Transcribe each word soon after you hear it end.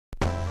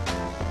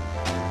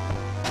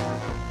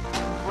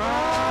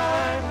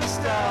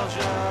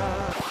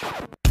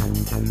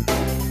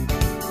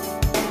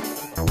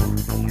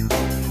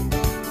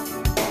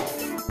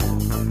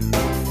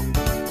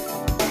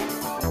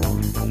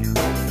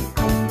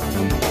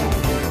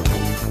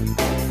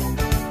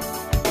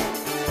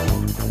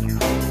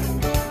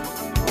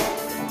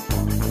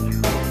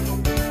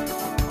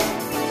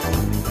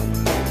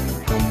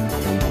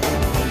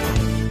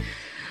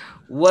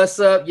What's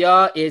up,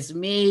 y'all? It's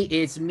me,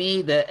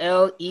 the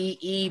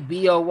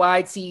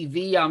Leeboy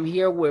TV. I'm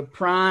here with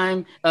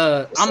Prime.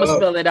 I'm gonna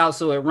spell it out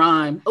so it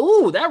rhymes.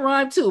 Ooh, that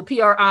rhymed too.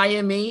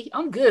 Prime.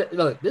 I'm good.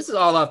 Look, this is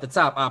all off the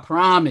top. I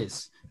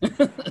promise.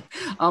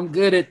 I'm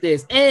good at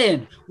this.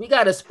 And we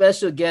got a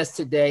special guest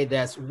today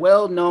that's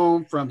well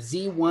known from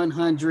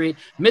Z100,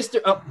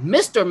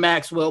 Mr.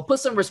 Maxwell.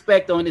 Put some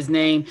respect on his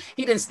name.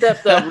 He done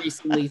stepped up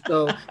recently.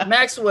 So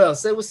Maxwell,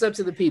 say what's up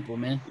to the people,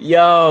 man.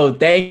 Yo,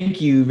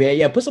 thank you, man.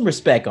 Yeah, put some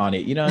respect on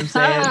it. You know what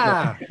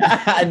I'm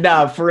saying?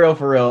 Nah, for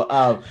real.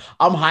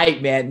 I'm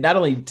hyped, man. Not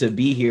only to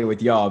be here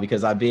with y'all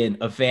because I've been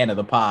a fan of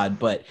the pod,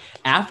 but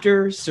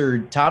after Sir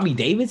Tommy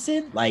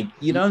Davidson, like,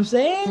 you know what I'm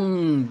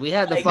saying? We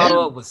had to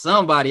follow up with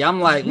somebody.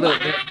 I'm like,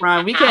 look,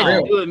 Brian, we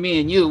can't do it,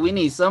 me and you. We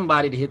need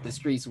somebody to hit the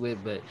streets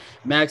with. But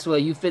Maxwell,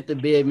 you fit the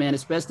bid, man,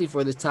 especially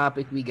for this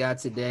topic we got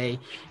today.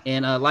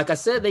 And like I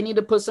said, they need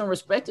to put some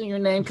respect on your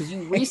name because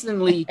you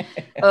recently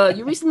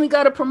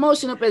got a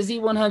promotion up at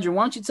Z100.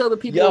 Why don't you tell the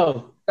people what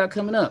you got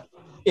coming up?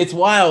 It's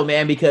wild,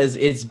 man, because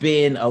it's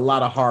been a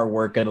lot of hard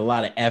work and a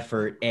lot of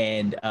effort.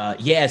 And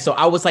so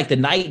I was like the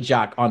night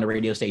jock on the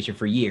radio station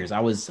for years. I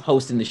was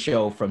hosting the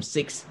show from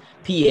 6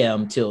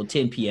 p.m. till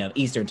 10 p.m.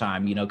 Eastern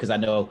time, you know, because I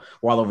know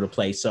we're all over the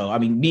place. So, I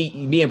mean,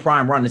 me and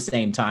Prime run the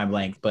same time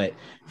length, but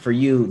for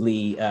you,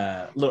 Lee,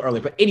 a little early.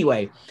 But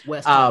anyway,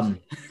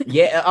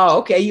 yeah. Oh,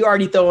 okay. You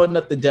already throwing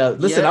up the dub.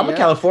 Listen, I'm a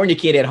California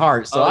kid at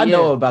heart, so I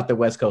know about the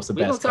West Coast.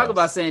 We don't talk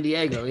about San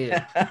Diego,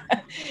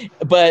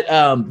 But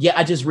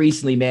I just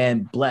recently,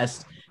 man,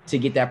 blessed to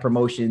get that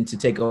promotion to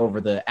take over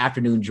the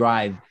afternoon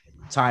drive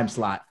time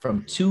slot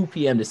from 2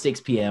 p.m. to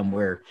 6 p.m.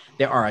 where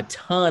there are a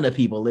ton of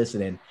people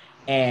listening.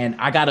 And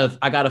I got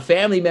a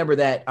family member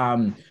that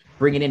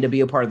bringing in to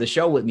be a part of the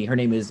show with me. Her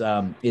name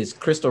is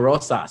Crystal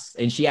Rosas,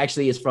 and she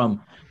actually is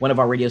from one of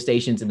our radio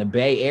stations in the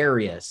Bay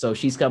Area. So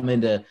she's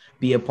coming to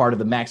be a part of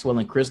the Maxwell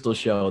and Crystal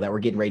show that we're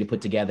getting ready to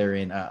put together,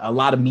 and a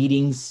lot of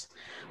meetings,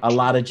 a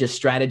lot of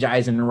just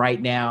strategizing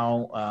right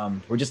now.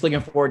 We're just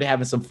looking forward to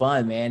having some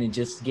fun, man, and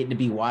just getting to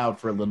be wild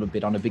for a little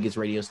bit on the biggest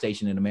radio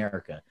station in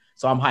America.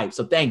 So I'm hyped.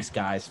 So thanks,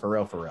 guys, for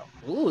real.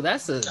 Ooh,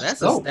 that's a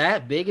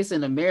stat, biggest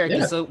in America.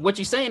 Yeah. So what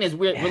you're saying is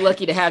we're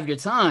lucky to have your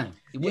time.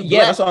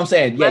 That's what I'm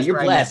saying. Yeah,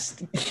 you're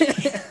blessed.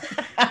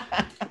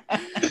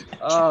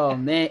 Oh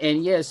man,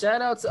 and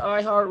shout out to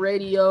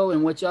iHeartRadio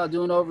and what y'all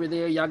doing over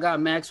there. Y'all got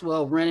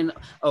Maxwell running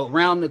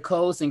around the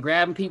coast and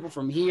grabbing people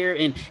from here,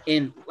 and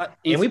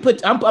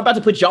I'm about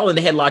to put y'all in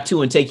the headlock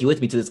too and take you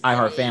with me to this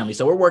iHeart family.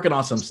 So we're working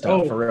on some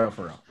stuff for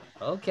real.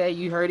 Okay,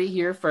 you heard it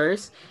here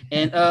first.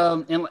 And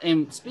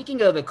and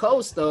speaking of the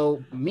coast,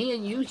 though, me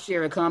and you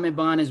share a common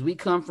bond as we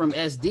come from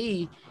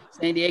SD,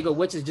 San Diego,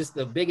 which is just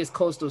the biggest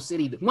coastal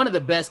city, one of the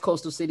best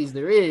coastal cities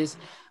there is.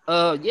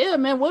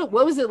 Man, what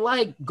was it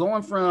like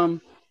going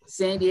from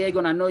San Diego?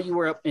 And I know you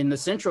were up in the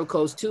Central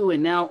Coast too,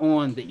 and now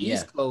on the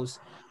East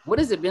Coast. What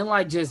has it been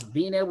like just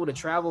being able to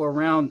travel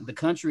around the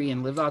country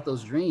and live out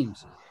those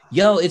dreams?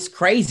 Yo, it's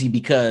crazy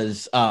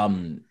because,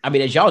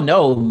 as y'all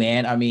know,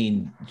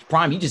 man,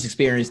 Prime, you just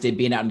experienced it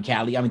being out in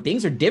Cali.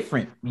 Things are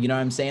different. You know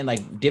what I'm saying?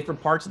 Like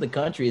different parts of the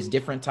country is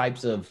different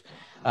types of,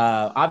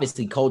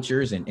 obviously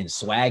cultures and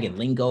swag and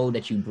lingo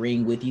that you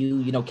bring with you.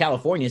 You know,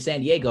 California,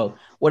 San Diego,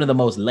 one of the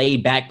most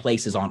laid back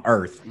places on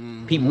earth.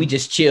 Mm-hmm. People, we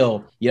just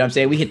chill. You know what I'm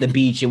saying? We hit the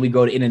beach and we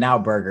go to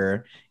In-N-Out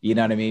Burger. You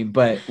know what I mean?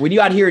 But when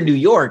you're out here in New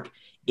York,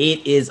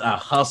 it is a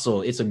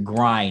hustle. It's a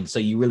grind. So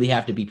you really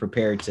have to be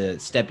prepared to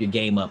step your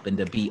game up and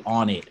to be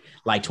on it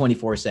like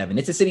 24/7.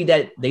 It's a city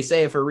that they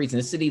say it for a reason.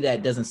 It's a city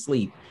that doesn't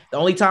sleep. The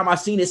only time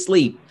I've seen it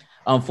sleep,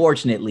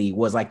 unfortunately,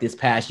 was like this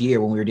past year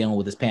when we were dealing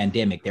with this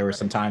pandemic. There were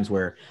some times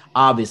where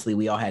obviously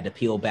we all had to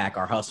peel back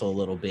our hustle a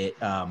little bit,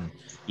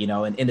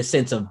 in the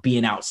sense of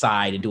being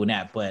outside and doing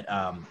that. But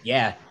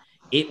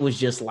it was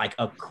just like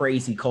a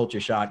crazy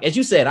culture shock. As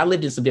you said, I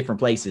lived in some different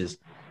places.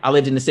 I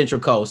lived in the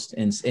Central Coast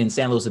in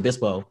San Luis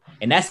Obispo,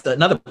 and that's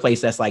another place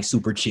that's like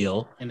super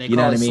chill. And they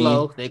call it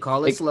slow. They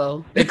call it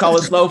slow. They call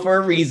it slow for a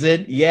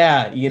reason.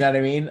 Yeah, you know what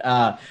I mean?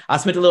 I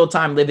spent a little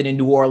time living in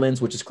New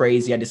Orleans, which is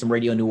crazy. I did some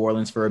radio in New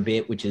Orleans for a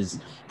bit, which is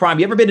Prime.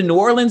 You ever been to New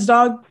Orleans,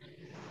 dog?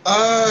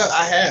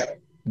 I have.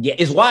 Yeah,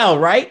 it's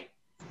wild, right?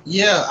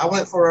 Yeah, I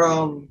went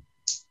for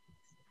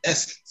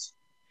Essence.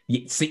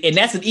 See, and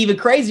that's an even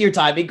crazier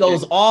time. It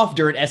goes off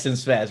during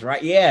Essence Fest,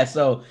 right? Yeah.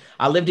 So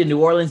I lived in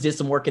New Orleans, did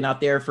some working out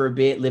there for a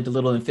bit, lived a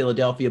little in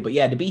Philadelphia. But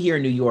to be here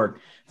in New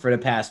York for the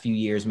past few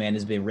years, man,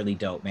 has been really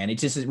dope, man. It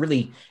just is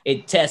really,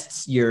 it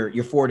tests your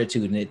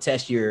fortitude and it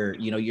tests your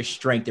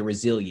strength and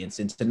resilience.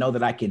 And to know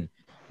that I can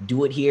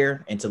do it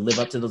here and to live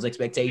up to those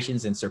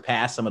expectations and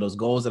surpass some of those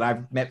goals that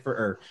I've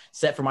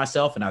set for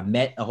myself, and I've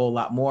met a whole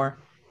lot more.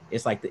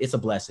 It's like, it's a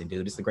blessing,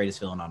 dude. It's the greatest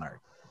feeling on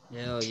earth.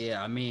 Hell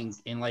yeah. I mean,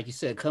 and like you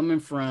said, coming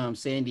from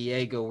San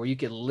Diego, where you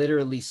could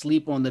literally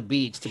sleep on the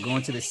beach to go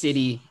into the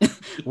city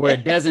where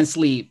it doesn't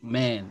sleep,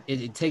 man,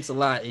 it takes a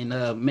lot. And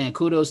man,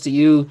 kudos to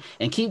you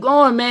and keep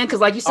going, man. Cause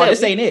like you said,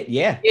 this ain't it.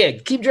 Yeah. Yeah,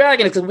 keep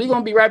dragging it because we're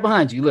gonna be right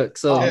behind you. Look,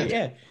 so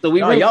yeah. So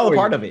we y'all a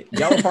part of it.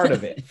 Y'all a part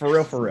of it. For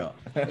real.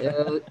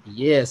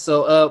 Yeah.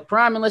 So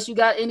Prime, unless you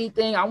got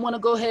anything, I want to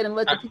go ahead and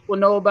let the people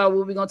know about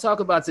what we're gonna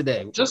talk about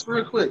today. Just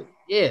real quick.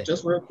 Yeah.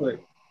 Just real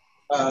quick.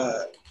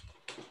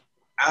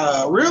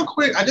 Real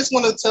quick, I just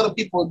want to tell the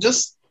people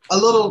just a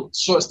little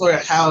short story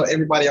of how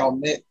everybody all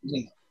met.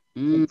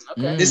 Okay.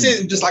 This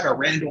isn't just like a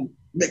random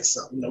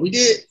mix-up. We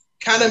did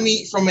kind of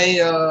meet from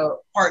a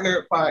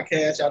partner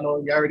podcast. Y'all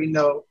know, you already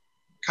know.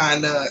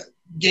 Kind of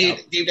gave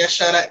that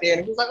shout out there,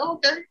 and it was like,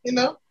 okay,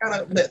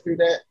 kind of met through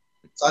that.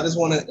 So I just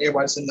wanted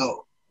everybody to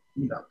know,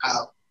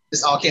 how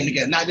this all came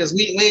together. Not just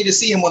we didn't just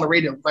see him on the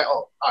radio. It's like,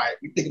 oh, all right,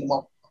 we picking him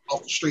off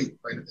the street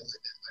or anything like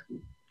that.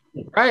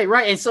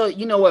 Right. And so,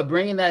 you know what,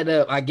 bringing that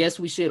up, I guess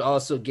we should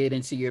also get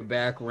into your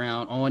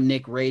background on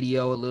Nick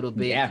Radio a little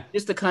bit,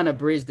 just to kind of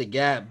bridge the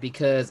gap,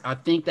 because I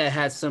think that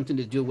has something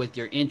to do with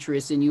your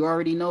interest in You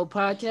Already Know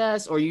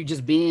podcast, or you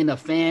just being a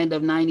fan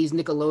of 90s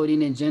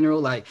Nickelodeon in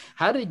general. Like,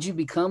 how did you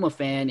become a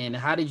fan, and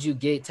how did you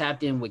get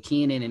tapped in with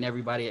Keenan and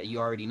everybody that You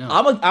Already Know?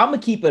 I'm gonna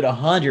keep it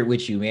 100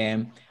 with you,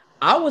 man.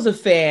 I was a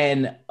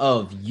fan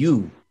of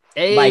you.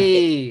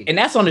 Hey. And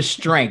that's on the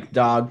strength,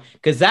 dog.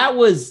 Because that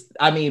was,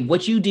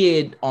 what you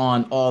did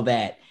on all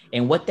that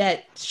and what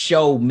that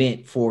show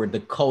meant for the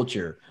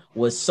culture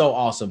was so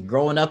awesome.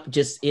 Growing up,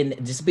 just being a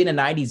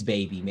 90s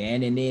baby,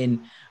 man. And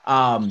then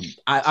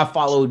I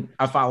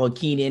followed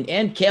Keenan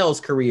and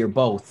Kel's career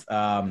both,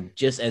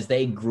 just as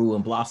they grew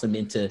and blossomed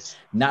into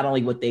not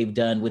only what they've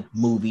done with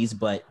movies,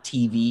 but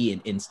TV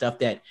and stuff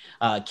that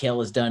Kel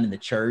has done in the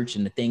church,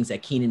 and the things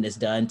that Keenan has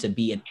done to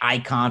be an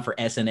icon for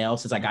SNL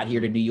since I got here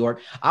to New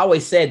York. I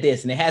always said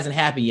this, and it hasn't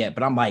happened yet,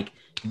 but I'm like,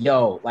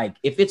 yo, like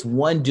if it's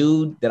one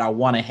dude that I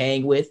want to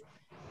hang with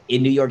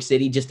in New York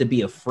City just to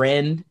be a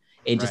friend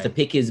and just to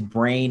pick his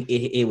brain,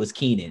 it was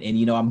Keenan.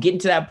 And, I'm getting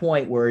to that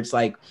point where it's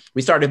like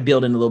we started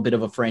building a little bit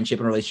of a friendship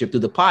and relationship through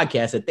the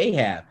podcast that they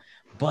have.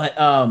 But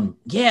I'm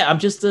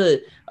just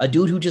a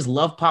dude who just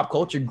loved pop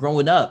culture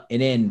growing up.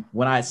 And then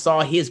when I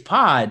saw his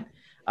pod,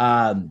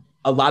 a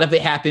lot of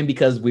it happened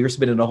because we were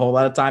spending a whole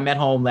lot of time at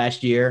home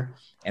last year.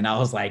 And I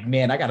was like,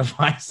 man, I got to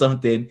find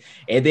something.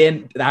 And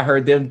then I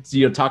heard them,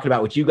 talking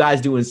about what you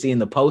guys do and seeing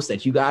the posts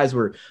that you guys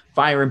were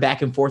firing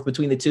back and forth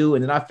between the two.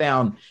 And then I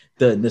found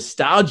the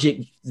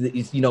nostalgic,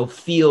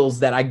 feels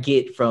that I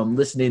get from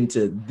listening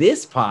to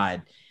this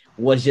pod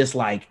was just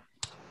like,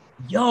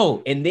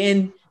 yo. And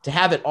then to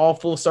have it all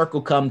full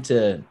circle come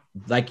to,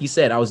 like you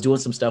said, I was doing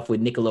some stuff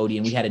with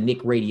Nickelodeon. We had a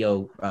Nick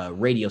Radio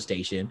radio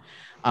station.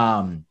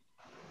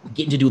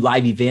 Getting to do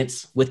live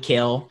events with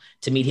Kel,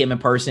 to meet him in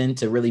person,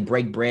 to really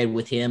break bread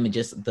with him, and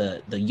just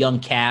the young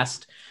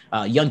cast,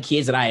 young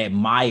kids that I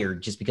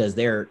admired just because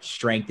their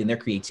strength and their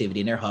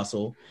creativity and their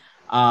hustle.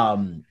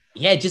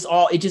 It just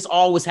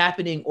all was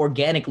happening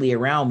organically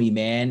around me,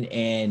 man.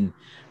 And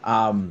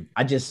I'm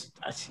not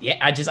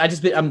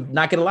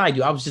gonna lie to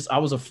you. I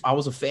was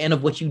a fan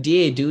of what you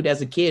did, dude,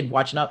 as a kid,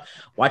 watching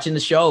the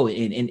show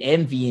and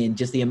envying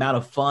just the amount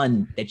of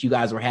fun that you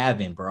guys were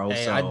having, bro.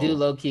 Hey, so I do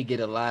low key get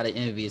a lot of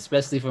envy,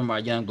 especially from our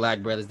young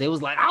black brothers. They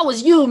was like, I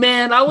was you,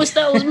 man. I wish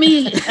that was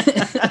me.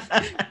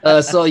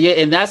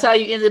 And that's how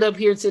you ended up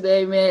here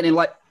today, man.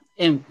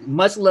 And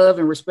much love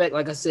and respect,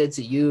 like I said,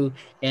 to you.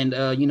 And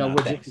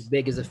we're just as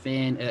big as a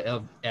fan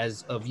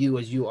of you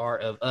as you are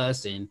of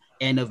us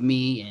and of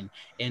me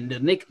and the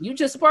Nick. You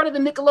just part of the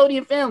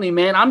Nickelodeon family,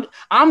 man.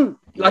 I'm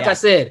like I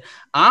said,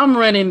 I'm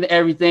running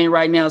everything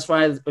right now as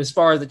far as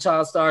the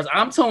child stars.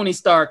 I'm Tony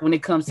Stark when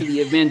it comes to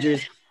the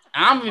Avengers.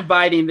 I'm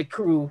inviting the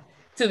crew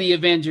to the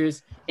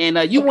Avengers.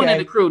 And you one of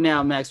the crew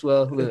now,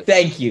 Maxwell. Look.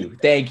 Thank you.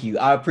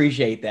 I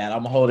appreciate that. I'm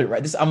gonna hold it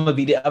right. I'm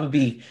gonna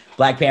be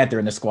Black Panther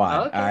in the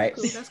squad. Okay, all right.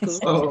 Cool. That's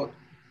cool.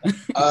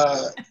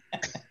 So,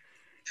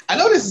 I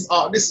know this is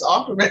off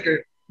the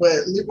record,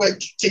 but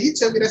can you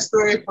tell me that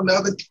story from the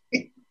other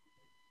day?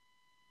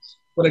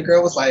 Where the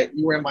girl was like,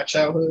 "You were in my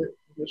childhood."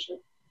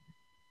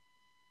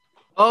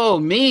 Oh,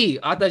 me.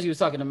 I thought you was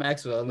talking to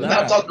Maxwell.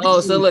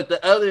 So look,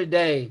 the other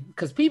day,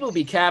 because people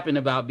be capping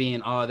about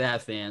being all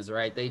that fans,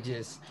 right?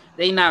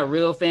 They not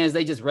real fans.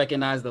 They just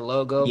recognize the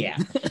logo. Yeah.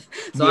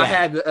 I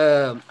had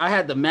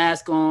the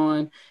mask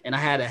on, and I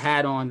had a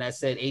hat on that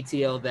said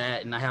ATL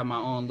that, and I have my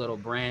own little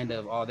brand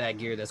of all that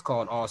gear that's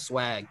called All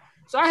Swag.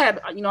 So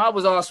I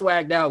was all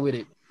swagged out with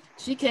it.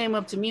 She came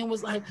up to me and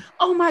was like,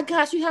 oh my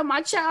gosh, you have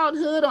my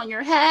childhood on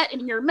your hat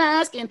and your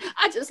mask, and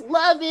I just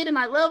love it, and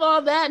I love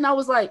all that. And I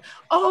was like,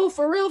 oh,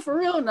 for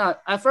real. Now,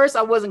 at first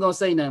I wasn't gonna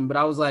say nothing, but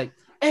I was like,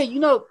 hey,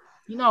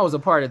 I was a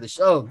part of the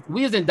show.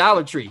 We was in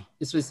Dollar Tree.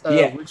 This was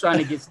we're trying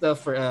to get stuff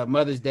for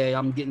Mother's Day.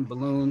 I'm getting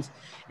balloons,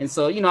 and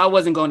so I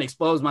wasn't gonna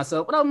expose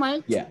myself, but I'm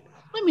like,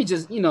 let me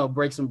just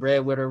break some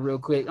bread with her real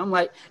quick. I'm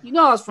like, I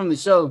was from the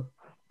show.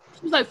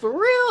 She was like, for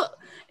real?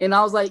 And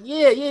I was like,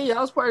 yeah,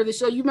 I was part of the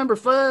show. You remember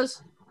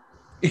Fuzz?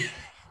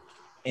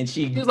 And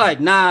she was like,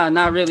 nah,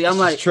 not really. I'm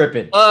like,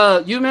 tripping.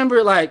 You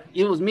remember like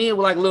it was me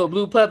with like a little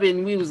blue puppet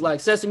and we was like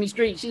Sesame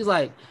Street. She's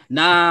like,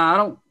 nah, I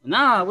don't,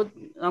 nah. What?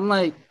 I'm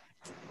like,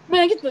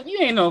 man, you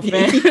ain't no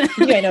fan.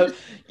 You ain't no,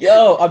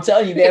 yo, I'm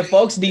telling you, man,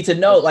 folks need to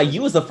know, like,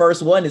 you was the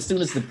first one as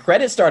soon as the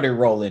credits started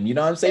rolling, you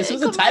know what I'm saying? As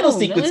soon as the title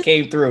sequence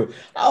came through,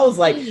 I was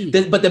like,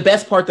 but the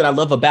best part that I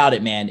love about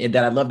it, man, and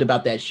that I loved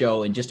about that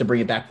show, and just to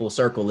bring it back full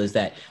circle, is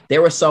that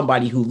there was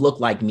somebody who looked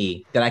like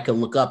me that I could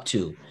look up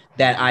to,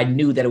 that I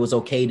knew that it was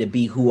okay to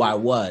be who I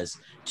was,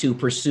 to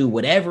pursue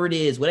whatever it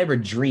is, whatever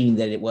dream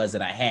that it was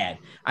that I had.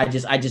 I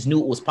just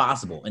knew it was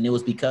possible. And it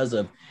was because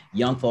of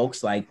young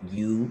folks like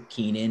you,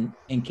 Keenan,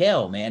 and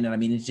Kel, man. And I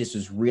mean, it just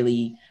was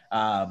really,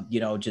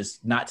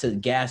 just not to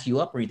gas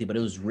you up or anything, but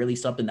it was really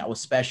something that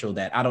was special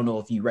that I don't know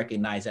if you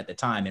recognized at the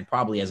time, and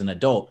probably as an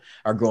adult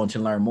are growing to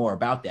learn more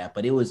about that.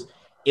 But it was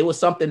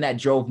something that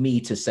drove me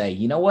to say,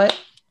 you know what,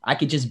 I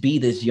could just be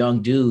this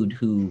young dude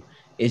who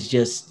is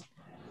just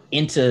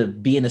into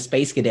being a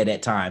space cadet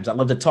at times. I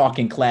love to talk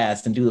in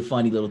class and do the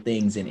funny little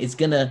things, and it's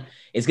gonna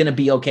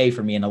be okay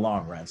for me in the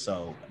long run.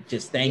 So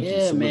just thank you.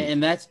 Yeah,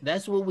 man, and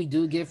that's what we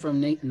do get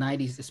from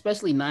 90s,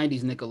 especially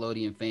 90s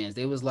Nickelodeon fans.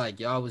 They was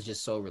like, y'all was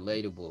just so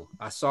relatable.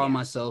 I saw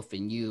myself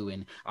in you,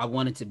 and I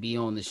wanted to be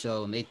on the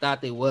show, and they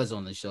thought they was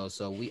on the show.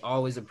 So we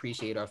always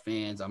appreciate our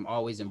fans. I'm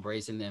always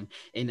embracing them.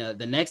 And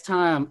the next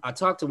time I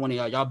talk to one of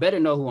y'all better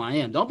know who I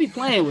am. Don't be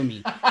playing with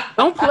me.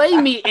 Don't play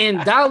me in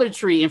Dollar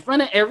Tree in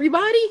front of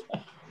everybody.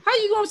 How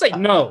you gonna say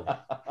no?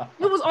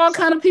 It was all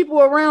kind of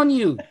people around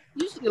you.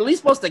 You should at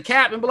least supposed to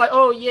cap and be like,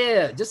 oh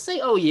yeah. Just say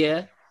oh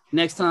yeah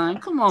next time.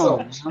 Come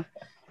on. So,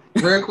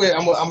 real quick,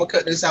 I'm gonna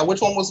cut this out.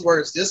 Which one was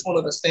worse? This one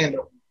or the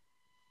stand-up?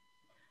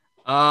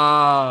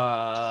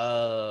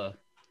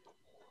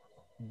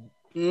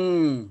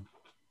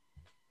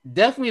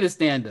 Definitely the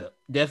stand-up.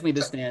 Definitely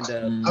the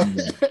stand-up.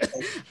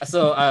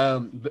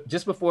 So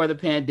just before the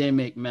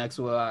pandemic,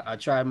 Maxwell, I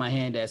tried my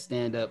hand at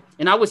stand-up,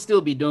 and I would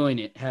still be doing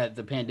it had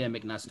the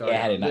pandemic not started.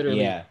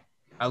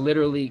 I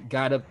literally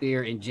got up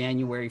there in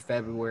January,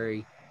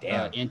 February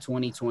in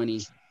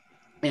 2020.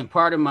 And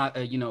part of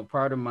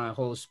my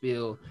whole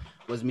spiel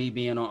was me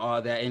being on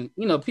all that. And,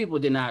 people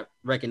did not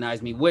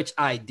recognize me, which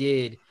I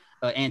did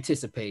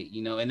anticipate,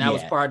 and that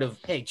was part of,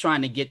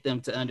 trying to get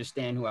them to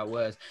understand who I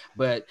was.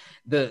 But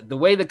the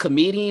way the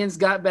comedians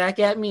got back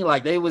at me,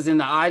 like they was in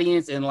the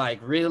audience and like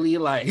really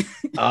like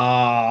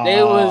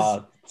they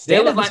was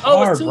like,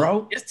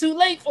 hard, it's too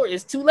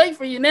late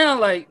for you now.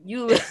 Like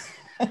you,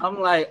 I'm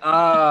like,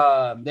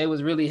 they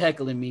was really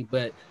heckling me,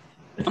 but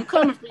I'm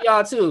coming for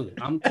y'all too.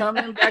 I'm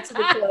coming back to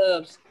the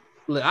clubs.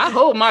 Look, I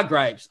hold my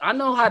gripes. I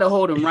know how to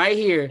hold them right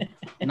here,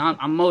 and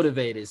I'm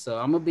motivated. So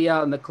I'm gonna be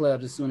out in the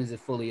clubs as soon as it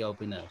fully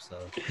open up. So,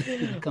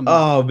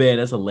 man,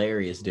 that's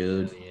hilarious,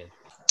 dude. Yeah.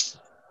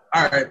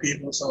 All right,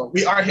 people. So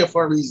we are here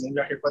for a reason.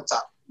 We're here for a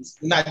topic.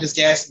 We're not just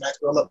gassing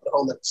Maxwell up the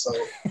whole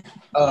episode.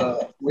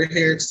 We're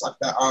here to talk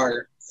about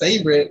our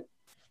favorite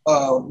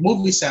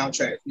movie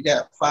soundtrack. We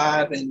got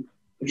 5, and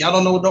if y'all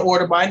don't know the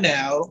order by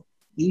now,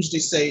 usually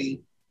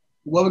say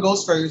whoever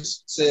goes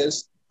first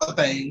says a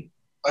thing.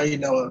 Or,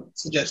 a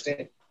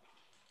suggestion.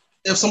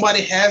 If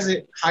somebody has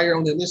it higher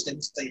on their list,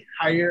 then say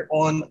higher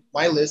on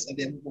my list, and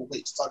then we'll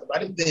wait to talk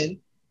about it then.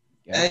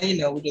 Yeah.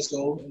 And, we just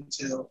go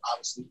until,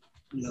 obviously,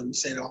 we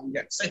say all we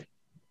got to say.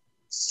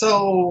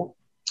 So,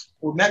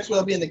 with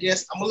Maxwell being the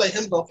guest, I'm going to let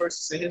him go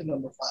first and say his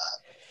number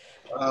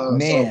 5.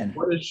 Man. So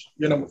what is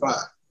your number 5?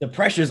 The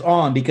pressure's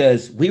on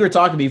because we were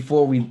talking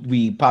before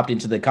we popped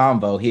into the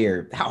convo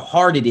here, how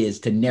hard it is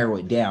to narrow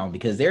it down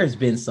because there's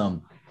been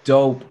some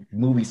dope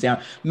movie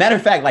sound. Matter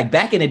of fact, like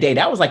back in the day,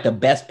 that was like the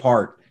best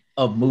part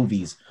of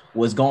movies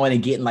was going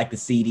and getting like the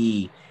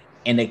CD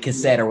and the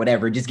cassette or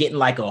whatever, just getting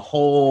like a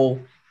whole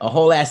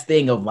ass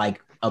thing of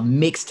like a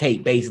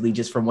mixtape basically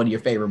just from one of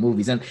your favorite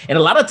movies. And a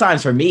lot of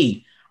times for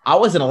me, I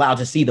wasn't allowed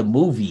to see the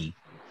movie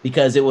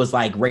because it was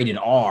like rated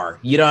R.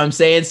 You know what I'm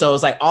saying? So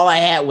it's like all I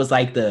had was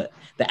like the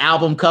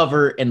album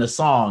cover and the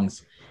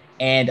songs.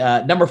 And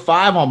number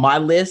 5 on my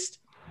list,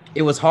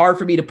 it was hard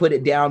for me to put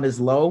it down as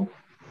low,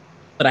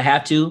 but I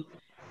have to.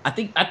 I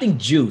think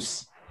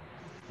Juice.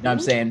 You know what I'm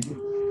saying?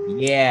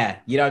 Yeah.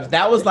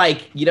 That was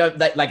like,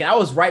 like I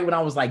was right when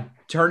I was like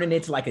turning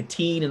into like a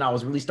teen and I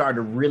was really starting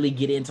to really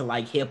get into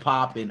like hip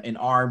hop and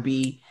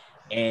R&B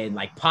and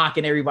like Pac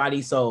and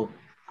everybody. So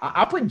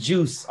I put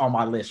Juice on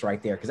my list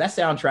right there because that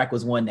soundtrack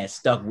was one that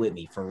stuck with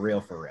me for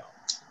real.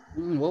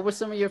 What were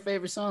some of your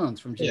favorite songs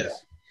from Juice?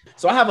 Yeah.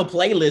 So I have a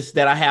playlist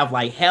that I have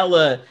like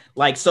hella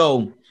like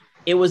so.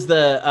 It was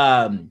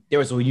the there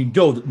was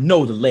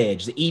know the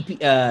Ledge, the EP, you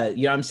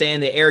know what I'm saying,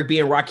 the Eric B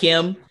and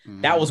Rakim.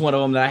 That was one of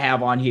them that I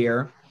have on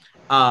here.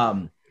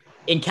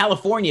 In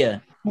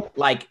California,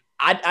 like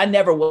I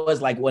never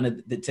was like one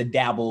of to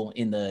dabble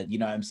in the, you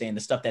know what I'm saying, the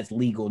stuff that's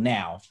legal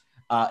now,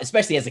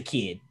 especially as a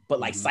kid.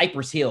 But like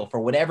Cypress Hill, for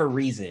whatever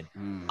reason,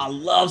 I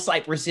love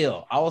Cypress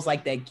Hill. I was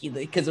like that kid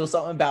because it was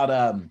something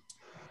about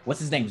what's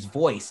his name's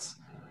voice.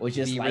 Was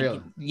just Be like,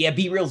 Real. Yeah,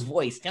 Be Real's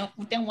voice. Don't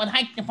want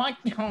like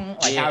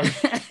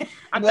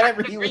how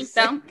whatever he was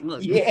saying.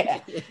 Yeah.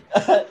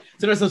 So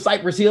there's some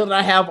Cypress Hill that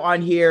I have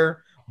on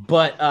here,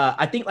 but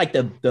I think like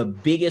the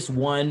biggest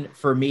one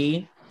for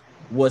me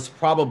was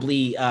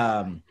probably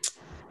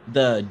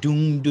the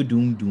doom doom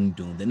doom doom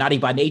doom, the Naughty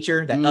by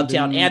Nature, that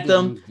Uptown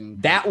anthem.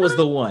 That was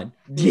the one.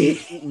 Yeah.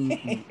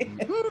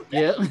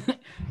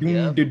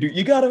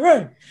 You gotta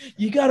run.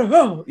 You gotta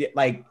run. Yeah,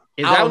 like.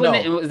 Is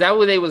that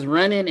when they was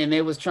running and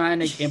they was trying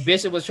to, and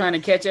Bishop was trying to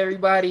catch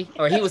everybody,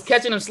 or he was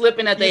catching them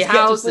slipping at their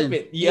house?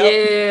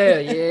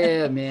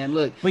 Yeah, man.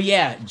 Look, but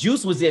yeah,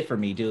 Juice was it for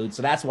me, dude.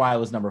 So that's why it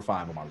was number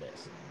 5 on my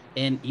list.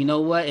 And you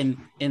know what?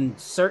 In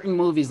certain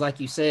movies, like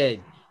you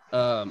said,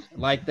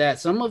 like that,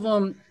 some of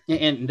them,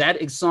 and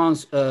that song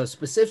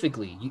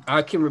specifically,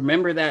 I can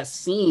remember that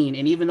scene,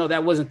 and even though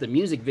that wasn't the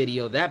music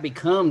video, that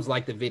becomes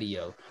like the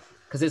video.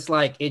 Because it's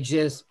like it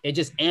just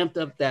amped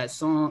up that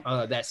song,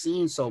 that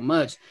scene so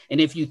much.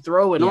 And if you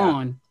throw it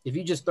on, if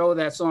you just throw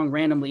that song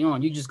randomly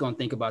on, you're just gonna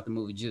think about the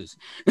movie Juice.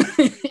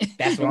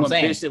 That's what I'm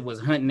saying. Bishop was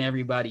hunting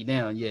everybody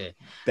down. Yeah,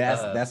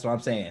 that's what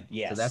I'm saying.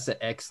 Yeah, so that's an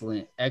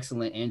excellent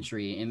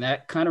entry, and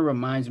that kind of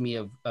reminds me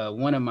of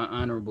one of my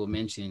honorable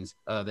mentions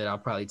that I'll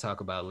probably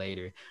talk about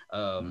later,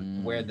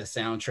 where the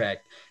soundtrack.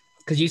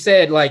 Because you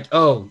said like,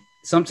 oh,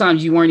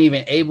 sometimes you weren't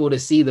even able to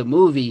see the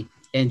movie.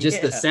 And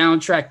just the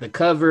soundtrack, the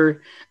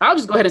cover. I'll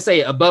just go ahead and say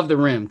Above the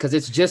Rim, because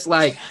it's just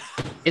like,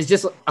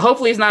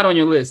 hopefully it's not on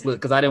your list. Look,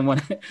 because I didn't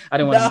want to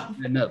mess up.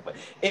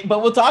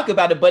 But we'll talk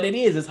about it. But it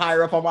is. It's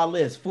higher up on my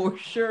list for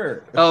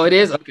sure. Oh, it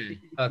is? Okay.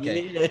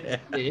 Yeah.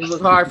 It was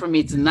hard for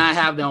me to not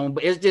have that on.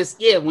 But it's just,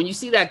 when you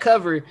see that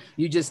cover,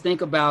 you just think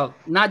about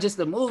not just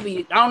the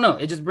movie. I don't know.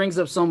 It just brings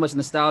up so much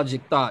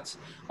nostalgic thoughts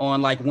on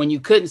like when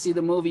you couldn't see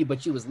the movie,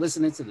 but you was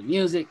listening to the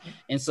music.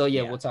 And so,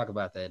 we'll talk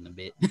about that in a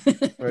bit.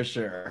 For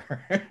sure.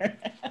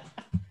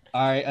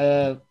 All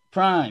right.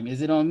 Prime,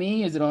 is it on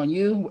me? Is it on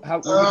you?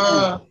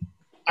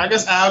 I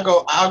guess I'll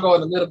go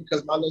in the middle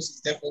because my list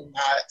is definitely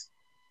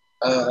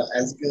not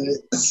as good.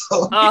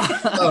 So,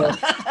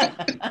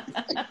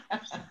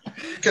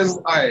 because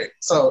all right,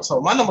 so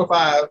my number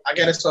 5, I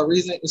get it for a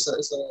reason.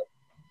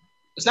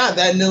 It's not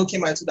that new. It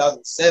came out in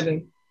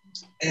 2007,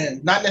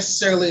 and not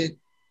necessarily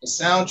the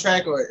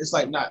soundtrack, or it's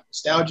like not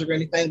nostalgic or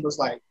anything, but it's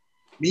like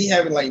me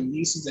having like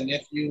nieces and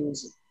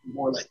nephews,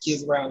 more like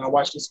kids around. I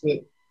watched this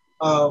with.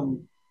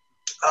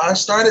 I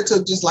started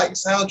to just like the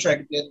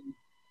soundtrack. Then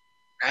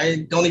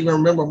I don't even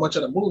remember much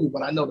of the movie,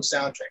 but I know the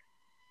soundtrack.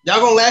 Y'all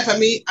gonna laugh at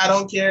me? I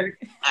don't care.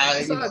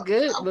 It's all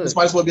good. This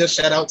might as well be a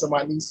shout out to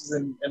my nieces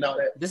and all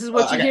that. This is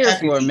what you're here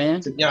for,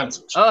 man. To be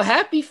honest with you. Oh,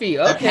 Happy Feet.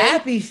 Okay.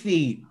 Happy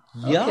Feet.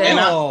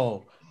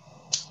 Yo.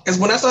 Because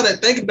when I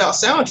started thinking about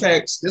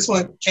soundtracks, this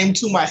one came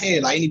to my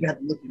head. I didn't even have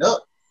to look it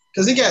up.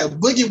 Because they got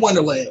Boogie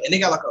Wonderland, and they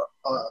got like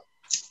a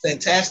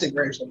fantastic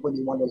version of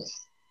Boogie Wonderland.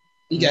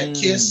 You got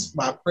Kiss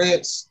by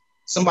Prince,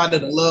 Somebody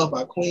to Love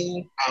by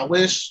Queen, I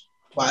Wish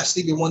by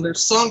Stevie Wonder,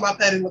 sung by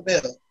Patti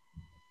LaBelle.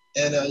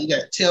 And you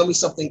got Tell Me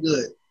Something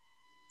Good.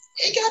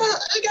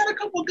 It got a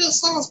couple of good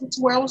songs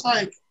to where I was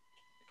like,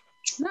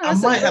 I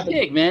might have to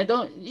pick, man.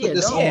 Don't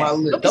on my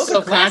list. Don't be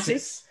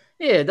self-conscious.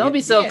 Yeah, don't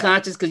be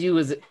self-conscious because you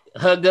was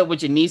hugged up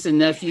with your niece and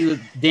nephew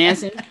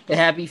dancing to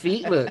Happy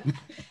Feet. Look,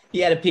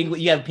 you had a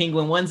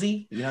penguin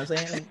onesie. You know what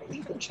I'm saying?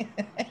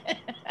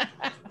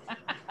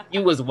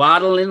 You was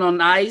waddling on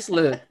ice.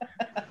 Look,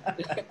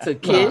 to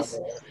Kiss.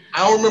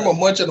 I don't remember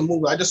much of the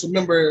movie. I just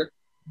remember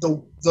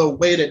the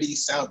way that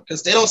these sound,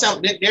 because they don't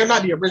sound. They're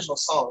not the original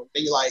song.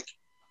 They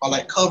are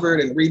like covered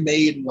and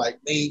remade and like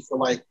made for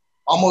like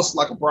almost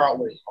like a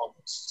Broadway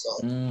almost. So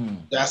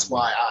that's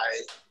why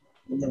I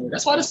remember.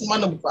 That's why this is my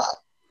number 5.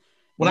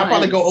 When I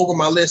probably go over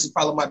my list, it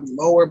probably might be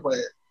lower, but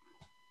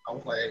I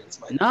was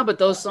like, but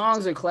those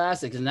songs are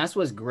classics, and that's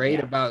what's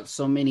great about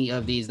so many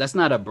of these. That's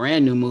not a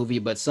brand new movie,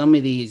 but some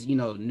of these,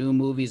 new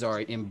movies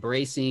are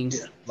embracing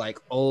like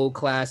old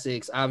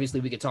classics. Obviously,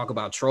 we could talk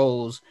about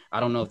Trolls. I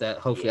don't know if that.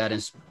 Hopefully, I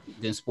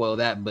didn't spoil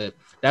that, but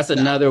that's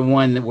another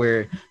one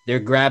where they're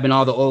grabbing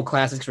all the old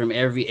classics from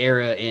every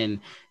era, and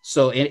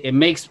so it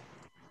makes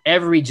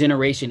every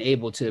generation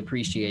able to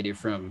appreciate it,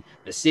 from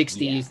the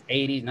 60s,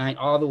 80s, 90s,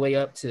 all the way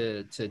up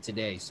to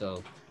today.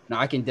 So no,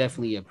 I can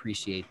definitely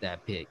appreciate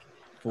that pick.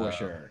 For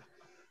sure.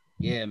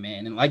 Yeah,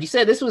 man. And like you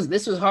said, this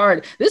was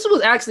hard. This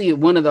was actually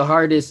one of the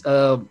hardest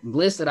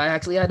lists that I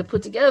actually had to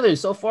put together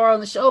so far on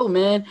the show,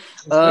 man.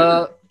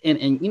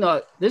 And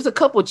there's a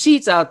couple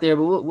cheats out there,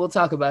 but we'll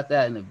talk about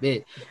that in a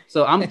bit.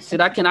 So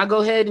can I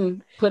go ahead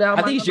and put out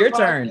I think it's your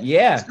turn.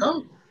 Yeah.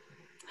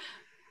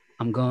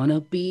 I'm gonna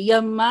be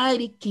a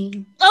mighty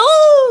king.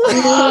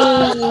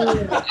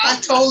 Oh! I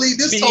totally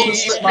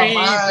slipped my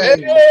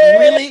mind.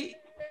 Really?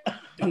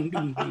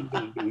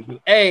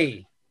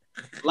 Hey,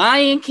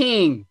 Lion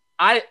King.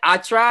 I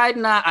tried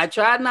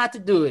not to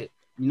do it.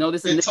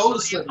 This is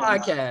totally a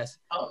podcast,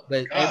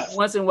 but every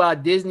once in a while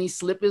Disney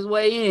slip his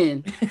way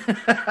in.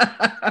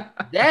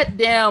 That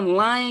damn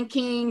Lion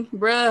King,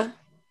 bruh.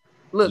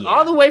 Look,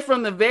 all the way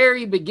from the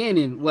very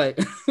beginning,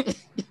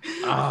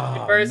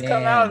 first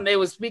come out and they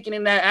were speaking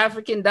in that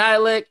African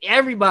dialect.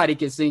 Everybody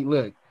can sing.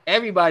 Look,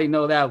 everybody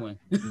know that one.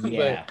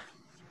 Yeah. But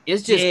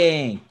it's just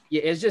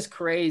Yeah, it's just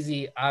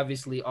crazy.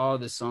 Obviously, all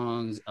the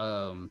songs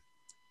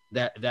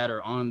that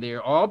are on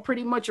there, all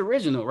pretty much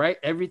original, right?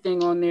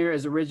 Everything on there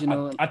is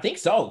original. I think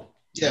so.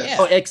 Yes.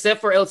 Oh, except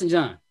for Elton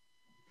John.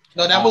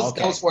 No, that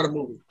was for the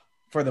movie.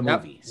 For the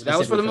movie. That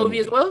was for the movie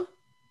as well?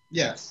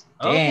 Yes.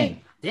 Dang.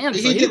 Okay. Damn.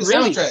 He did the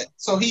soundtrack.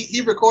 So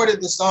he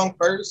recorded the song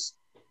first,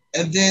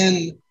 and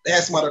then they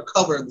asked him to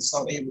cover the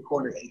song. And he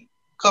recorded a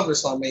cover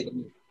song, made the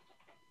movie.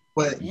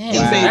 But he made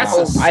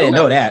I didn't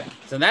know that.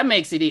 So that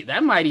makes it.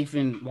 That might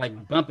even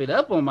like bump it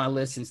up on my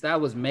list since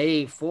that was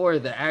made for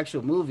the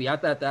actual movie. I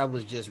thought that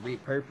was just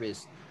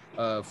repurposed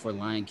for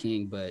Lion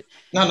King, but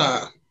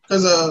no,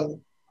 because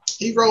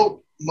he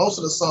wrote most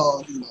of the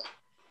songs. You know,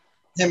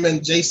 him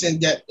and Jason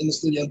got in the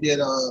studio and did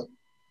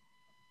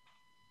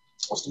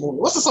what's the movie?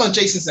 What's the song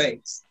Jason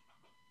sings?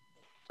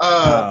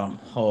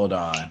 Hold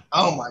on.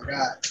 Oh my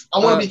God! I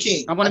want to be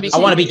king. I want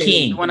to be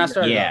king. When I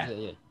started, yeah.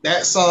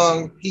 That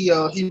song he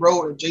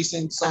wrote and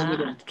Jason sung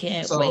with him. I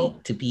can't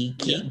wait to be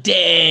king. Yeah.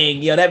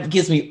 Dang, yo, that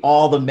gives me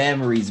all the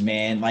memories,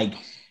 man. Like,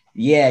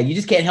 yeah, you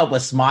just can't help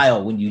but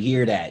smile when you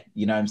hear that.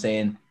 You know what I'm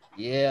saying?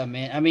 Yeah,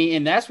 man. I mean,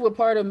 and that's what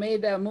part of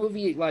made that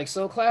movie like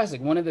so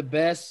classic. One of the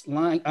best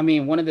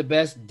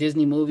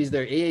Disney movies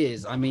there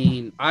is. I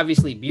mean,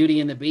 obviously Beauty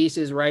and the Beast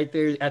is right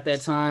there at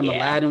that time. Yeah.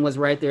 Aladdin was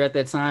right there at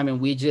that time. And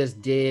we just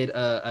did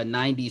a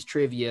 90s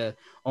trivia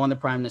on the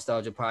Prime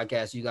Nostalgia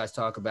podcast. You guys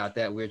talk about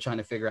that. We were trying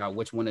to figure out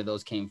which one of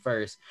those came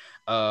first.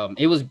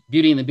 It was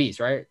Beauty and the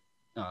Beast, right?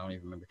 No, I don't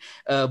even remember.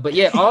 But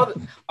yeah,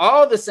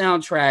 all the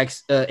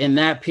soundtracks in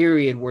that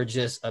period were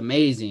just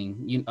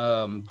amazing.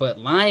 But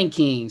Lion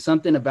King,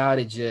 something about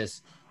it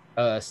just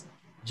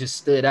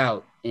stood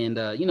out. And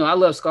I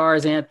love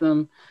Scar's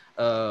anthem.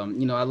 I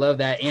love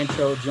that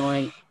intro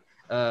joint.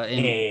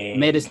 And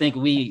made us think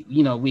we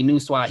knew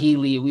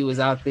Swahili. We was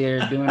out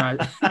there doing our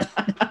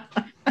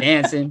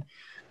dancing.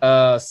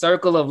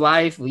 Circle of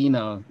Life.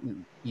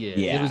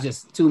 It was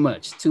just too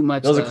much.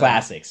 Those are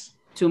classics.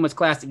 Too much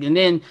classic. And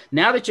then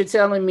now that you're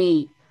telling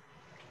me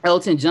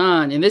Elton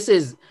John, and this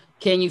is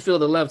Can You Feel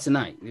the Love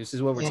Tonight? This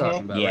is what we're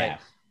talking about, right?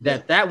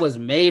 That was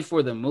made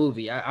for the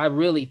movie. I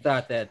really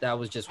thought that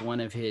was just one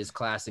of his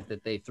classic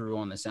that they threw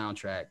on the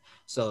soundtrack.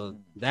 So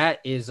that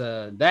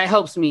that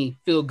helps me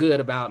feel good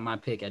about my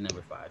pick at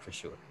number 5 for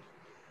sure.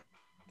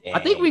 Dang, I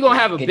think we're gonna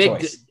have a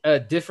big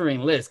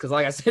differing list because,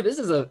 like I said, this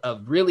is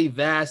a really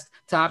vast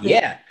topic.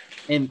 Yeah.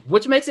 And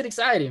which makes it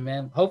exciting,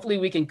 man. Hopefully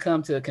we can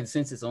come to a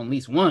consensus on at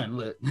least one.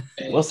 Look,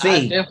 we'll see.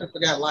 I definitely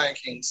forgot Lion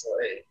King.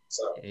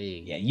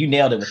 Yeah, you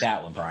nailed it with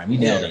that one, Prime. You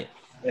nailed it.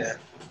 Yeah.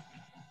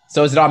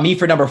 So is it on me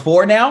for number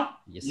 4 now?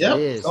 Yes, it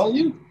is. It's on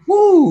you.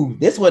 Woo!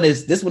 This one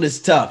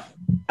is tough.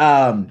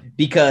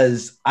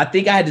 Because I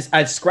think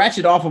I'd scratch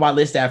it off on my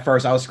list at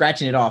first. I was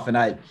scratching it off, and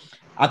I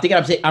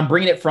think I'm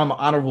bringing it from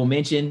honorable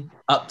mention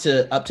up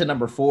to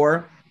number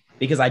 4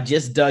 because I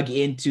just dug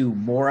into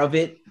more of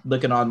it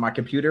looking on my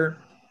computer.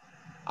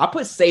 I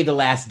put Save the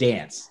Last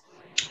Dance.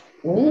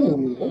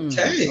 Ooh,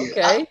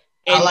 okay.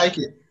 I like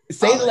it.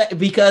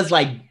 Because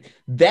like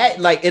that,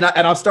 like, and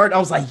I'll start. I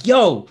was like,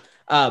 yo,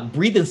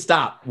 Breathe and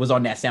Stop was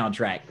on that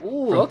soundtrack.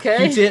 Ooh,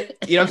 okay. Q-Tip,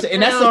 you know what I'm saying?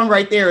 And that song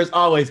right there is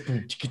always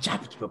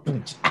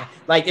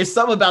like it's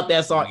something about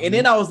that song. And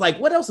then I was like,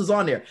 what else is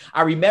on there?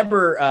 I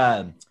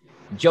remember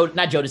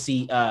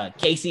Casey and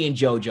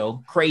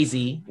JoJo.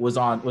 Crazy was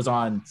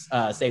on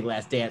Save the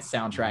Last Dance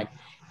soundtrack.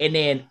 And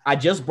then I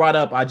just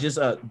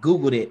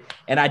Googled it,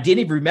 and I didn't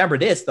even remember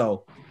this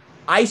though.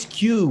 Ice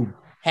Cube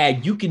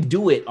had You Can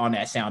Do It on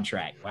that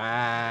soundtrack.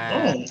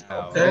 Wow.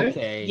 Oh,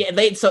 okay.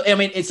 Yeah, so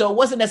it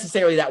wasn't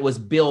necessarily that was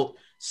built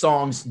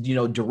songs,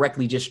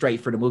 directly just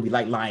straight for the movie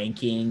like Lion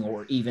King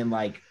or even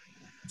like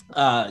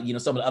some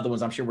of the other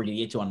ones I'm sure we're gonna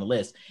get to on the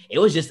list. It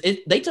was just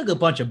they took a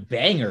bunch of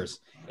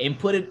bangers and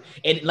put it,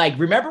 and like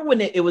remember when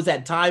it was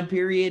that time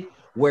period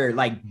where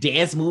like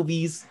dance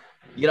movies,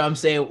 you know what I'm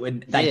saying?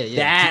 When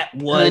that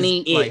was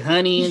Honey, it. like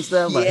Honey and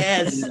stuff.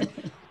 Yes.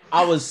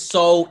 I was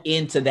so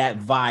into that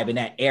vibe and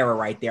that era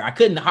right there. I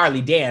couldn't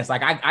hardly dance.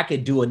 Like I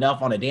could do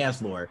enough on a dance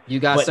floor. You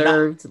got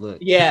served? Look.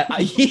 Yeah.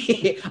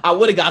 I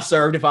would have got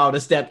served if I would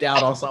have stepped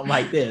out on something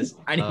like this.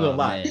 I ain't gonna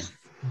lie. Man.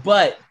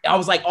 But I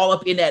was like all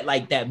up in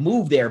that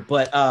move there.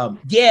 But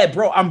yeah,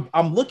 bro,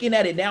 I'm looking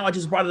at it now. I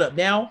just brought it up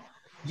now.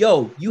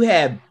 Yo, you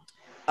had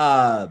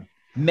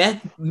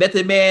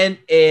Method Man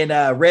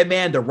and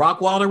Redman, the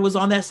Rockwilder was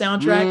on that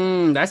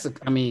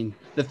soundtrack.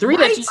 The three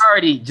that you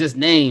already just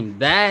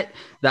named, that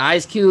the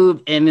Ice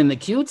Cube and then the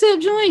Q-Tip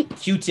joint.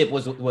 Q-Tip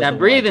was that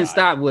Breathe and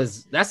Stop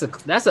that's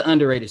an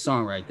underrated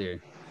song right there.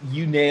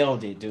 You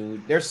nailed it,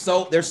 dude. There's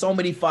so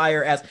many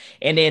fire ass,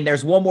 and then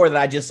there's one more that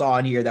I just saw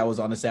in here that was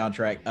on the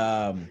soundtrack.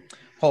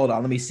 Hold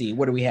on, let me see.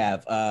 Where do we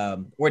have?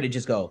 Where did it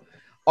just go?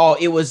 Oh,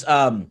 it was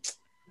where'd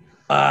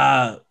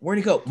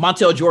it go?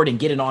 Montel Jordan,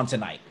 Get It On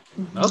Tonight.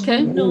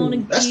 Okay.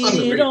 That's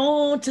get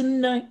on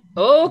tonight.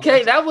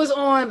 Okay, that was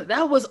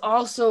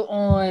also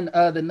on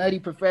the Nutty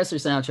Professor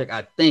soundtrack,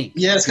 I think.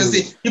 Yes, because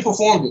he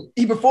performed it.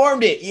 He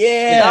performed it,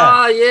 yeah.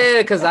 Oh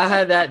yeah, because I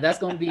had that. That's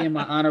gonna be in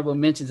my honorable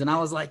mentions, and I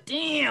was like,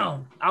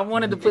 damn, I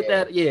wanted to put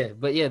that. Yeah,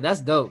 but yeah,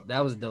 that's dope.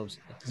 That was dope.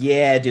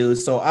 Yeah, dude.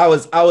 So I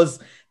was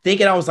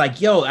thinking, I was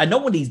like, yo, I know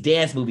when these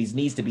dance movies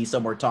needs to be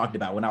somewhere talked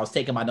about when I was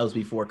taking my notes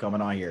before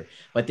coming on here.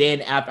 But then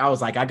after I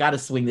was like, I got to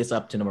swing this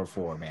up to number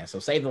 4, man. So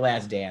Save the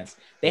Last Dance.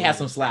 They have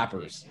some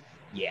slappers.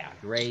 Yeah.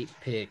 Great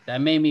pick. That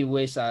made me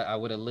wish I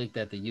would have looked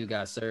at the You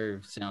Got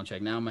Served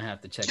soundtrack. Now I'm going to have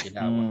to check it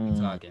out when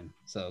we're talking.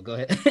 So go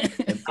ahead.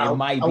 I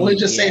want to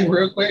just say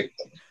real quick.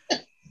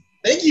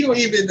 Thank you for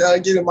even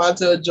giving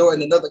Montel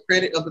Jordan another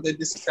credit other than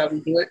This Is How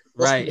We Do It.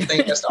 Right. I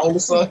think that's the only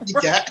song he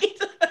got.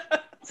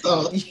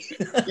 So,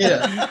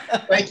 yeah.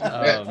 Thank you.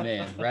 Oh,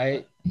 man.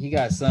 Right? He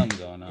got something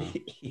going on.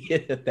 Yeah,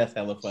 that's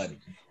hella funny.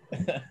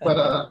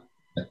 But,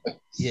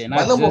 yeah,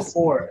 my number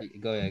 4.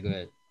 Go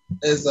ahead.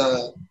 Is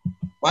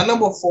my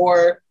number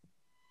 4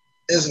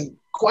 is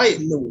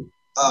quite new.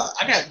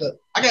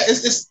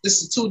 It's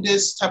a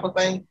 2-disc type of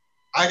thing.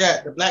 I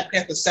got the Black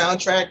Panther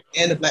soundtrack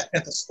and the Black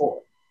Panther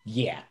score.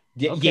 Yeah.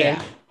 Okay.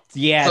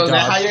 Yeah. So dog.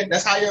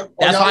 that's higher.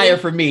 That's higher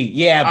for me.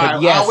 Yeah, but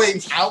right,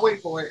 yes. I'll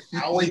wait for it.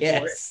 Yeah. I'll wait.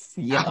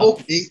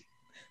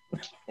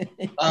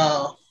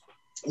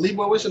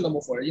 Leeboy, what's your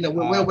number 4? You know,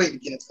 we'll wait to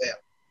get into that.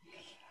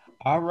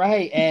 All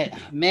right,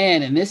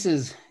 and this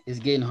is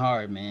getting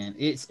hard, man.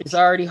 It's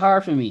already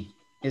hard for me.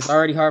 It's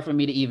already hard for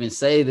me to even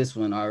say this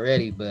one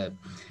already, but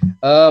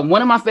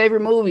one of my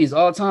favorite movies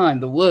all time,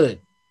 The Wood.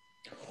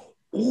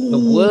 Ooh. The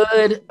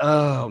Wood.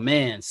 Oh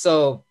man.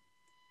 So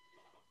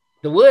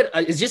The Wood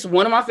is just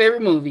one of my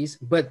favorite movies,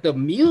 but the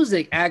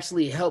music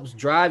actually helps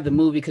drive the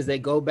movie because they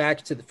go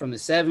back from the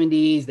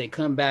 70s, they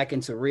come back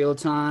into real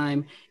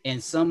time,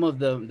 and some of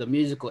the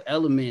musical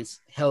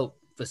elements help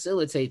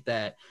facilitate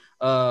that.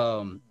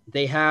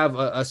 They have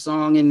a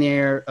song in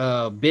there,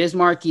 Biz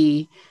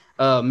Markie,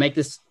 make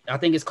this, I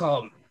think it's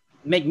called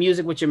Make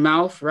Music with Your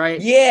Mouth, right?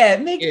 Yeah,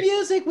 make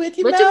music with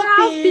your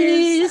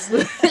mouthpiece.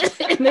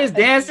 And there's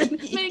dancing,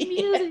 make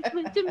music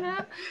with your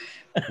mouth.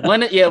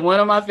 One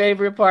of my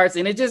favorite parts,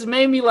 and it just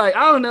made me like,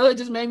 I don't know, it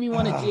just made me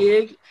want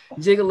to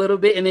jig a little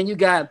bit. And then you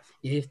got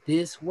If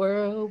This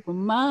World Were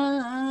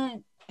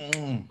Mine,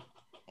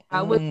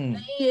 I would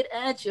lay it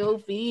at your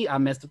feet. I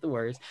messed up the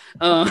words,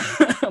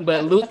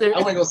 but Luther.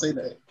 I wasn't gonna say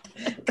that.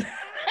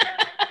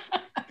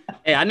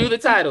 Hey, I knew the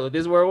title. If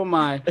This World Were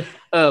Mine,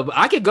 but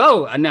I could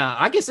go now.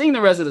 I can sing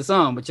the rest of the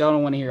song, but y'all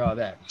don't want to hear all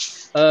that.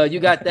 You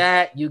got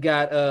that. You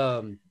got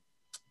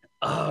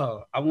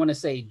I want to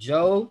say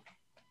Joe.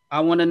 I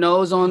Want to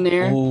Know's on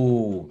there.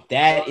 Ooh,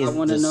 that is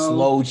the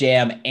slow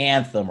jam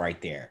anthem right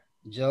there.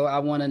 Joe, I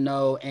Want to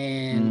Know.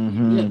 And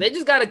you know, they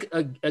just got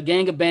a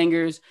gang of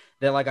bangers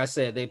that, like I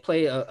said, they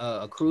play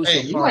a crucial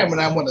part. Hey, you might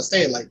not want to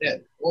say it like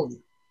that. Whoa.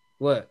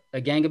 What? A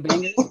gang of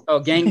bangers? Oh,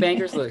 gang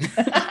bangers? Look.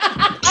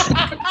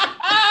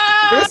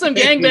 There's some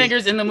gang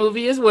bangers in the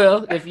movie as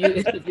well, if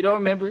you don't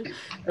remember.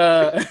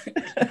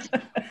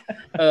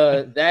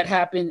 That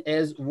happened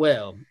as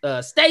well.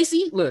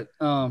 Stacy, look.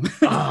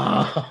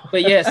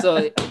 But yeah,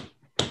 so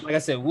like I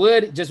said,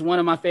 Wood, just one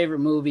of my favorite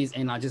movies,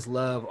 and I just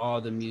love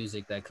all the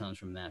music that comes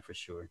from that for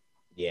sure.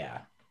 Yeah.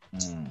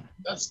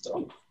 That's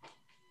dope.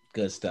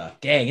 Good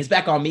stuff. Dang, it's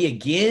back on me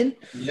again.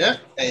 Yeah.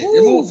 Hey,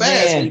 it moved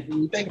fast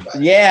when you think about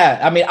it. Yeah,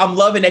 I mean, I'm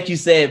loving that you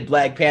said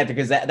Black Panther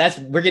because that's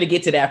we're gonna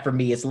get to that for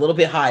me. It's a little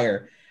bit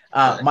higher.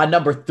 My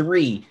number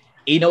 3.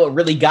 You know what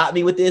really got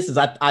me with this is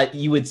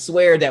you would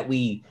swear that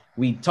we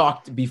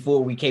talked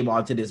before we came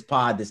on to this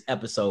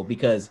episode,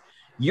 because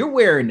you're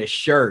wearing the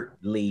shirt,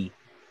 Lee.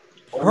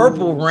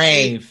 Purple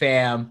Rain,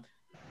 fam.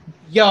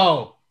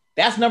 Yo,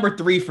 that's number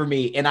 3 for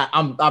me. And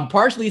I'm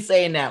partially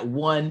saying that,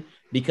 one,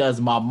 because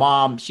my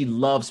mom, she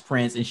loves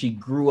Prince, and she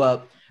grew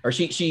up, or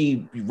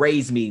she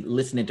raised me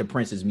listening to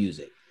Prince's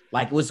music.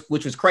 Like,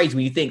 which was crazy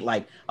when you think,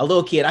 like, a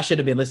little kid, I should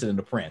have been listening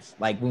to Prince.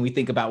 Like, when we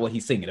think about what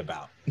he's singing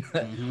about.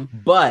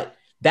 But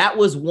that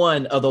was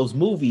one of those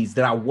movies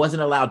that I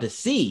wasn't allowed to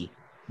see,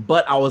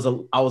 but I was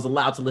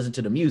allowed to listen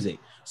to the music.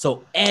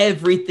 So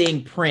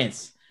everything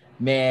Prince,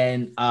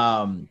 man,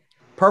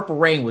 Purple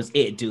Rain was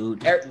it,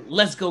 dude.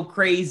 Let's Go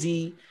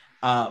Crazy.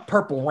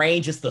 Purple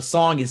Rain, just the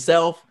song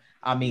itself.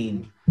 I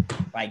mean,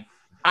 like,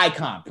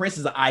 icon. Prince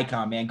is an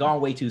icon, man. Gone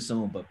way too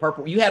soon. But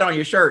Purple, you had on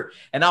your shirt,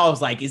 and I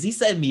was like, is he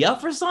setting me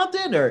up for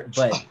something?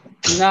 But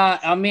nah,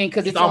 I mean,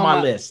 because it's on my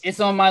list.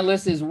 It's on my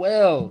list as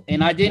well.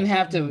 And I didn't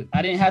have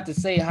to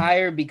say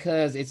higher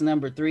because it's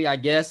number 3, I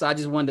guess. I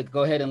just wanted to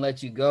go ahead and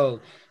let you go.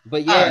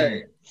 But yeah,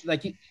 right.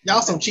 like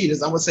y'all some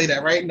cheaters. I'm gonna say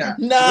that right now.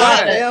 Nah,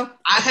 I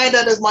had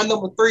that as my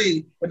number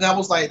 3, but then I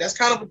was like, that's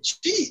kind of a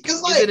cheat.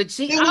 Because like, is it a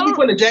cheat? then we be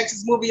putting the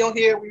Jackson's movie on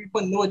here, we be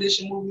putting New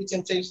Edition movie,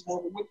 Temptations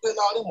movie, we putting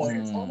all them on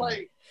here. So I'm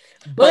like,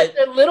 but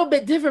they're a little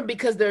bit different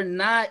because they're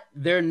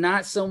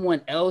not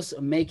someone else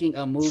making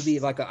a movie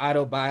like an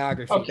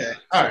autobiography. Okay,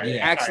 all right. It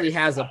actually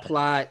has a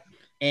plot,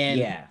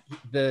 and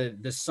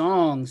the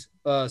songs.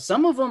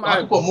 Some of them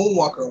I put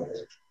Moonwalker on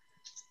here.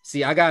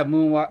 See, I got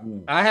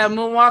Moonwalker. I have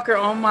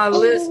Moonwalker on my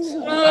list.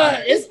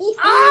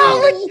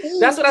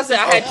 That's what I said.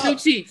 I had two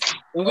cheats.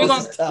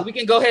 And we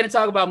can go ahead and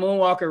talk about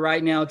Moonwalker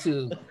right now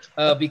too,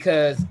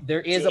 because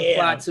there is a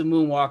plot to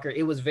Moonwalker.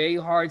 It was very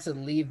hard to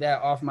leave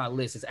that off my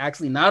list. It's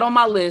actually not on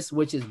my list,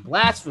 which is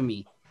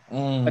blasphemy.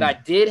 But I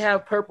did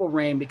have Purple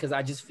Rain because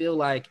I just feel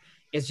like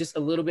it's just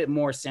a little bit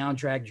more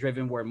soundtrack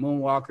driven, where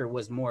Moonwalker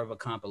was more of a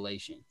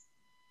compilation.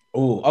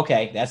 Oh,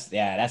 okay.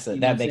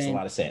 That makes a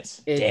lot of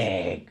sense.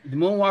 Dang. The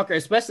Moonwalker,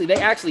 especially, they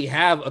actually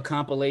have a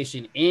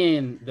compilation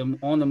on the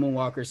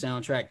Moonwalker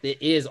soundtrack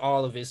that is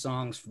all of his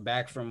songs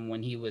back from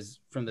when he was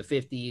from the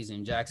 50s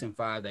and Jackson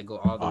 5 that go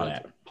all the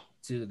way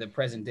to the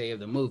present day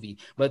of the movie.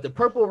 But the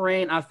Purple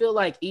Rain, I feel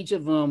like each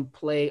of them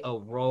play a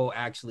role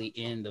actually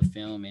in the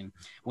film. And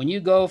when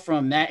you go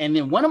from that, and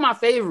then one of my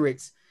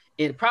favorites,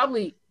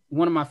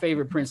 one of my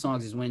favorite Prince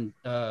songs is when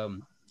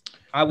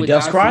I Would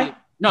Doves Cry?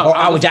 No,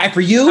 I Would Die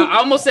for You. I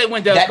almost said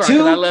When Doves Cry.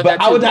 Too, I love but that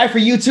too. I Would Die for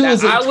You too.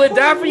 I Would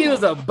Die for You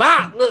is a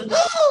bop. Look.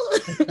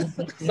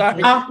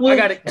 Sorry,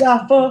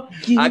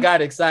 I got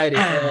excited.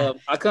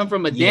 I come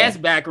from a dance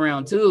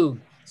background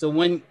too, so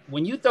when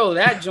you throw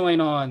that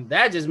joint on,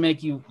 that just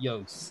make you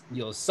your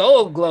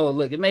soul glow.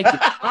 Look, it make your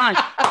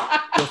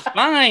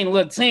spine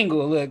look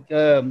tingle. Look,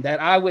 that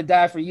I Would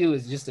Die for You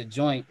is just a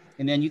joint.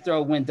 And then you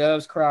throw When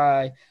Doves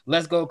Cry,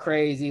 Let's Go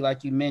Crazy,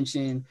 like you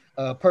mentioned,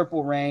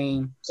 Purple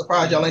Rain.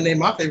 Surprised y'all ain't named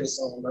my favorite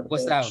song.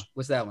 What's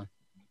that one?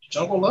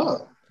 Jungle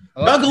Love.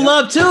 Jungle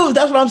Love too.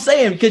 That's what I'm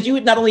saying. Because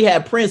you not only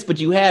had Prince, but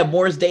you had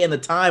Morris Day and the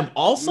Time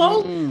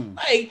also.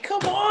 Like,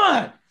 come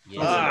on.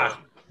 Yeah,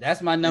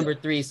 that's my number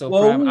 3. So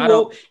Prime, I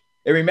don't.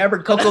 And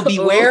remember Coco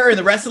Beware in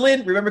the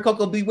wrestling? Remember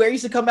Coco Beware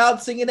used to come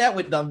out singing that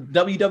with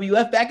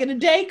WWF back in the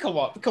day? Come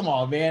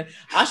on, man.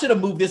 I should have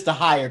moved this to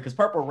higher because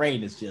Purple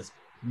Rain is just.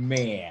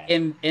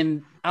 Man,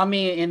 and I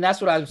mean, and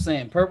that's what I was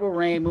saying. Purple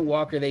Rain,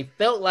 Moonwalker, they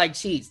felt like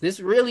cheats. This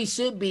really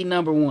should be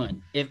number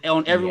 1 if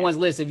on everyone's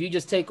list. If you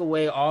just take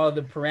away all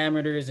the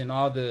parameters and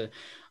all the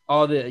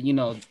all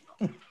the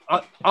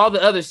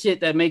other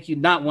shit that make you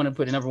not want to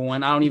put it number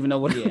 1. I don't even know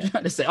what I'm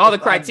trying to say. All the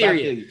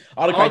criteria,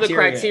 all the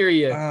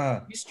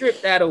criteria. You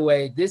strip that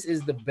away. This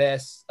is the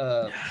best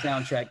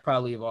soundtrack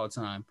probably of all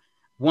time.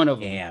 One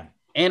of them,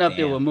 and up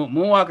there with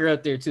Moonwalker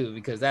up there too,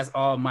 because that's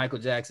all Michael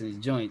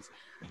Jackson's joints.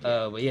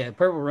 But yeah,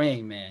 Purple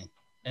Rain, man,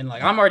 and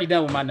like I'm already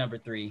done with my number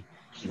 3.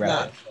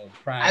 Right. So,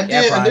 I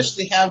did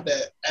initially have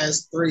that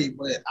as 3,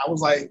 but I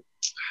was like,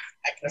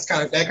 that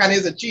kind of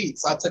is a cheat,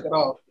 so I took it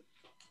off.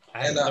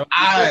 And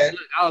I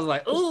was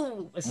like,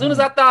 ooh. As soon as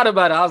I thought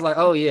about it, I was like,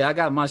 oh yeah, I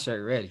got my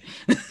shirt ready.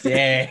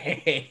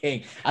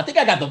 Dang. I think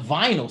I got the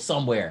vinyl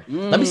somewhere.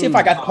 Let me see if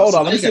I got. Hold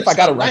on. Let me see if I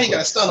got it right.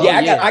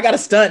 I got a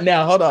stunt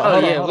now. Hold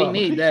on. We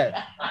need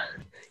that.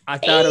 I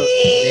thought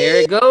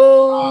there it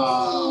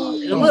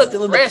goes. Look,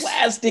 still in the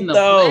plastic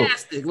though.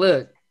 Plastic.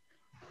 Look.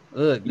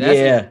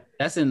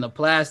 That's in the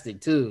plastic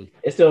too.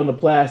 It's still in the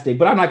plastic,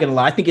 but I'm not gonna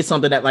lie. I think it's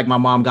something that like my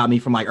mom got me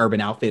from like Urban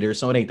Outfitters,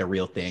 so it ain't the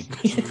real thing.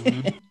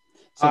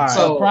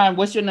 So Prime,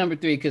 what's your number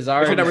 3? Because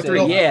I number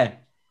 3. Yeah.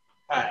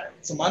 All right.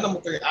 So my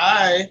number 3,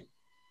 I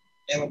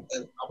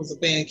was a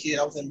band kid.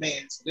 I was in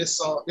band.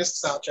 So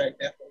this soundtrack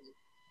definitely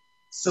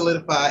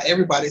solidified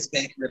everybody's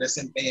band career that's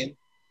in band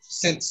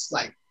since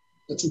like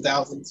the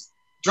 2000s.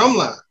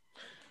 Drumline.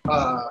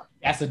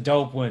 That's a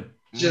dope one.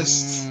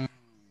 Just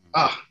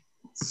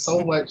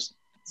so much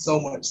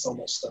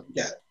stuff. You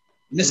got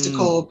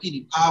Mystical,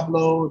 P.D.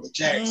 Pablo, the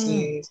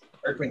Jacksons,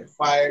 Earth, Wind and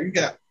Fire. You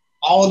got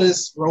all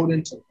this rolled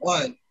into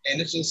one, and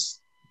it's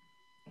just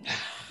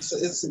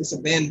it's a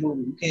band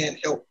movie. You can't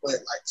help but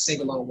like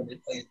sing along when they're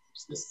playing.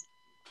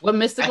 What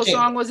Mystical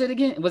song was it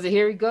again? Was it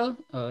Here We Go?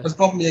 It's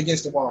Bumping Me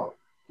Against the Wall.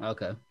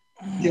 Okay.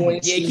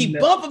 Keep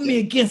bumping me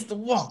against the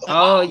wall.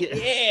 Oh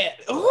yeah.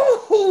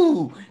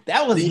 Ooh,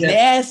 that was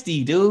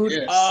nasty, dude.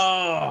 Yes.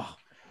 Oh.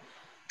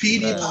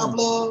 P.D.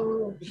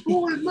 Pablo.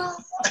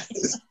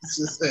 It's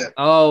just that.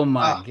 Oh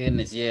my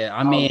goodness. Yeah.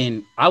 I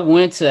mean, I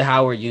went to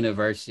Howard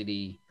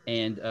University,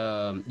 and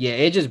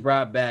it just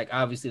brought back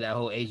obviously that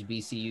whole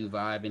HBCU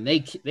vibe, and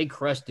they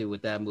crushed it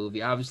with that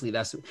movie. Obviously,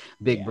 that's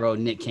big bro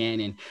Nick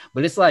Cannon,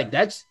 but it's like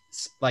that's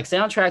like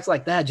soundtracks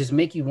like that just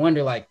make you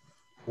wonder like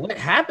what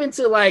happened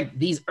to like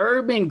these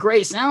urban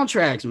great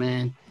soundtracks,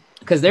 man.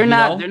 Because they're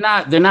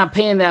not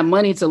paying that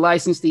money to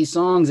license these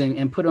songs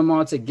and put them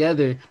all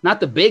together. Not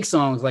the big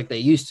songs like they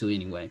used to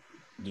anyway.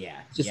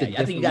 Yeah, I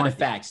think you got the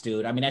facts,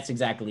 dude. I mean, that's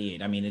exactly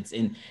it. I mean,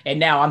 and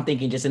now I'm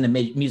thinking just in the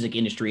music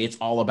industry, it's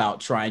all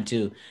about trying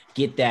to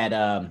get that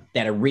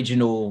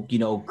original,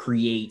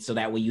 create, so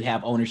that way you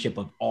have ownership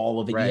of all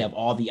of it. Right. You have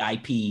all the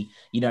IP, you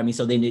know what I mean?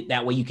 So then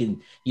that way you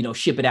can,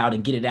 ship it out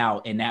and get it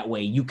out, and that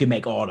way you can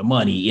make all the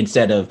money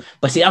instead of.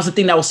 But see, that was the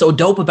thing that was so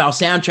dope about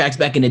soundtracks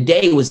back in the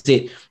day was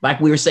that,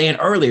 like we were saying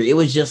earlier, it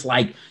was just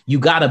like you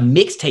got a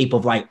mixtape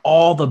of like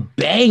all the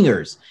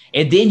bangers,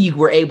 and then you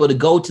were able to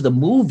go to the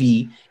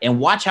movie and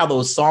watch how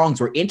those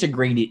songs were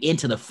integrated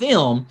into the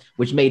film,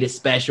 which made it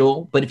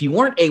special. But if you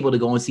weren't able to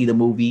go and see the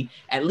movie,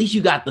 at least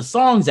you got the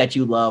songs that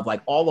you love,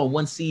 like all on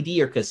one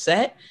CD or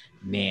cassette.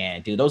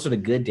 Man, dude, those are the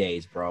good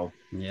days, bro.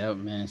 Yeah,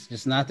 man, it's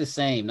just not the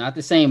same,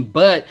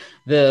 But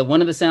the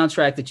one of the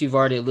soundtrack that you've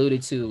already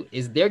alluded to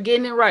is they're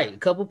getting it right. A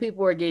couple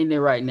people are getting it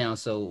right now,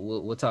 so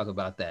we'll talk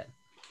about that.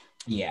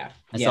 Yeah.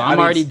 And so I'm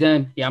already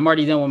done. Yeah, I'm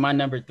already done with my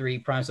number 3,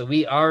 Prime. So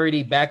we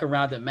already back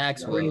around at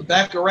Maxwell. We're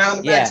back around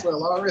to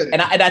Maxwell already.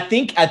 And I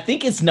think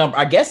it's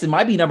I guess it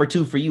might be number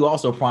 2 for you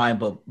also, Prime,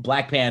 but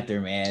Black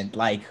Panther, man.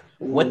 Like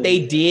what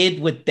they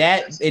did with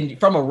that, and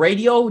from a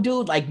radio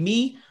dude like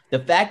me, the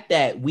fact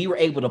that we were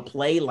able to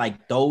play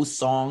like those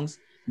songs,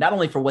 not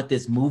only for what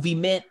this movie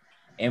meant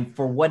and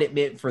for what it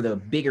meant for the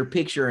bigger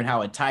picture and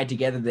how it tied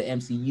together the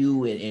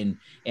MCU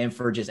and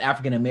for just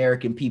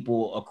African-American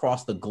people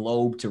across the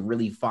globe to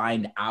really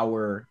find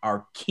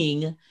our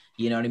king,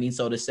 you know what I mean?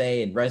 So to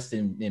say, and rest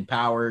in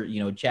power,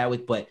 you know,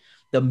 Chadwick, but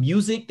the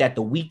music that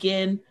The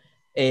Weeknd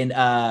and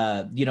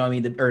you know what I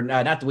mean,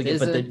 not The Weeknd,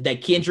 but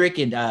that Kendrick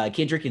and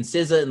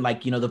SZA, and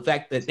like, you know, the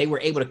fact that they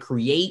were able to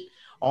create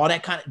all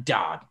that kind of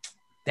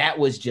that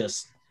was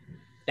just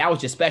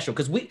special,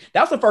 because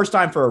that was the first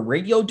time for a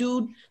radio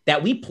dude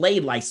that we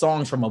played like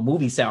songs from a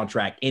movie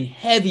soundtrack in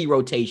heavy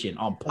rotation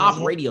on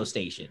pop radio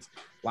stations.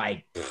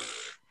 Like,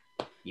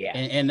 yeah.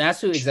 And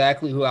that's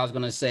exactly who I was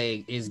gonna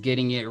say is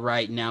getting it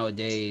right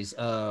nowadays.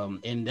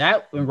 And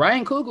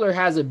Ryan Coogler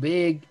has a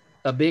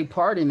big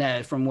part in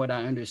that, from what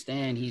I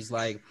understand. He's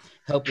like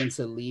helping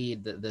to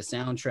lead the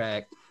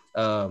soundtrack.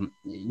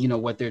 You know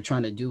what they're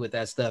trying to do with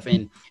that stuff,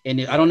 and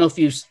I don't know if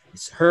you've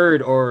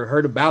heard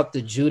about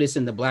the Judas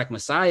and the Black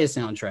Messiah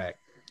soundtrack.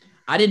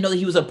 I didn't know that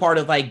he was a part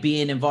of like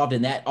being involved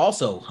in that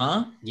also,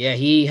 huh? Yeah,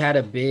 he had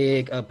a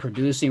big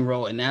producing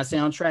role in that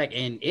soundtrack,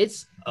 and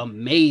it's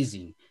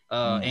amazing.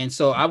 And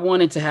so I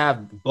wanted to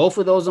have both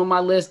of those on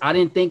my list. I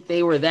didn't think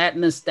they were that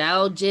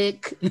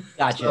nostalgic.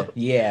 Gotcha.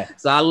 Yeah.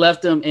 So I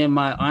left them in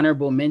my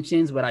honorable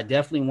mentions, but I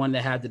definitely wanted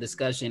to have the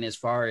discussion as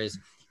far as,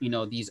 you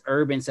know, these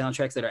urban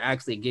soundtracks that are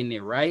actually getting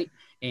it right.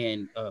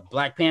 And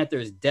Black Panther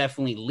is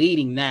definitely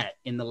leading that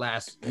in the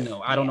last, you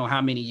know, I don't know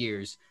how many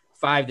years,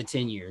 5 to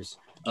 10 years.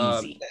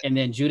 And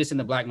then Judas and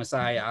the Black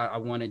Messiah, I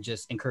want to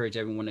just encourage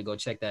everyone to go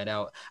check that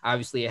out.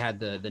 Obviously, it had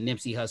the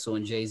Nipsey Hussle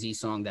and Jay-Z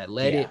song that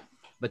led it,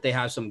 but they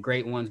have some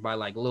great ones by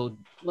like Lil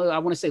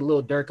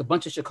Durk, a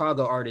bunch of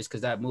Chicago artists,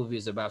 because that movie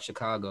is about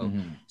Chicago.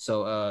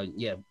 So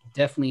yeah,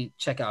 definitely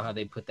check out how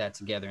they put that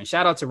together. And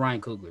shout out to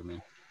Ryan Coogler,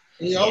 man.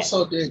 He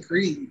also did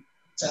Creed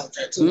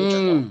soundtrack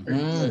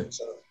too.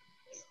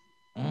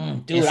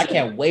 Dude, I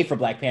can't wait for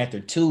Black Panther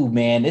 2,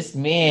 man. This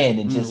man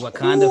and just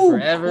Wakanda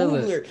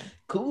forever.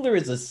 Cooler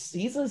is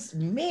he's a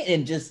man,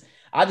 and just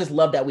I just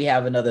love that we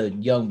have another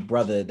young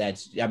brother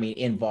that's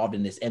involved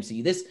in this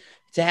MCU. This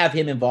to have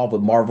him involved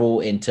with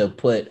Marvel and to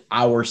put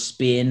our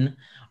spin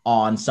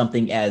on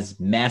something as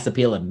mass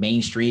appeal and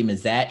mainstream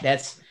as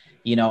that's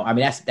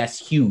that's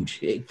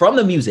huge. From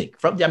the music,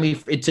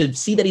 to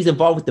see that he's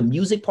involved with the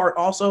music part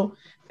also,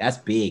 that's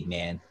big,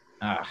 man.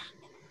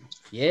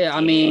 Yeah,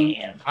 I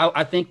mean,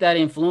 I think that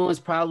influence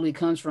probably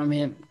comes from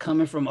him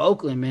coming from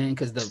Oakland, man,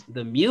 because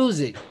the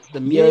music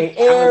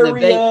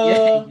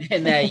area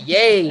and that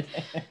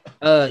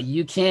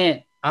you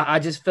can't. I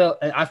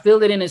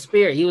feel it in his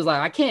spirit. He was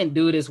like, I can't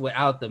do this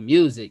without the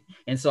music,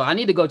 and so I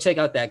need to go check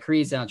out that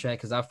Creed soundtrack,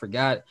 because I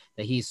forgot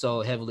that he's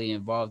so heavily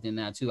involved in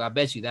that too. I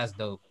bet you that's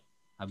dope.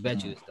 I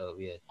bet you it's dope.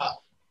 Yeah.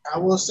 I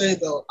will say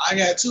though, I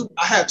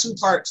have two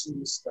parts in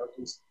this stuff.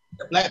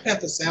 The Black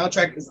Panther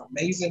soundtrack is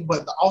amazing,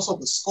 but also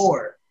the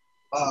score.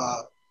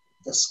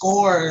 The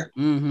score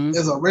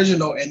is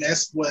original, and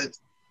that's what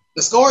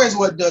the score is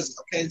what does it.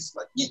 Okay, it's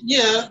like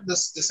the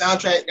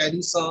soundtrack got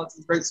these songs,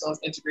 these great songs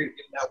integrated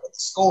in and out, but the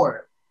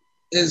score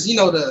is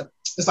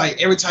it's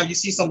like every time you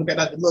see something got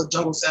that little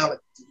jungle sound, like,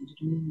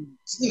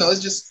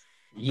 it's just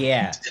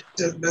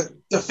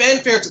the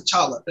fanfare to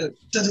T'Challa.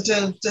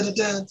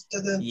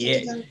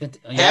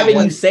 Having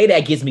you say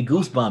that gives me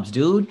goosebumps,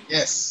 dude.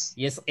 Yes,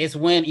 it's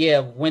when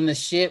the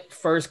ship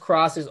first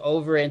crosses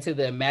over into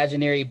the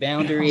imaginary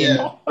boundary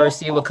and first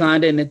see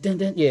Wakanda, and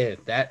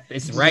that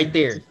it's right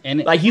there.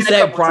 And like you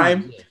said,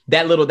 Prime,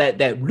 that little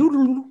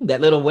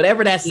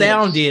whatever that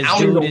sound is, I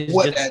don't know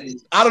what that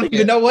is. I don't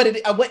even know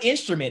what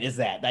instrument is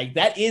that. Like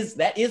that is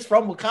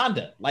from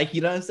Wakanda. Like, you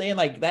know what I'm saying?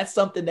 Like that's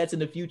something that's in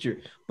the future.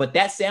 But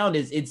that sound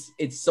it's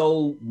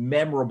so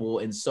memorable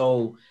and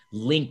so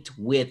linked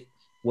with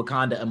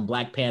Wakanda and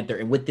Black Panther,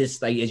 and with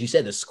this, like as you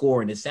said, the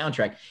score and the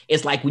soundtrack.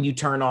 It's like when you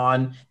turn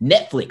on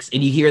Netflix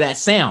and you hear that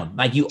sound,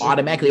 like you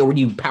automatically, or when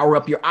you power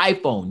up your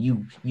iPhone,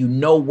 you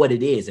know what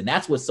it is, and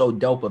that's what's so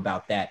dope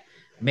about that.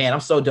 Man, I'm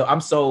so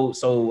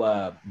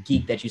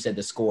geeked that you said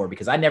the score,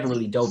 because I never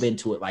really dove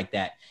into it like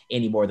that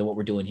any more than what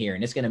we're doing here,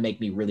 and it's gonna make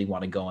me really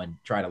want to go and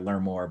try to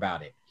learn more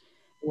about it.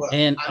 Well,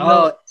 and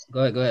go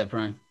ahead,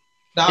 Prime.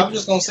 No, I'm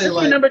just gonna say,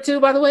 like, your number 2,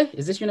 by the way.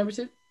 Is this your number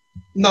 2?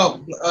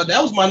 No,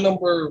 that was my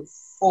number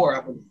 4,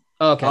 I believe.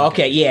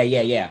 Okay,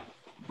 yeah.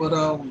 But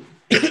I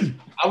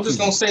was just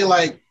gonna say,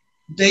 like,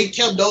 they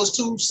kept those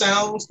two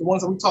sounds, the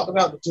ones that we talked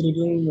about, the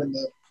doo-doo-doo and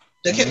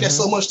they kept that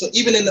so much to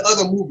even in the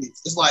other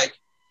movies. It's like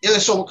it'll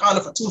show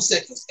Wakanda for 2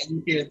 seconds and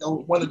you hear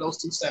one of those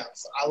two sounds.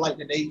 So I like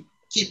that they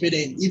keep it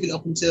in even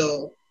up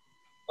until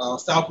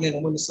Falcon and the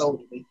Winter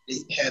Soldier, they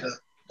had a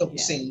couple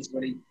scenes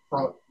where they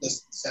brought the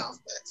sounds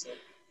back. So,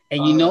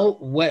 and you know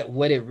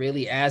what it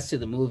really adds to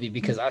the movie,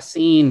 because I've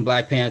seen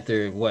Black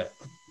Panther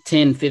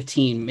 10,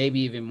 15, maybe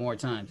even more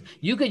times.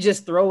 You could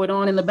just throw it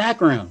on in the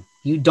background.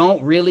 You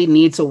don't really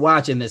need to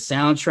watch, and the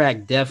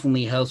soundtrack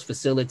definitely helps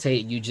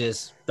facilitate you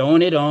just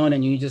throwing it on,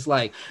 and you just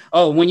like,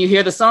 oh, when you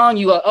hear the song,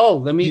 you go, oh,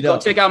 let me go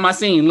check out my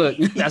scene. Look,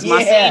 that's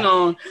my scene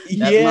on.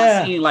 That's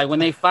my scene. Like when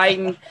they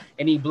fighting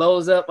and he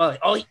blows up,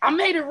 oh, I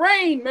made it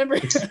rain. Remember?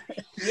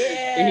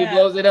 And he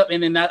blows it up,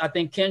 and then I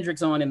think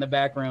Kendrick's on in the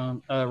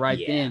background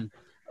then.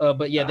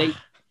 But yeah,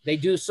 they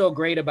do so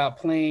great about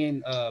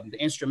playing the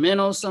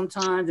instrumentals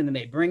sometimes, and then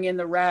they bring in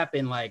the rap,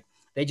 and like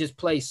they just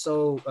play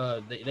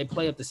they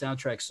play up the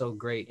soundtrack so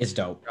great. It's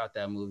dope throughout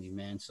that movie,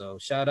 man. So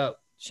shout out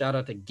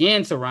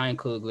again to Ryan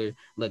Coogler.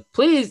 Look,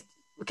 please,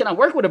 can I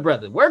work with a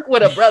brother? Work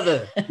with a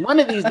brother. One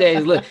of these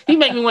days. Look, he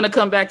make me want to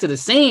come back to the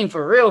scene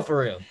for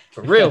real.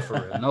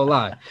 No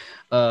lie.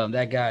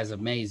 That guy's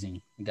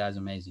amazing. The guy's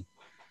amazing.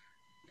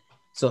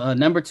 So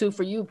number 2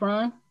 for you,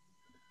 Prime.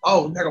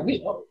 Oh, that'll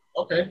be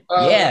okay.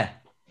 All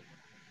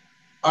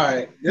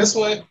right. This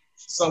one,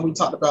 something we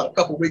talked about a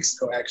couple weeks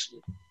ago,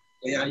 actually.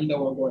 Yeah, you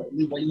know what I'm going.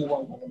 You know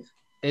what I'm going.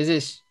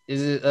 Is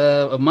it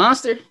a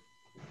monster?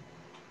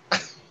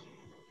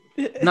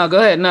 No, go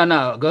ahead.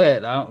 No, go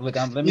ahead.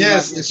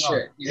 Yes, it's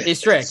Shrek. Yeah.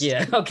 It's Shrek.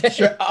 Yeah. Okay.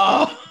 Shrek.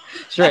 Oh,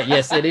 Shrek.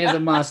 Yes, it is a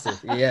monster.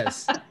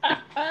 Yes.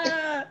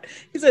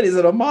 He said, "Is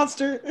it a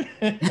monster?"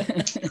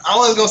 I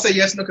was gonna say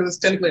yes, no, because it's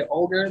technically an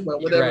ogre,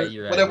 but whatever,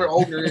 whatever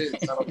ogre is.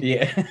 I don't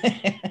know.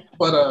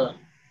 But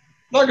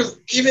no, because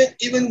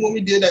even when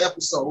we did that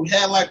episode, we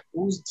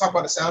was talking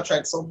about the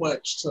soundtrack so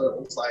much to it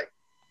was like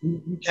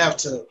you have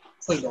to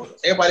put it on.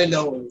 Everybody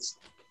knows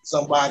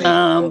somebody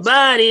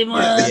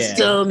once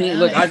told me.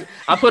 Look,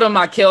 I put on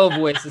my Kel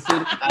voice.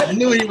 I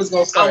knew he was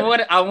gonna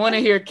start. I want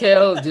to hear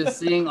Kel just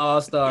sing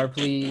All Star.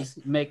 Please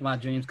make my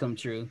dreams come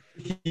true.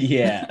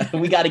 Yeah,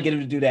 we got to get him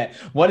to do that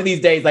one of these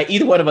days. Like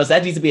either one of us,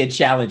 that needs to be a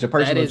challenge, a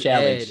personal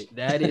challenge.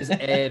 That is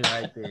Ed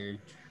right there.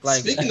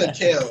 Like, speaking of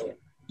Kel,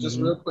 just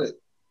real quick,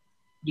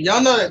 do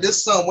y'all know that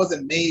this song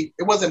wasn't made?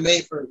 It wasn't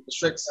made for the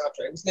Shrek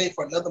soundtrack. It was made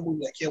for another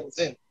movie that Kel was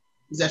in. He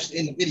was actually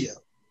in the video.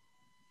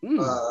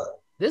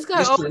 This guy,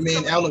 Mystery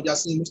Man. I don't know if y'all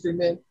seen Mystery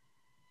Man.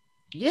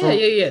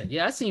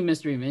 Yeah. I seen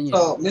Mystery Man. Yeah.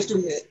 So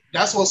Mystery Man.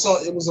 That's what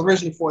song it was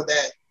originally for,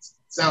 that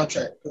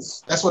soundtrack,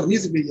 because that's what the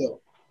music video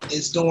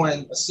is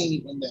doing a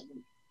scene in that movie.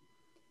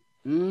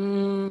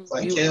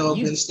 Like Kel,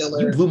 Ben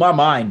Stiller. You blew my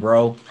mind,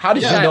 bro. How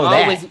did you know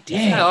that?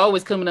 Damn.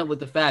 Always coming up with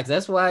the facts.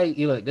 That's why this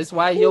is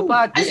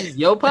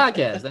your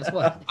podcast. That's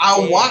why.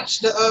 I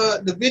watched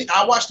the video.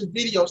 I watched the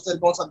video instead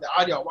of going to the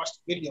audio. I watched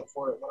the video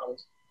for it when I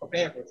was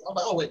preparing for it. I was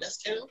like, oh wait, that's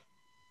Kel.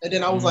 And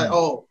then I was like,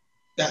 oh,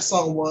 that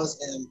song was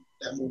in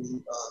that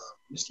movie,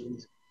 Mystery Man.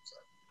 So,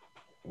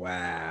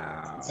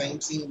 wow.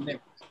 Same scene and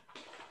everything.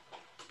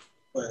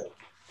 But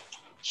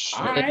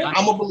right.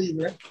 I'm a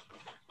believer.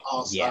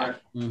 All-Star.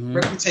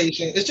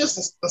 Reputation. It's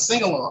just a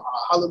sing-along.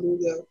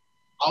 Hallelujah.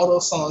 All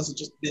those songs are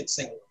just big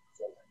sing-along.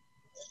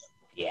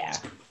 Yeah.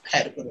 I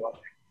had to put it on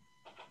there.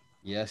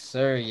 Yes,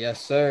 sir.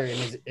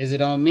 Is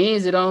it on me?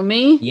 Is it on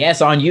me?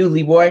 Yes, on you,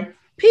 Leeboy.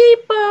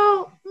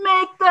 People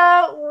make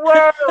the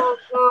world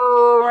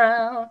go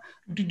round.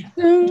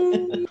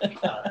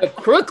 The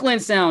Crooklyn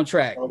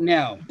soundtrack.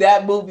 Now,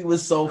 that movie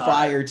was so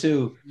fire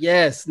too.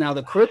 Yes. Now,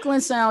 the Crooklyn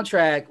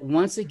soundtrack,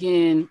 once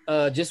again,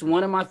 just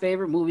one of my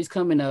favorite movies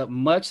coming up,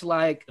 much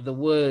like The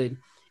Wood.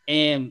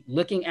 And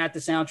looking at the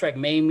soundtrack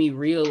made me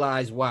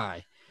realize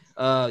why.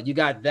 You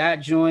got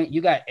that joint.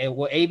 You got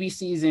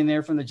ABC's in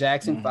there from the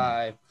Jackson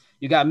 5.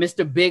 You got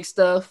Mr. Big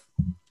Stuff.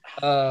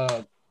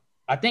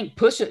 I think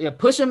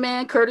Pusha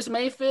Man, Curtis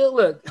Mayfield.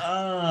 Look,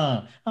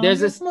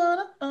 there's this in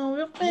the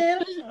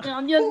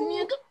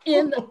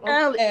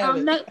alley.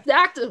 I'm not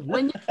doctor.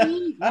 When you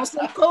need want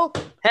some coke,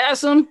 have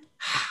some.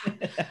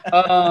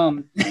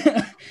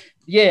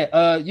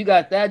 You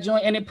got that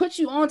joint, and it puts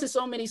you on to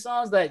so many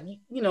songs that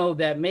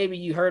that maybe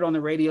you heard on the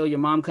radio. Your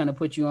mom kind of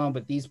put you on,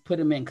 but these put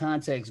them in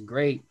context.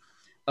 Great.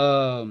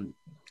 Thin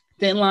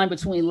line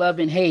between love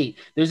and hate.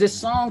 There's this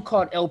song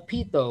called El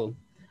Pito.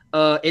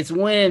 It's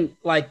when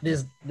like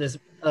this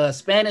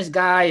Spanish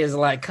guy is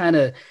like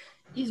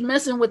he's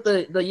messing with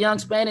the young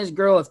Spanish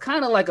girl. It's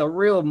kind of like a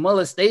real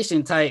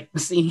molestation type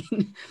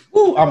scene.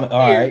 Ooh, I'm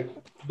all right.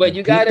 But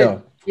you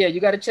gotta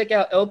check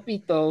out El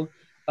Pito.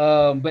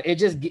 But it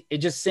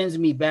just sends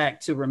me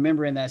back to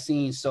remembering that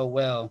scene so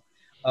well.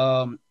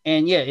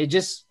 It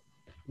just,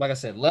 like I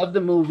said, love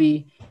the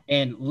movie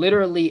and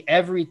literally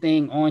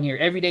everything on here.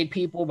 Everyday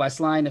People by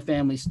Sly and the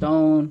Family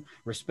Stone,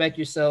 Respect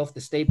Yourself, the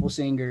Staple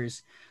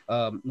Singers.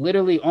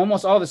 Literally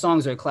almost all the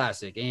songs are a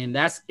classic, and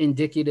that's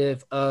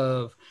indicative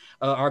of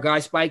our guy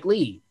Spike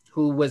Lee,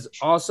 who was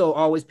also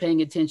always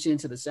paying attention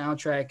to the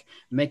soundtrack,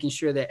 making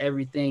sure that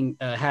everything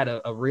had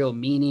a real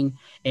meaning,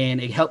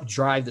 and it helped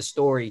drive the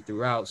story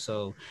throughout.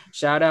 So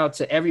shout out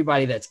to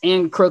everybody that's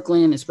in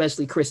Crooklyn,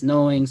 especially Chris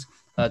Knowings,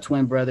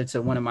 twin brother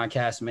to one of my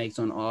castmates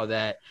on all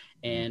that.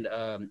 And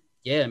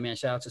Yeah, man.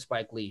 Shout out to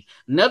Spike Lee.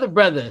 Another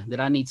brother that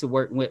I need to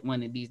work with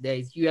one of these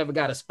days. You ever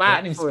got a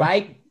spot?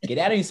 Get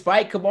out of here,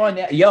 Spike. Come on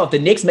now. Yo, if the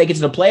Knicks make it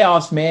to the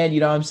playoffs, man, you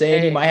know what I'm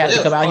saying? You might have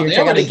to come out here and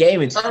check out the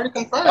game. It's already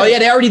confirmed. Oh, yeah,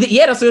 they already did.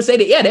 Yeah, that's what I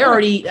said. Yeah, they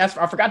already, I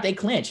forgot they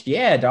clinched.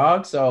 Yeah,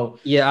 dog. So,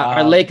 yeah,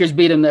 our Lakers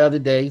beat them the other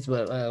days,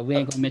 but we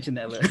ain't going to mention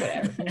that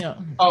later. Yeah.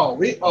 You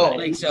want to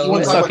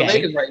talk about the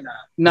Lakers right now?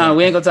 No,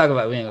 we ain't going to talk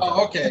about it.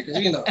 Okay, because,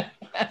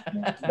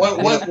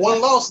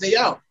 one loss, they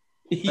out.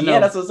 Yeah,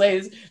 that's what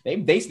I'm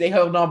saying. They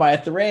held on by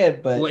a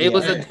thread, but it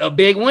was a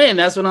big win.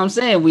 That's what I'm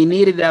saying. We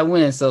needed that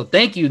win. So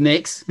thank you,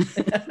 Knicks.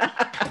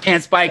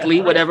 And Spike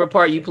Lee, whatever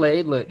part you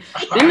played. Look,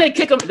 didn't they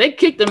kick him? They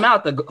kicked him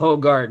out the whole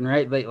garden,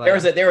 right? There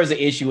was an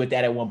issue with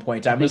that at one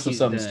point in time. This was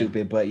something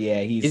stupid, but yeah,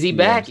 is he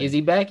back? Is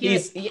he back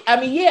yet?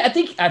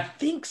 I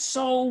think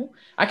so.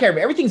 I can't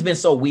remember. Everything's been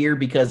so weird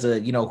because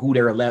of who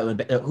they're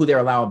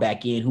allowing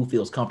back in, who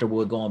feels comfortable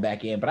with going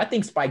back in. But I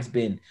think Spike's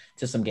been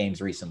to some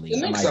games recently.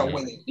 The Knicks are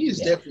winning. He's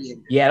definitely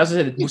in. Yeah, that's what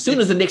I said. As soon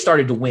as the Knicks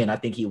started to win, I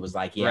think he was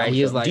like, right.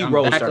 He was like, I'm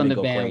back on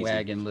the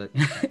bandwagon. Look,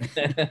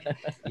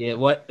 yeah,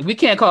 we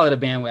can't call it a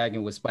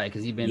bandwagon with Spike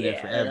because he's been there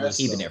forever.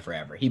 He's been there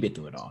forever. He's been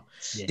through it all.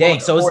 Yeah. Dang.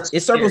 So it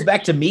circles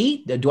back to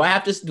me. Do I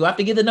have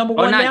to get the number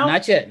one now?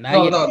 Not yet. No,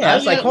 I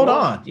was like, hold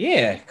on.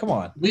 Yeah, come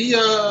on. We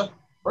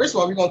first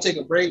of all, we're gonna take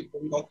a break,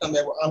 but we're gonna come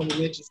back with honorable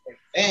mentions and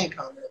fan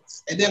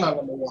comments, and then our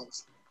number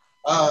ones.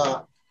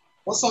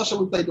 What song should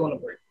we play during the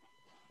break?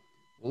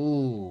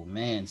 Ooh,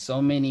 man,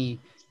 so many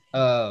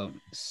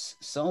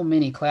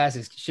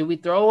classics. Should we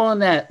throw on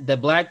the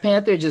Black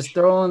Panther? Just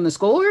throw on the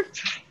score.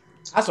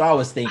 That's what I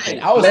was thinking.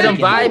 Let them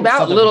vibe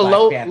out, little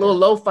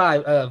lo-fi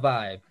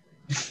vibe.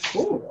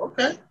 Ooh,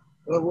 okay.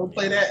 Well, we'll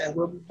play that, and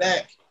we'll be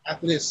back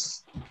after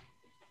this.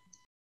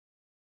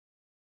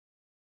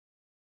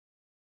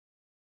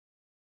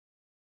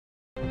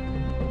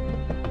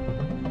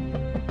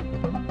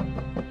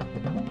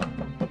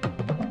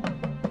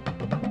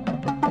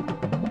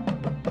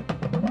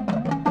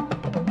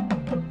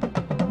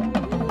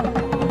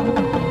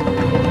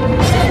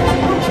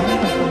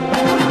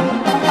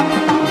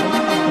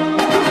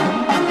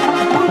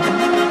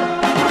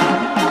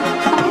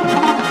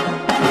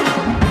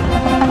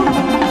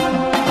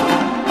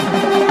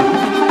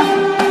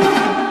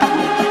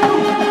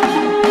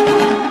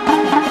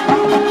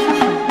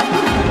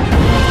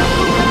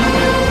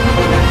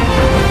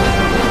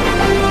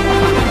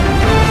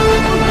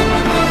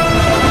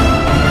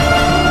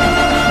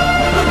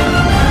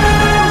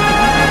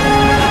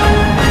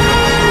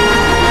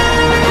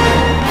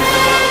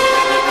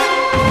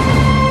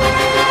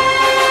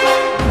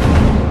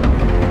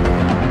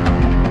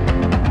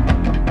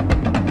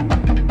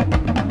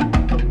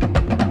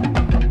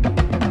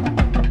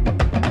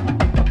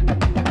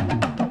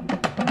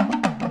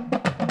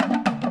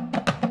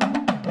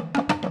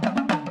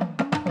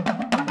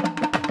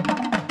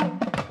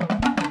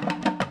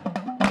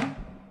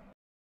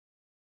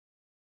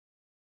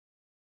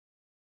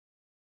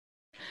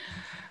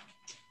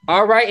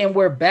 All right, and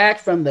we're back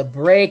from the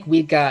break.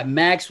 We got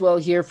Maxwell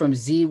here from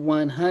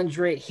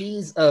Z100.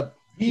 He's a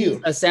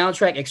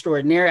soundtrack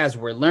extraordinaire, as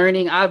we're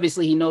learning.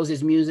 Obviously, he knows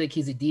his music.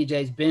 He's a DJ.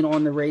 He's been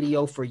on the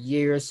radio for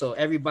years. So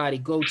everybody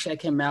go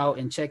check him out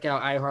and check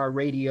out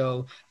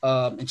iHeartRadio.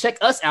 And check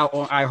us out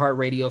on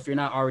iHeartRadio if you're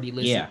not already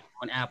listening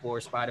on Apple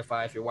or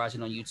Spotify. If you're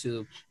watching on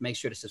YouTube, make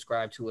sure to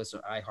subscribe to us on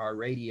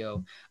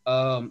iHeartRadio.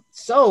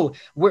 So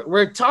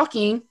we're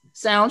talking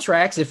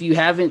soundtracks. If you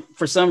haven't,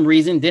 for some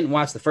reason, didn't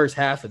watch the first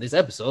half of this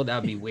episode, that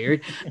would be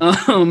weird.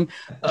 But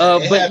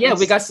yeah,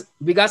 we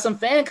got some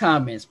fan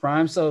comments,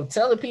 Prime. So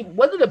tell the people,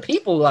 what do the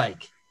people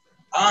like?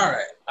 All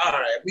right.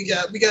 We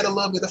got a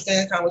little bit of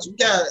fan comments. We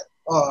got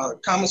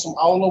comments from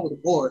all over the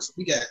board. So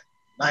we got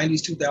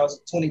 90s, 2000s,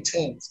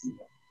 2010s.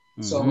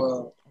 Mm-hmm.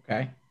 So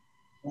okay,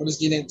 we'll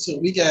just get into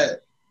it. We got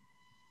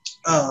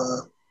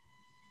I'm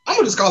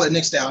gonna just call it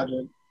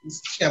nostalgia.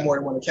 She got more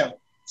than one account.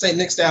 Say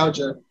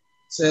nostalgia.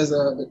 Says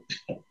the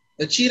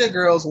Cheetah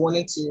Girls 1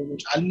 and 2,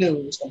 which I knew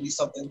was gonna be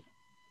something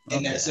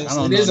in that sense.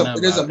 It is a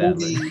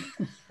movie,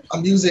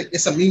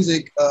 It's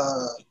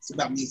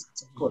about music,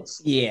 of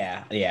course.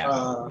 Yeah.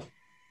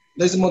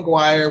 Lizzie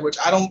McGuire, which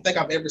I don't think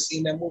I've ever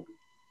seen that movie,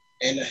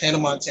 and Hannah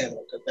Montana,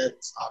 because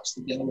that's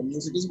obviously dealing with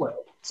music as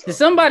well. So. Did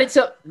somebody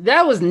tell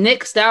that was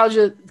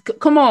nostalgia?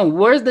 Come on,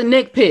 where's the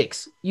Nick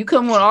picks? You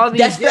come with all these.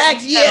 That's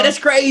facts. Yeah, that's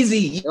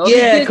crazy.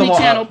 Disney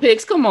Channel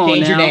picks. Come on,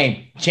 Change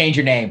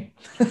your name.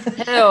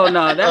 Hell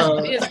no, that's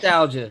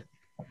nostalgia.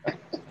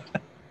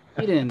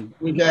 We didn't.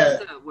 We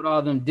got with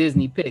all them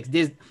Disney picks,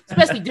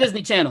 especially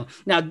Disney Channel.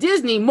 Now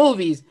Disney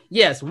movies,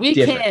 yes, we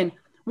can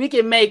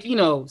make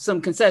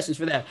some concessions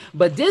for that.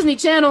 But Disney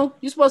Channel,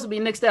 you're supposed to be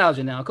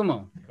nostalgia now. Come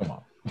on.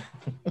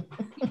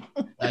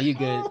 Are you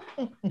good?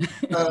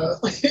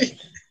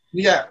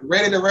 We got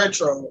Ready to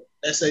Retro.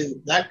 That says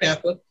Black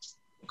Panther.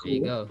 Cool. There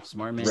you go,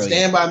 smart man. Brilliant.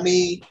 Stand By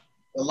Me,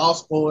 The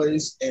Lost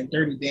Boys, and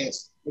Dirty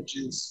Dancing, which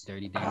is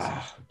Dirty Dancing.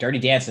 Dirty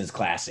Dancing is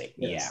classic.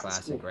 Yes,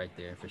 classic right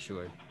there for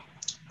sure.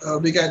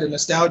 We got the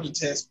Nostalgia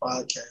Test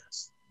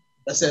podcast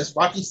that says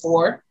Rocky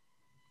 4.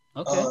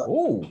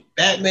 Okay.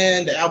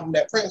 Batman, the album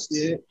that Prince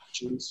did,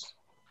 which is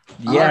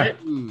Yeah. Right.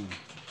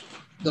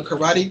 The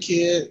Karate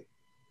Kid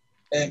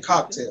and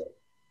Cocktail.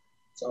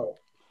 So.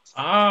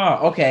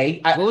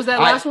 Okay. What was that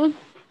last one?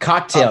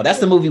 Cocktail. That's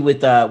the movie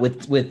with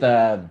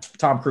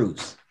Tom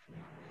Cruise,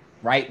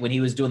 right? When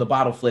he was doing the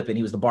bottle flip and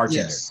he was the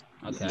bartender. Yes.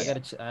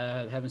 Okay,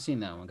 I haven't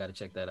seen that one. Got to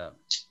check that out.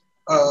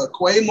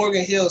 Quay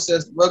Morgan Hill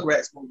says the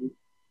Rugrats movie.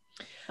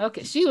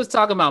 Okay, she was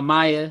talking about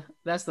Maya.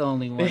 That's the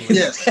only one.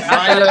 Yes,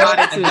 Maya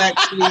and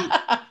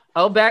Backstreet.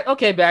 Oh,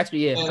 Backstreet.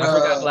 Yeah, and, I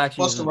forgot Blackstreet.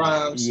 Busta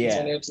Rhymes. Yeah,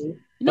 in there too.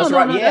 No,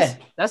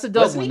 that's a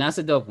dope one. That's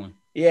a dope one.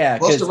 Yeah,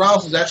 Busta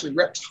Rhymes was actually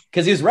Reptar.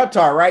 Because he was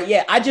Reptar, right?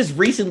 Yeah, I just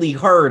recently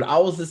heard. I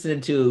was listening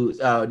to,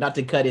 not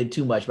to cut in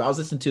too much, but I was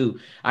listening to.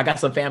 I got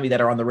some family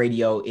that are on the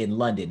radio in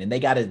London, and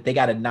they got a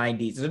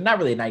 90s. They're not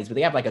really a 90s, but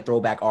they have like a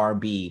throwback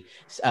R&B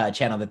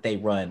channel that they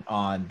run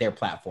on their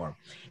platform.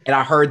 And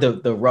I heard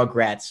the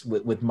Rugrats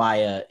with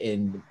Maya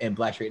in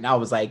Blackstreet, and I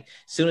was like,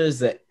 as soon as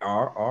the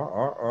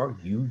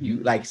you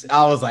like,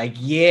 I was like,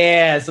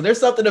 yeah. So there's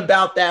something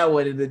about that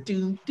one, and the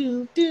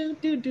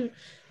do.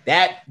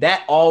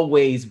 That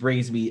always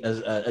brings me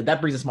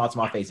that brings a smile to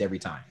my face every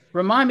time.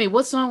 Remind me,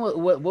 what song?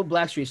 What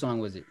Blackstreet song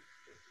was it?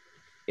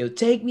 It'll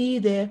take me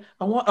there.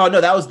 I want. Oh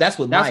no, that's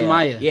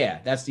Maya.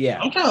 Yeah,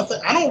 I'm trying to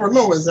think. I don't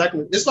remember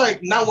exactly. It's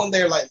like not one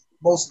they're like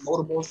most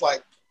notable. It's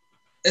like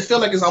it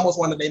felt like it's almost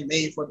one that they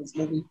made for this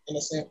movie in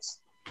a sense.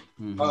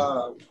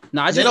 No,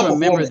 I just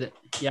remember that.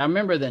 Yeah, I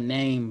remember the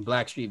name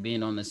Blackstreet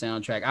being on the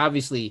soundtrack.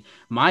 Obviously,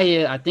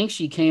 Maya, I think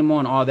she came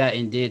on All That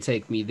and Did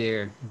Take Me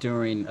There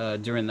during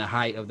the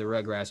height of the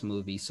Rugrats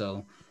movie.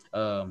 So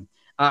I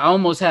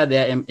almost had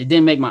that, and it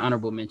didn't make my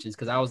honorable mentions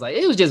because I was like,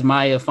 it was just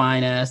Maya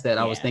fine ass that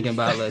I was thinking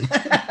about. Like,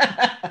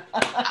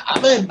 I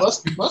think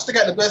Busta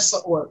got the best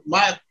song.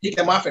 He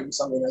got my favorite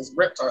song as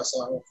Reptar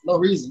song for no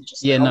reason.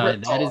 Just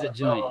that is a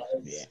joint.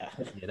 Yeah,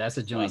 that's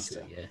a joint.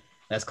 So, yeah,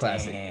 that's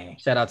classic. Dang.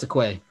 Shout out to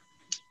Quay.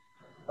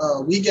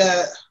 We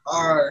got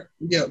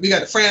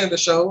a friend of the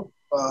show,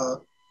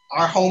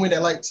 our homie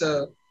that like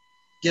to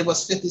give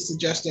us 50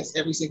 suggestions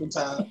every single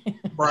time,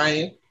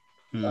 Brian,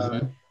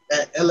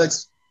 at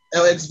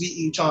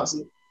LXVE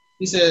Chauncey.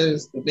 He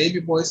says the Baby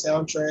Boy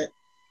soundtrack.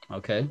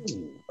 Okay.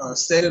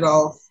 Set It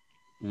Off.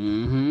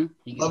 Loving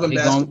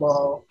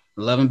Basketball.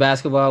 Loving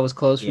Basketball was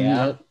close for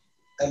me.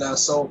 And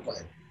Soul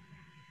Plane.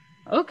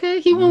 Okay,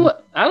 he won.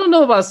 I don't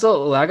know about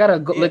Soul. I gotta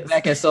look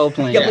back at Soul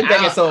Plane. Look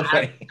back at Soul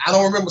Plane. I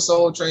don't remember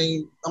Soul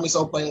Plane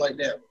like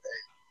that.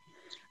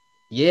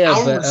 Yeah, I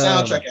don't remember the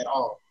soundtrack at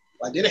all.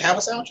 Like, did it have a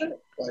soundtrack?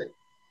 Like,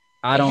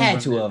 I don't. It had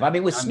to have. I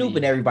mean, with Snoop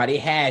and everybody,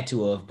 it had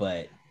to have.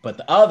 But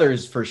the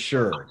others for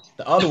sure.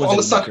 The other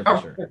ones for sure.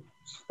 The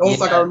only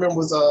song I remember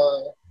was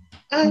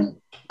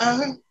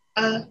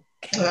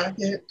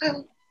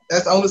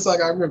That's the only song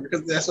I remember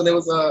because that's when it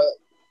was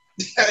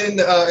in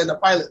the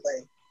pilot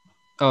thing.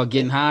 Oh,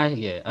 Getting High?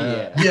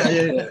 Yeah.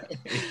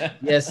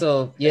 Yeah,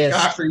 so, yes.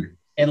 Godfrey.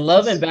 And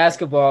Loving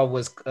Basketball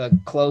was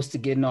close to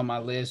getting on my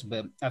list,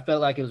 but I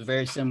felt like it was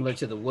very similar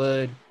to The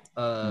Wood.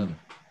 But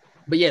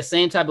yeah,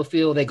 same type of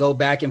feel. They go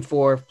back and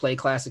forth, play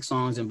classic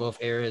songs in both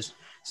eras.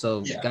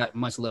 So got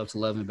much love to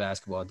Loving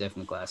Basketball.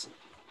 Definitely classic.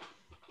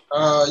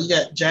 You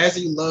got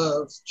Jazzy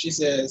Love. She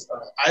says,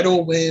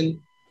 Idol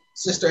Win,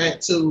 Sister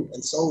Act 2,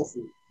 and Soul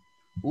Food.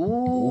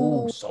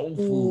 Ooh, Soul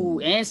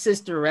Food. And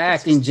Sister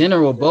Act in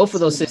general. Both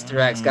of those Sister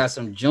Acts got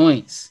some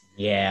joints.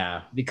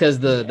 Yeah. Because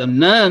the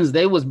nuns,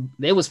 they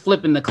was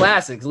flipping the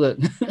classics. Look.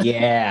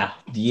 Yeah.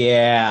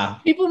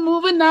 People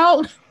moving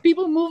out.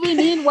 People moving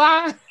in.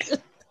 Why?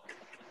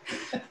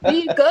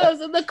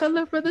 Because of the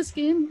color for the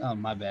skin. Oh,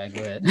 my bad.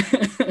 Go ahead.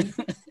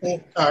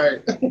 All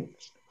right.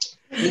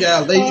 We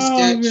got a lady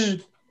sketch.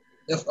 Man.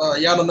 If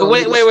y'all don't know,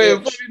 wait,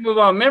 before we move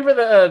on,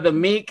 remember the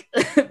Meek,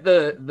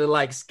 the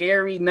like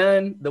scary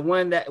nun, the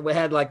one that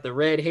had like the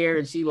red hair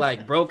and she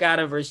like broke out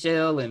of her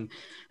shell and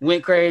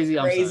went crazy.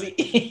 I'm sorry.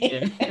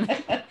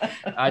 Yeah.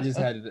 I just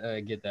had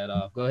to get that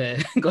off. Go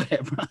ahead,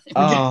 Brian.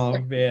 Oh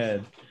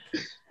man,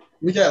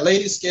 we got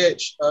lady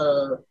sketch.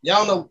 Y'all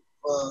know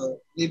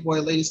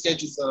Leeboy. Lady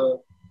sketch is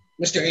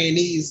Mr.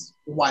 A&E's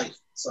wife.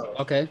 So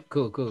okay,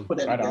 cool. Put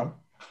that right on.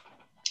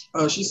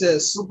 She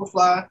says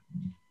Superfly,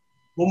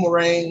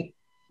 Boomerang,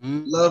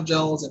 Love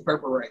Jones, and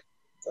Purple Rain.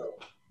 So,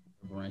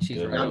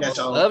 she's right.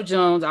 Love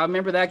Jones. I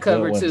remember that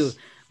cover too.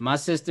 My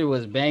sister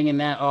was banging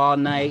that all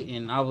night,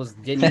 and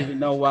didn't even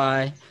know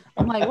why.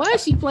 I'm like, why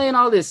is she playing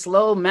all this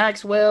slow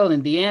Maxwell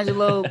and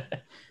D'Angelo?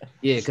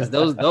 Yeah, because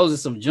those are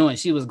some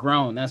joints. She was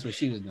grown. That's what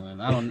she was doing.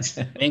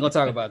 Ain't gonna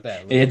talk about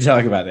that. Yeah,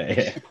 talk about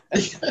that.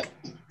 Yeah.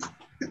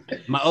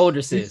 My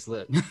older sis.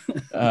 Look.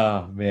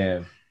 Oh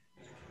man.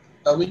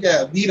 We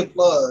got V the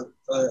Plug.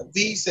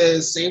 V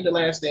says Save the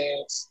Last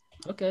Dance.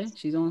 Okay,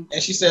 she's on.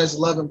 And she says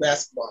Loving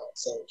Basketball.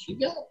 So she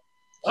got it.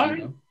 All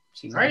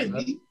right,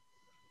 V.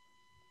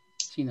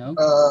 She know.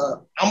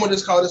 I'm gonna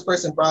just call this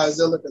person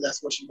Brazilla because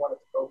that's what she wanted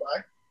to go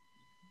by.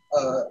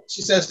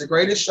 She says The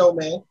Greatest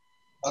Showman,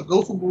 A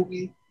Goofy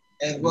Movie,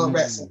 and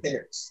Rugrats in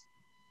Paris.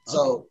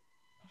 So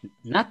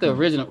Not the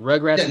original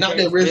Rugrats. Yeah, not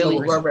the original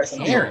really? Rugrats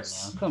and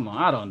Harris. Come on,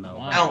 I don't know.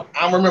 I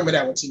don't remember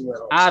that one too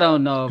well. I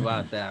don't know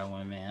about that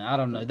one, man. I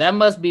don't know. That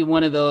must be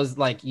one of those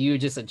like you're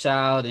just a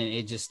child and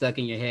it just stuck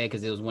in your head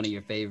because it was one of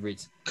your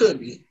favorites. Could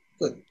be.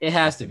 It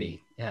has to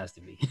be. It has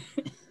to be.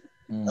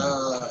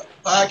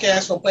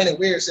 Podcast from Planet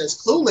Weird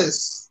says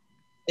Clueless,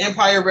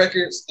 Empire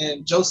Records,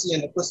 and Josie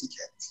and the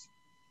Pussycats.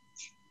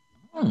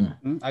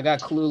 I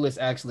got Clueless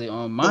actually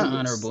on my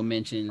honorable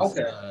mentions.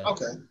 Okay.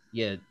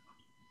 Yeah.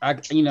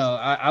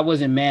 I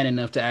wasn't man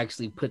enough to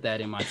actually put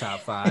that in my top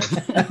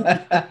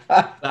 5.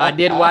 I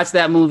did watch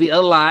that movie a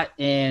lot,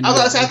 and I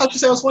thought you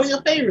said it was one of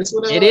your favorites.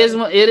 Whatever. It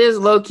is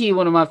low key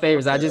one of my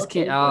favorites. I just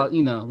can't.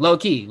 Low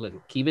key.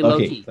 Look, keep it low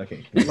key.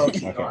 Okay. Low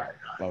key.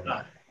 All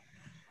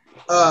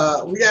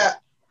right. We got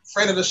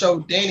friend of the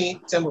show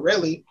Danny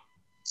Tamborelli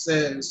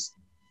says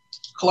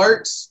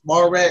Clerks,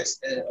 Mallrats,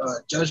 and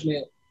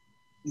Judgment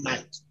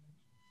Night.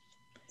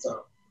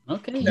 So.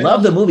 Okay.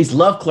 Love the movies,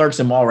 love Clerks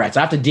and Mallrats.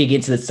 I have to dig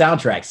into the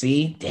soundtrack.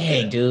 See?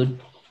 Dang, dude.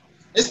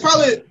 It's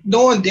probably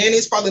knowing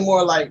Danny's probably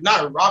more like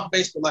not rock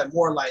based, but like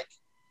more like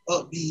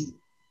upbeat.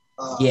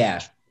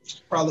 Yeah.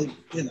 Probably,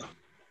 it's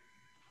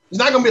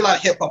not gonna be like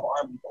hip hop or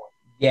R&B.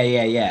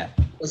 Yeah.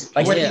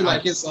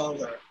 Like his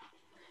songs are.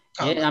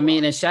 Yeah, I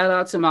mean, and shout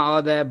out to my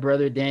all that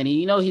brother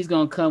Danny. He's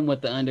gonna come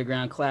with the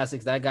underground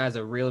classics. That guy's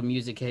a real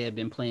music head.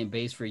 Been playing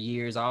bass for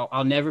years.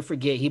 I'll never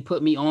forget. He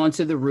put me on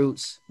to the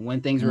Roots When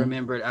Things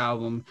Remembered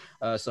album.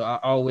 So I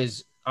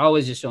always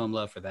just show him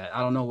love for that. I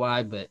don't know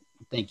why, but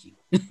thank you.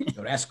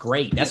 Oh, that's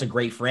great. That's a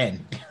great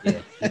friend. Yeah,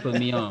 he put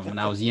me on when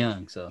I was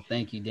young. So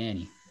thank you,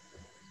 Danny.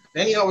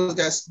 Danny always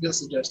got good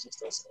suggestions,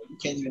 though, so you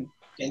can't even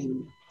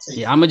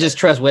say I'm gonna just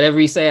trust whatever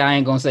he say. I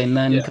ain't gonna say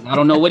nothing. Yeah. I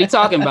don't know what he's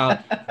talking about.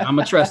 I'm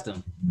gonna trust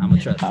him. I'm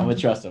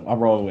I'm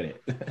rolling with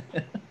it.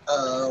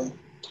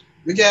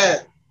 We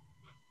got.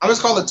 I'm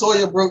just calling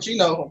Toya Brooks. I'm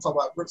talking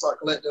about Brooks Art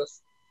Collective.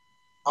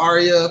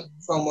 Aria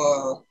from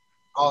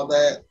all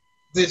that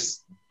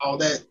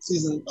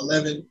season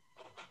 11.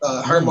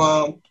 Her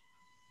mom,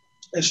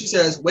 and she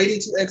says,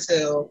 "Waiting to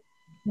Exhale,"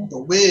 The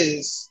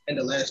Wiz, and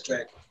The Last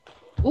Dragon.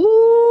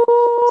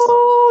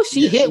 Ooh,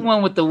 she hit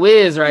one with The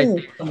Wiz right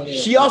there.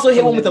 She also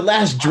hit one with The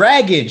Last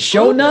Dragon.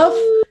 Show enough.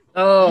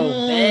 Oh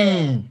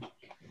man.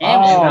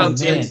 And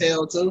to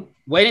Exhale too.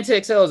 Waiting to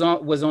Exhale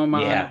was on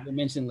my honorable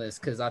mention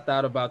list because I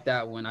thought about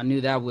that one. I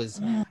knew that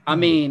was. I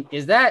mean,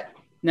 is that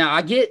now?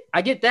 I get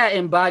that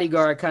and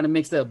Bodyguard kind of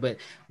mixed up, but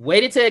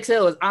Waiting to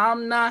Exhale is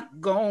I'm not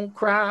gonna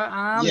cry.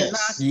 I'm not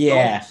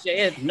gonna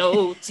shed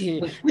no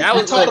tears. That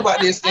was talk about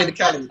this in the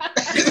county.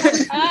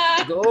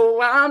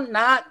 I'm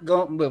not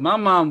going. But my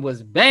mom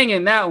was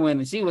banging that one,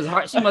 and she must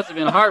have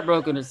been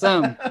heartbroken or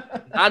something.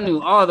 I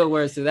knew all the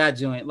words to that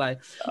joint. Like,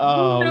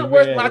 you're not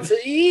worth my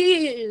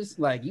tears.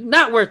 Like, you're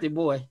not worth it,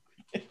 boy.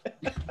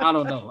 I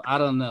don't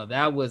know.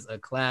 That was a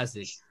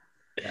classic.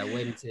 That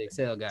Waiting to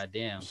Exhale,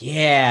 goddamn.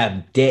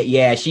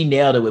 Yeah, she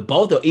nailed it with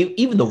both of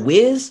even The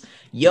Wiz.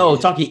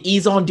 Talking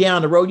Ease on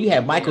Down the Road. You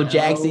had Michael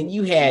Jackson.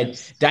 You had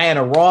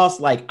Diana Ross.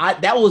 Like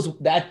that was,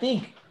 I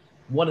think,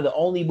 one of the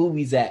only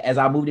movies that, as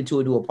I moved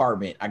into a new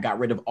apartment, I got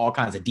rid of all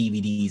kinds of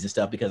DVDs and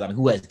stuff because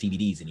who has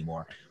DVDs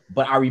anymore?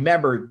 But I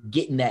remember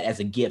getting that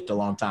as a gift a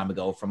long time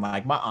ago from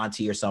like my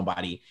auntie or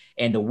somebody.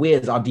 And The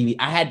Wiz on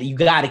DVD. You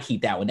got to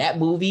keep that one. That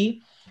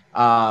movie.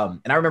 And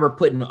I remember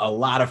putting a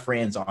lot of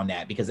friends on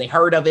that because they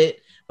heard of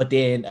it. But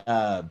then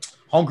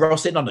homegirl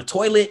sitting on the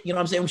toilet, you know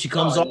what I'm saying? When she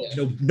comes on,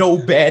 no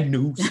bad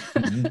news.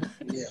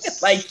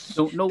 Yes. Like,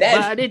 don't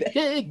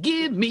nobody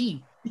give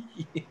me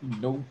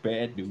no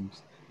bad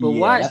news. But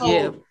why?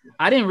 Yeah,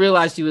 I didn't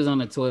realize she was on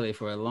the toilet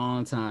for a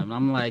long time.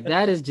 I'm like,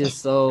 that is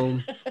just so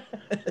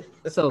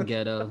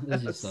ghetto.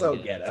 It's just so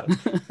ghetto.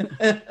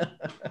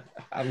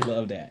 I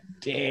love that.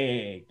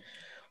 Dang.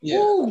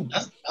 Yeah,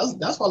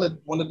 that's probably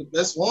one of the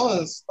best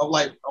ones of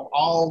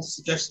all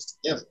suggestions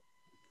together.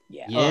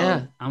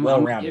 Yeah, I'm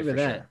well-rounded for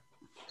that.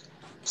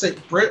 Say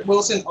Brett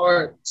Wilson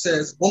Art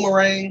says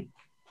Boomerang,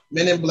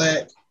 Men in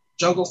Black,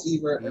 Jungle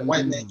Fever, and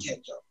White Man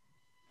Can't Jump.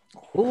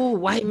 Ooh,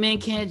 White Man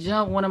Can't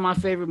Jump, one of my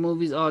favorite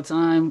movies all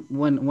time.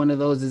 One of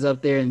those is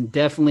up there, and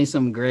definitely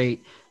some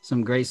great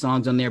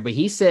songs on there. But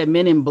he said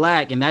Men in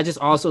Black, and that just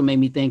also made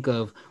me think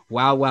of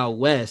Wild Wild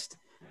West.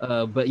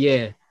 But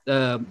yeah,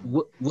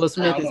 Will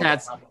Smith has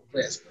had.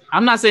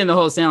 I'm not saying the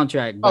whole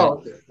soundtrack,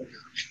 but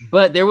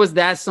but there was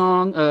that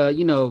song.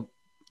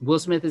 Will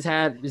Smith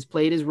has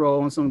played his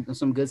role on some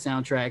good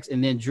soundtracks,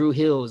 and then Drew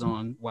Hill is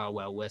on Wild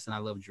Wild West, and I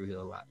love Drew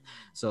Hill a lot.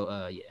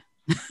 So yeah.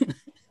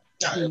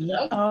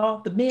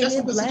 The Men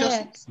in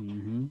Black.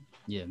 Mm-hmm.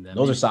 Yeah,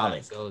 those are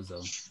solid.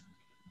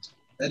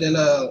 And then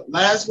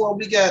last one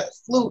we got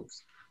Fluke.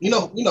 You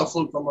know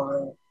Fluke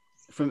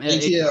from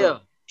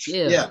ATL.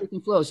 Yeah. Fluke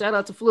and Flow. Shout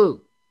out to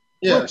Fluke.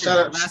 Yeah, Fluker. shout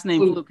out. Last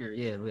name Fluker.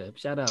 Yeah,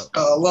 shout out.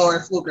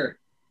 Lauren Fluker.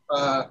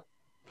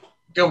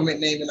 Government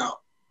name and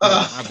all.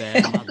 My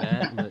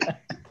bad. Look.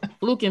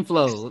 Fluke and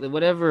Flow,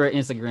 whatever her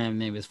Instagram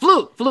name is.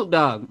 Fluke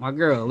Dog, my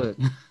girl. Look.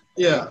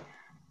 Yeah.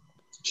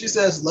 She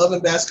says Love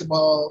and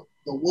Basketball,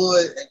 The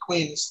Wood, and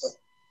Queen and Slim.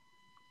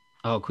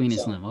 Oh, Queen and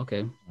Slim.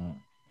 Okay.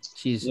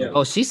 She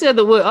said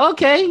the wood.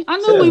 Okay, I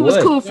knew we was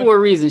cool for a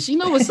reason. She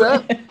know what's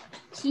up.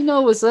 She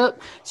know what's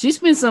up. She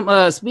spent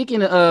some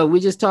speaking of we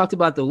just talked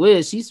about the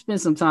Wiz. She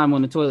spent some time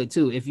on the toilet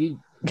too. If you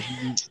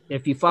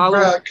follow,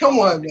 bruh, come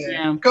on,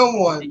 man. Come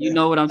on, you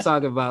know what I'm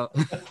talking about.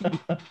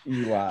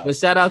 Wow. But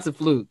shout out to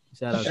Flute.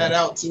 Shout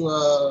out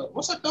to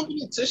what's that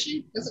company?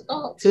 Tushy? Is it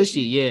called?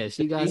 Tushy, yeah.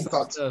 She got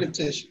some stuff.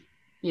 Tushy.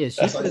 Yeah,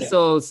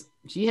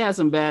 she has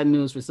some bad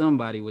news for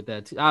somebody with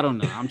that. I don't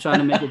know. I'm trying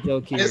to make a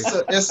joke here.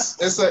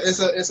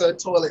 It's a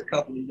toilet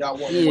company. Y'all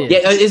want? Yeah,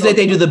 it's that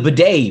they do the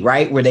bidet,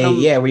 right? Where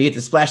where you get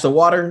to splash the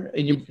water.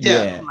 And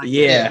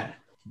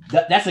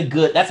That's a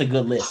good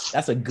list.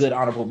 That's a good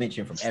honorable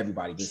mention from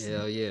everybody.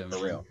 Hell yeah,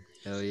 for real.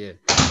 Hell yeah.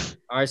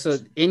 All right, so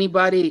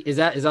anybody is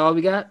that all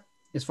we got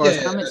as far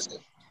as comments?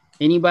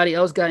 Anybody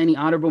else got any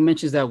honorable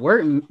mentions that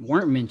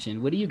weren't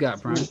mentioned? What do you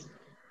got, Prime? You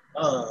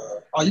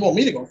want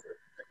me to go first?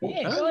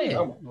 Yeah, go ahead.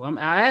 Well,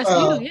 I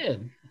asked you. Yeah.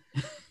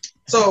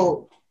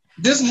 So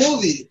this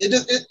movie,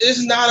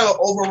 it's not an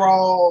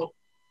overall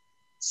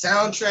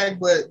soundtrack,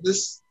 but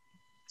this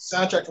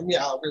soundtrack for me,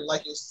 I really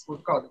like. It's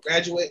what's called The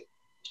Graduate.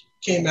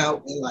 Came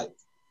out in like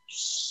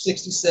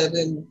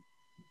 '67,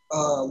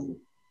 and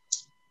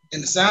the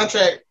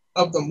soundtrack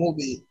of the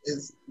movie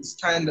is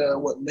kind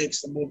of what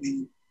makes the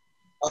movie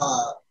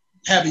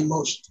have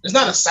emotion. It's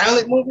not a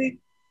silent movie,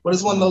 but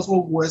it's one of those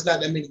movies where it's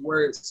not that many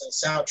words. So the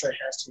soundtrack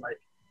has to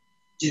like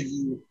give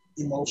you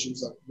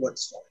emotions of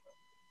what's going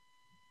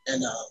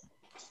on.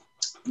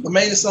 And the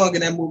main song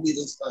in that movie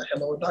is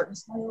 "Hello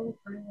Darkness."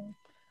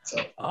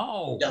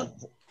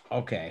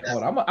 Okay,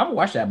 hold on. I'm gonna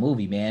watch that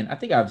movie, man. I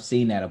think I've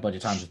seen that a bunch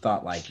of times and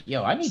thought like,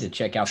 yo, I need to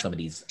check out some of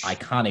these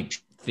iconic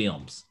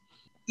films.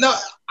 No,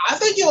 I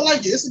think you'll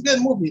like it. It's a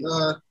good movie.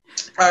 All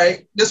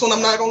right, this one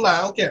I'm not gonna lie,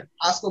 I don't care.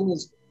 High School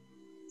Musical.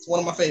 It's one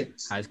of my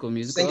favorites. High School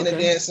Musical, singing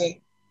and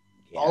dancing,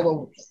 all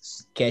over the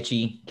place.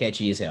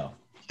 Catchy as hell.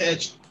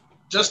 Catchy.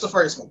 Just the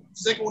first one.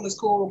 Second one is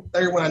cool.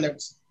 Third one I never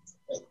seen.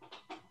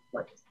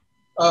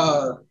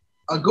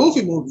 A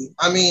Goofy movie.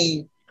 I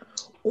mean,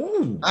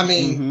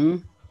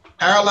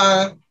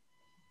 Caroline.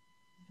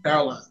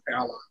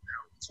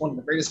 It's one of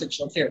the greatest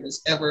fictional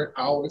characters ever.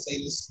 I always say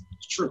this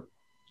is true.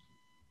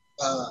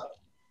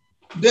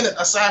 Then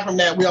aside from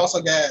that, we also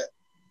got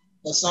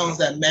the songs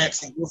that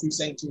Max and Goofy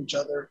sing to each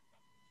other.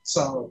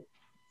 So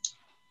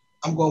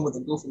I'm going with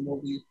a Goofy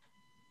movie.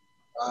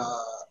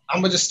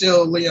 I'm gonna just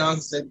steal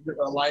Leon's say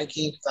Lion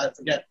King because I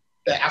forgot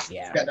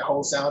the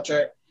whole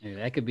soundtrack. Yeah,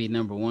 that could be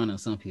number one on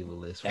some people's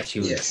list. That's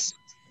huge. Yes.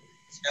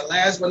 And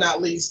last but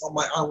not least, on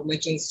my honorable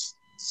mentions,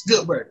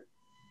 Good Burger.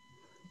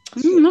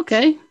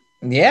 Okay.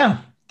 Yeah.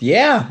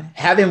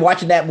 Having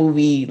watching that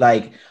movie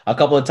like a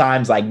couple of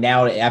times, like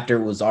now after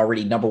it was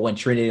already number one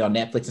trending on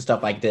Netflix and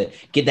stuff, like to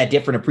get that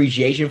different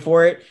appreciation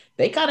for it,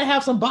 they kind of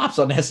have some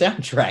bops on that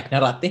soundtrack.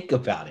 Now that I think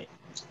about it,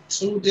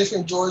 2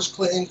 different George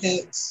Clinton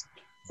hits.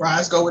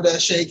 Fries go with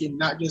that shake and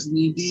not just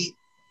knee deep,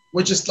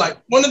 which is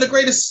like one of the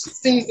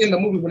greatest things in the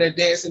movie when they're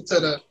dancing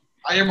to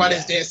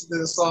everybody's dancing to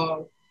the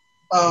song.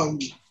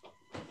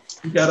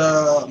 You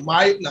got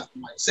Mike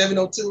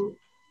 702.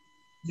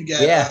 You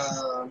got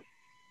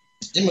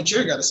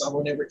Immature got a song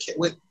on there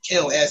with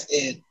Kel as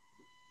Ed.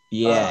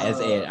 Yeah, as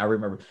Ed. I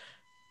remember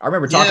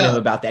talking to him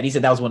about that. He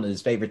said that was one of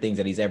his favorite things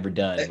that he's ever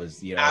done.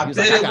 Was he was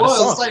like, I got a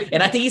song. Like,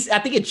 and I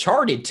think it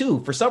charted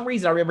too. For some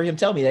reason, I remember him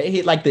telling me that it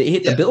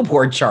hit the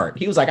Billboard chart.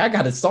 He was like, I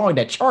got a song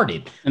that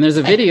charted. And there's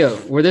a video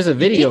for that.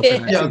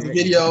 Yeah, the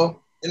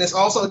video. And it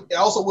also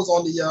was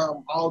on the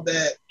All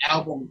That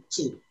album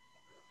too.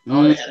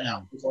 All That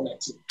album was on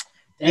that too.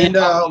 And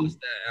that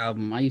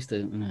album, I used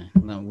to.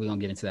 No, we're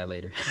gonna get into that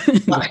later.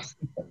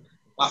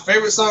 My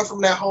favorite song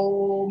from that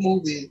whole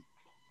movie,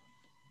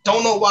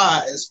 don't know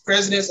why, is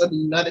Presidents of the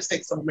United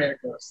States of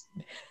America.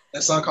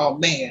 That song called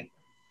Man.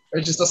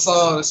 It's just a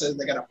song that says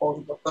they got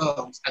opposable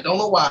thumbs. I don't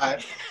know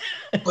why,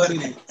 but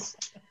it is.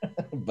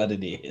 But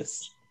it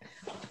is.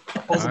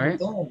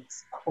 Opposable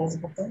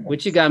thumbs.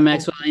 What you got,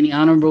 Maxwell? Any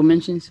honorable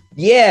mentions?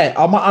 Yeah,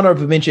 all my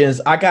honorable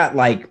mentions, I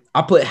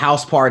put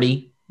House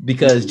Party.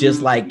 Because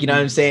just like, you know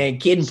what I'm saying?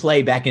 Kid and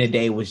Play back in the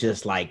day was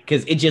just like,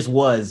 because it just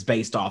was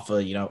based off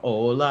of,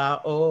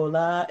 hola,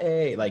 hola,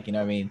 eh. Like, you know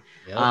what I mean?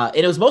 Yep. And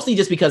it was mostly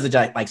just because of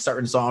like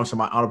certain songs from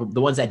my honorable,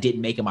 the ones that didn't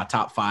make in my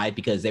top 5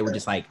 because they were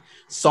just like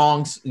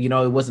songs,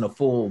 it wasn't a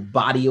full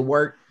body of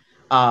work.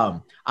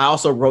 I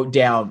also wrote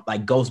down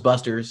like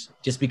Ghostbusters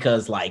just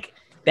because like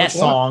that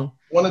song,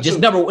 just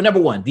number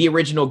one, the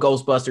original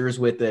Ghostbusters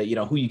with the,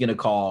 Who You Gonna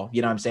Call,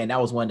 you know what I'm saying? That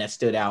was one that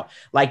stood out.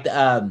 Like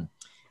the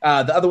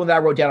other one that I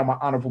wrote down on my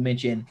honorable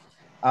mention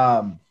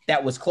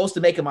that was close to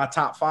making my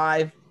top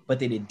 5, but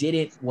then it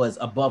didn't, was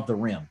Above the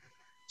Rim.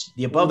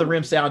 The Above the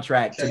Rim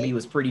soundtrack to me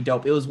was pretty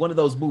dope. It was one of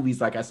those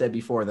movies, like I said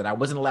before, that I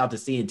wasn't allowed to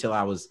see until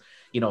I was,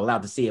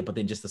 allowed to see it. But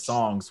then just the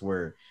songs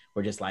were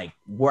just like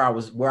where I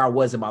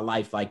was in my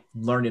life, like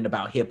learning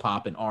about hip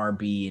hop and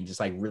R&B and just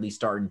like really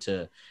starting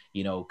to,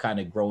 kind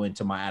of grow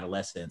into my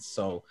adolescence.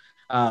 So,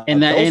 like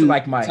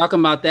talking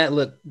about that,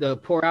 look, the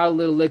Pour Out a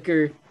Little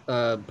Liquor,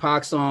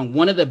 Pac song,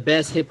 one of the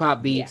best hip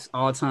hop beats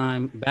all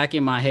time. Back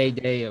in my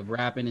heyday of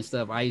rapping and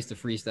stuff, I used to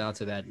freestyle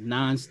to that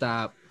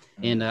nonstop.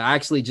 And I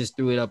actually just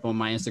threw it up on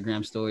my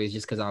Instagram stories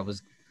just because I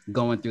was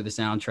going through the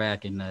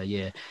soundtrack. And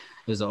it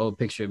was an old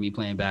picture of me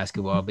playing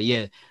basketball. But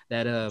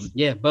that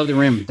Above the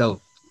Rim,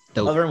 dope.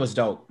 Above the Rim was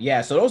dope.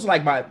 Yeah, so those are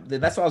like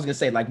that's what I was gonna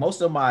say. Like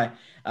most of my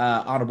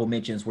honorable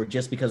mentions were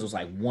just because it was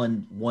like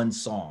one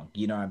song.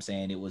 You know what I'm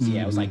saying? It was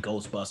it was like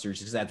Ghostbusters.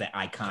 Just that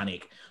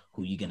iconic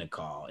Who You Gonna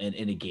Call. And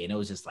again, it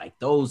was just like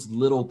those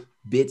little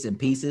bits and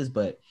pieces.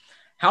 But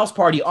House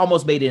Party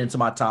almost made it into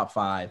my top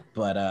 5.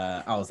 But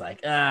I was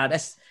like,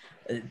 that's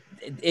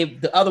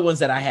the other ones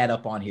that I had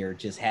up on here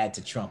just had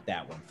to trump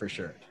that one for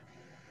sure.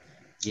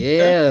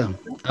 Yeah.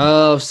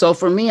 So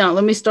for me,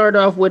 let me start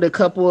off with a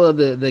couple of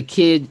the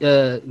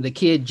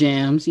kid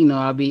jams. You know,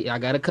 I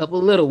got a couple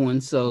of little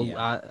ones, so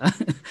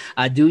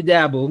I do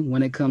dabble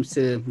when it comes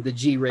to the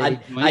G-rated.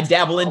 I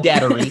dabble in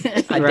dattery.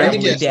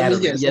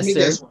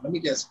 Let me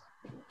guess.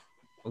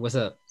 What's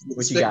up?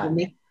 What you got?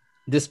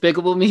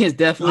 Despicable Me is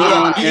definitely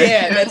on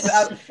there. That's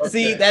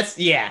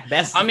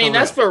I mean,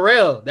 that's for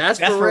real. That's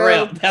for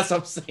real. That's what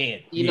I'm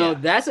saying. You know,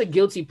 that's a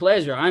guilty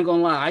pleasure. I ain't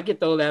gonna lie. I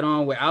could throw that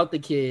on without the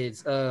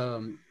kids.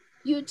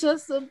 You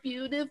just a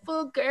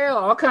beautiful girl.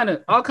 All kind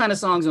of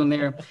songs on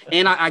there.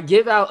 And I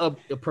give out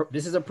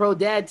this is a pro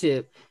dad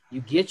tip.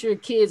 You get your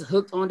kids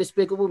hooked on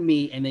Despicable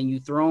Me, and then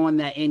you throw on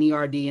that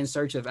NERD In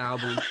Search Of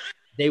album.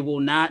 They will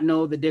not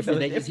know the difference.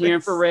 They just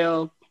hearing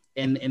Pharrell,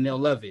 and they'll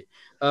love it.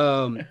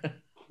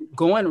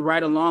 Going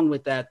right along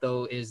with that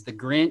though is The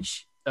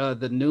Grinch,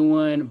 the new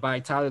one by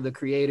Tyler the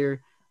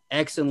Creator.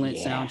 Excellent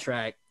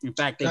soundtrack. In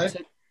fact, they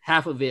took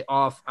half of it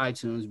off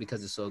iTunes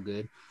because it's so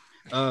good.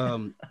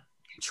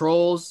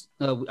 Trolls,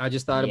 I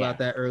just thought about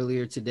that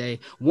earlier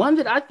today. One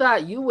that I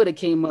thought you would have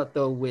came up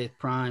though with,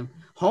 Prime,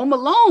 Home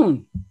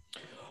Alone.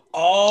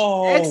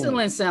 Oh,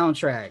 excellent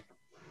soundtrack.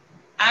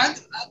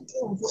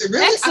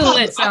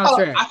 Excellent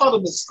soundtrack. I thought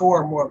it was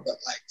score more of the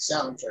like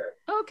soundtrack.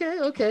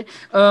 Okay.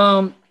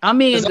 I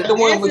mean, is that the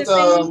one with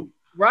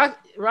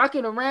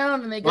rocking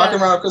around and they got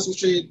rocking around Christmas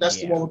tree. That's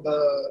the one with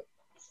the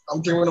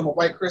I'm Dreaming of a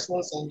White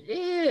Christmas and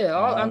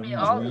all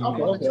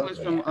the joints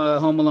from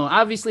Home Alone.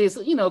 Obviously, it's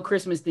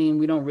Christmas theme.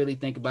 We don't really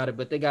think about it,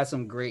 but they got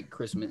some great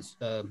Christmas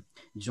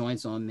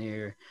joints on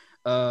there.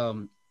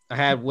 I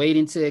had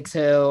Waiting to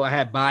Exhale. I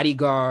had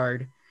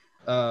Bodyguard,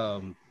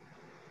 Nutty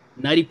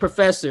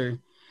Professor.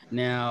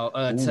 Now,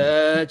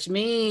 touch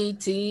me,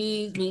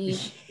 tease me,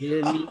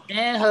 hit me,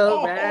 and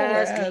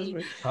harass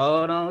me.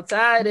 Hold on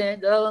tight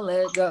and don't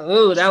let go.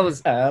 Ooh, that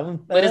was. But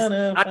it's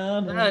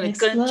under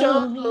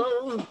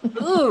control.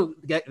 Ooh,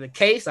 the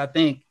Case. I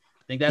think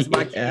that's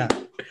my key.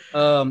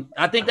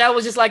 I think that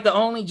was just like the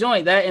only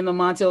joint, that and the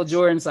Montel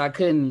Jordan, so I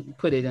couldn't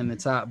put it in the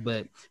top.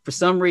 But for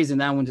some reason,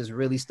 that one just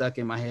really stuck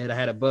in my head. I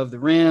had Above the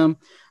Rim.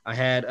 I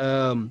had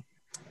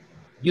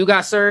You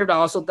Got Served. I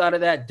also thought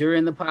of that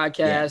during the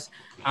podcast. Yeah.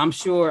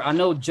 I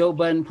know Joe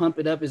Budden Pump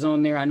It Up is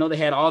on there. I know they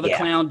had all the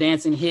clown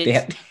dancing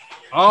hits.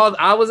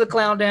 I was a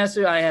clown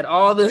dancer. I had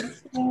all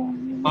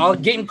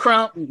getting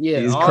crump.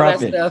 Yeah, all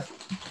crumping. That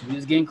stuff. He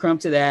was getting crump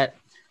to that.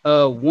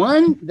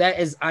 One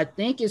that I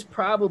think is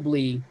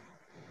probably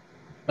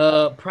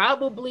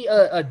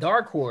a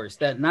dark horse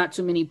that not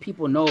too many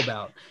people know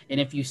about.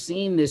 And if you've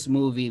seen this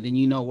movie, then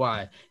you know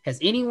why. Has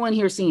anyone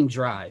here seen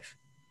Drive?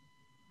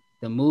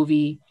 The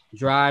movie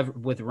Drive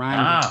with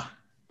Ryan.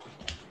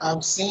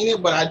 I've seen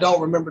it, but I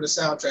don't remember the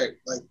soundtrack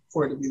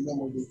for it to be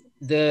memorable.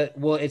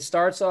 It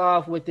starts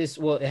off with this.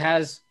 Well, it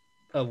has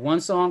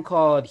one song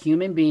called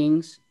 "Human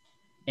Beings,"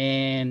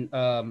 and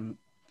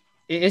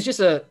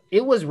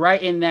it was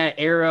right in that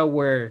era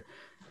where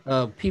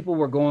people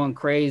were going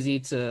crazy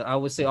to, I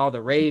would say, all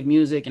the rave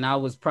music, and I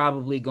was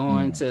probably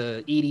going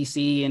to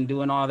EDC and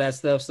doing all that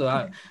stuff.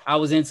 So I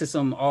was into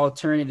some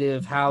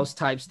alternative house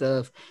type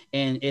stuff,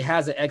 and it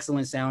has an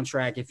excellent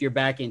soundtrack if you're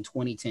back in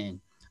 2010.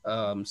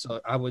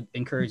 So I would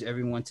encourage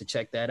everyone to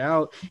check that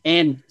out.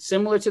 And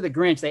similar to The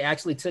Grinch, they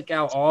actually took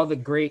out all the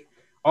great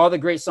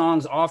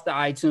songs off the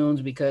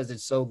iTunes because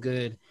it's so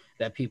good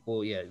that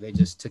people, they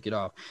just took it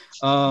off.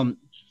 And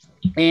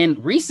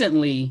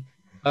recently,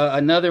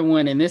 another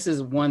one, and this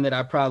is one that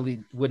I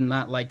probably would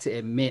not like to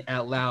admit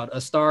out loud,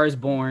 A Star Is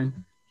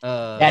Born.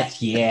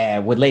 That's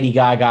with Lady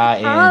Gaga.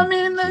 And, I'm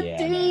in the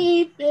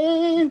deep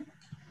end.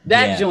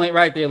 That joint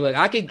right there. Look,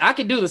 I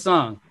could do the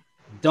song.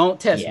 Don't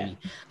test me.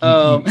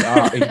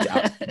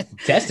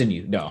 Testing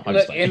you. No.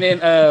 Look, and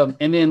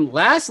then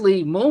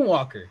lastly,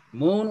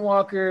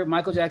 Moonwalker,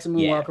 Michael Jackson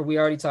Moonwalker. Yeah. We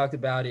already talked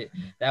about it.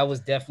 That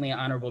was definitely an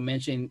honorable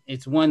mention.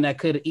 It's one that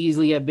could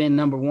easily have been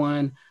number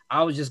 1.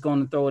 I was just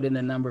going to throw it in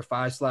the number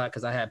 5 slot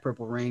because I had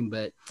Purple Rain,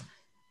 but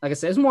like I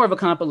said, it's more of a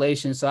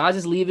compilation, so I'll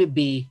just leave it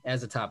be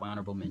as a top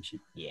honorable mention.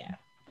 Yeah.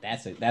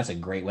 That's a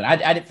great one.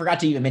 I forgot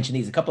to even mention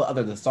these. A couple of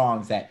other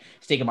songs that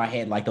stick in my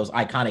head, like those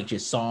iconic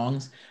just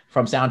songs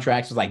from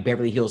soundtracks, was like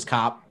Beverly Hills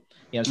Cop.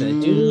 You know what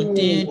I'm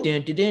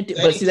saying?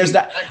 But see, there's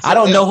that. I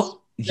don't know.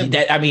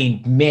 That, I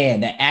mean,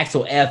 man, that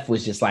Axel F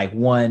was just like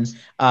one.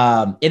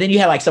 And then you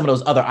had like some of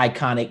those other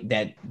iconic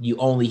that you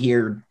only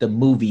hear the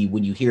movie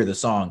when you hear the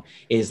song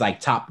is like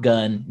Top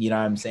Gun. You know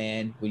what I'm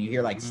saying? When you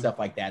hear like stuff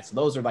like that. So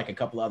those are like a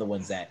couple other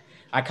ones that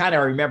I kind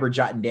of remember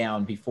jotting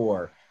down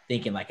before,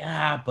 thinking like,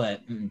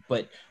 but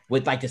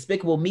with like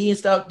Despicable Me and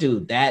stuff,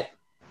 dude, that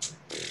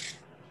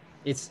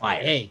it's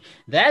like, hey,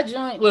 that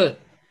joint, look,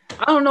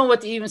 I don't know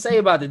what to even say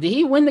about it. Did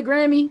he win the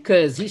Grammy?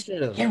 Because he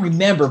should have. Can't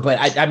remember, but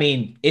I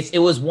mean, it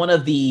was one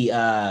of the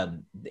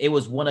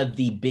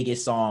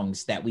biggest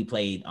songs that we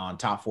played on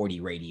Top 40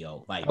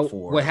 radio. Like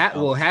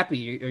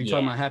Happy. Are you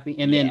talking about Happy?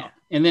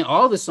 And then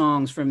all the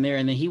songs from there.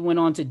 And then he went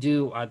on to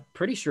do, I'm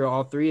pretty sure,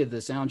 all three of the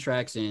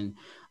soundtracks, and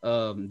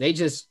they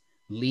just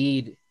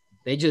lead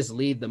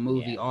the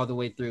movie all the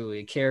way through.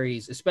 It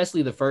carries,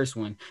 especially the first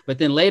one. But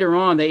then later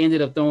on, they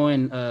ended up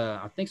throwing,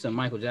 I think, some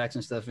Michael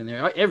Jackson stuff in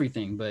there,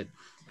 everything. But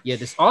yeah,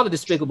 all the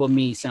Despicable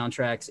Me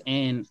soundtracks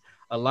and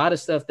a lot of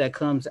stuff that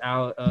comes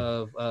out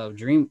of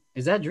Dream.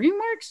 Is that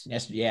DreamWorks?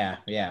 Yes. Yeah.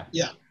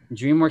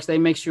 DreamWorks, they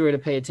make sure to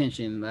pay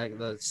attention. Like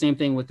the same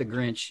thing with the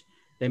Grinch.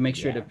 They make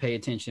sure to pay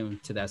attention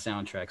to that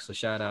soundtrack. So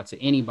shout out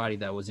to anybody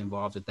that was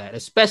involved with that,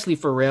 especially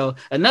Pharrell,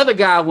 another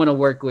guy I want to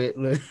work with.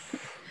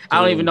 I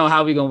don't even know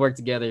how we're gonna work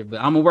together, but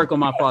I'm gonna work on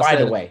my falsetto.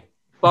 By the way,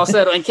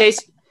 falsetto in case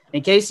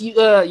you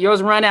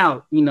yours run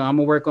out, I'm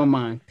gonna work on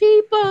mine.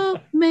 People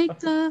make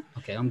the.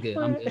 Okay, I'm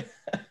good.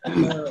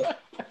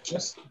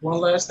 Just one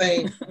last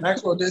thing.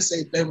 Maxwell did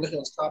say Beverly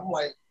Hills Cop. I'm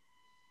like,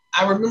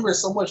 I remember it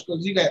so much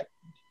because you got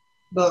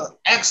the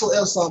Axel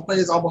F song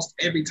plays almost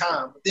every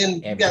time. But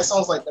then you got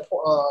songs like the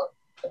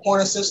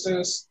Pointer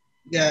Sisters.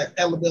 You got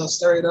Ella Bell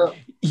Stir It Up.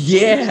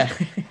 Yeah.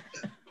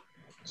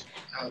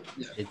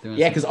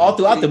 Yeah, because all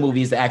throughout the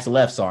movie is the Axel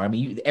F song. I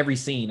mean, every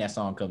scene that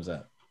song comes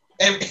up.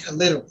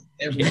 Literally.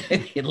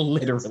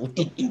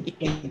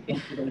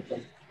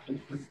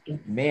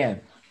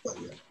 Man.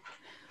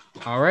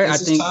 All right,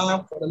 this I think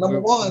time for the number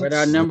ones. With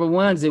our number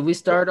ones, did we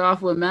start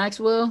off with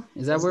Maxwell?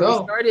 Is that where we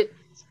started?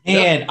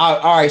 And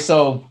all right,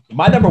 so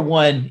my number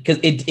one, because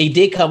it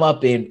did come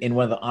up in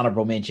one of the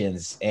honorable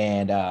mentions,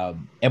 and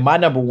my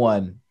number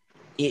one,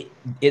 the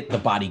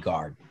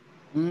Bodyguard,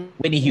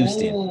 Whitney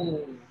Houston.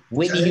 Ooh.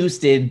 Whitney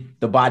Houston,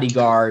 The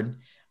Bodyguard.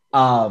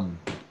 I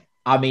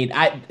mean,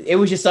 it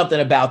was just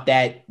something about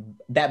that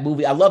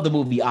movie. I love the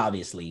movie,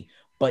 obviously,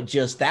 but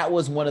just that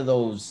was one of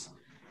those.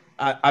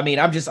 I mean,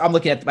 I'm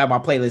looking at my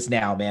playlist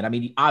now, man. I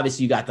mean,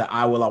 obviously, you got the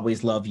 "I Will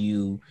Always Love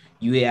You."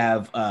 You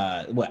have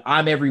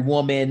I'm Every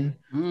Woman.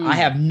 I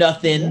Have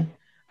Nothing. You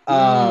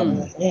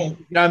know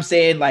what I'm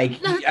saying?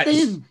 Like,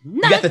 nothing.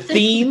 You got the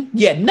theme.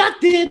 Yeah,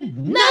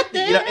 nothing. You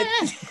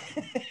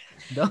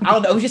know, I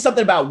don't know. It was just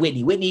something about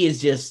Whitney. Whitney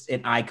is just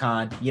an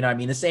icon. You know what I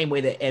mean? The same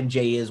way that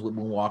MJ is with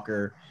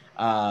Moonwalker.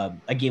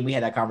 Again, we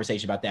had that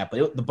conversation about that.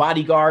 But The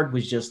Bodyguard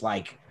was just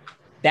like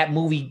that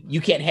movie you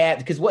can't have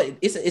because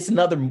it's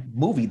another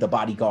movie, The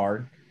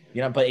Bodyguard.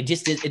 You know, but it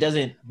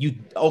doesn't. You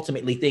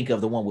ultimately think of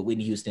the one with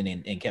Whitney Houston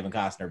and Kevin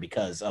Costner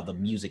because of the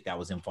music that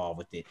was involved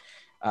with it.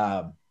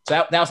 So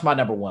that was my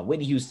number one.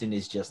 Whitney Houston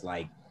is just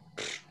like.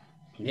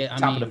 Yeah,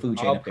 top of the food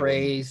chain. All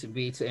praise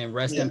be to and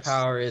rest in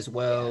power as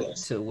well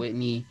to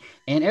Whitney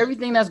and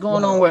everything that's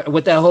going on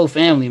with that whole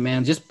family,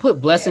 man. Just put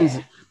blessings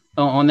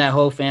on that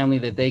whole family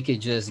that they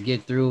could just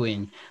get through,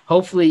 and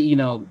hopefully,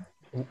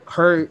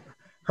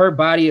 her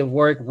body of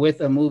work with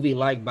a movie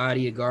like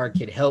Bodyguard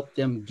could help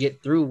them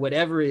get through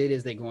whatever it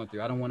is they're going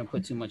through. I don't want to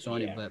put too much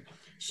on it, but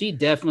she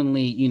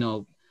definitely,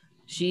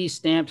 she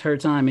stamped her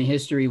time in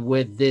history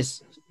with the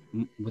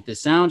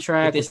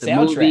soundtrack, with the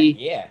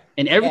movie,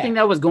 and everything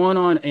that was going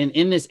on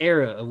in this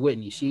era of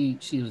Whitney. She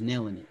was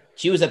nailing it.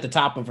 She was at the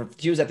top of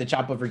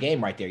her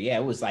game right there. Yeah,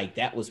 it was like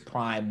that was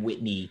prime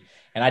Whitney.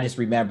 And I just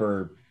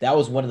remember that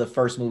was one of the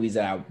first movies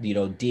that I,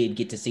 did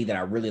get to see that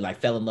I really like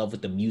fell in love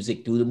with the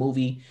music through the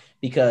movie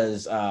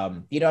because, I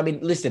mean,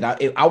 listen,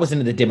 I was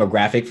into the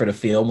demographic for the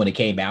film when it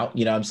came out.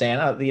 You know what I'm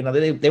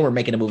saying? They were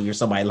making a movie for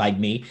somebody like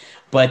me,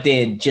 but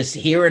then just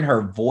hearing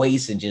her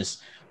voice and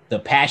just the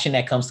passion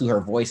that comes through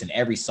her voice in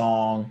every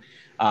song,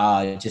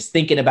 just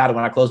thinking about it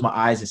when I close my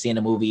eyes and seeing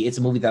the movie. It's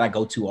a movie that I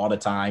go to all the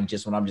time,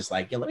 just when I'm just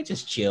like, let me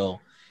just chill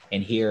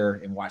and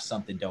hear and watch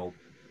something dope.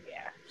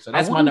 Yeah. So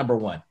that's my number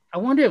one. I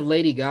wonder if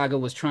Lady Gaga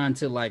was trying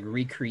to like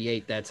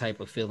recreate that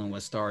type of feeling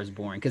with Star is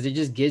Born, because it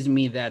just gives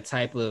me that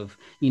type of,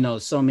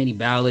 so many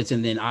ballads,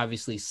 and then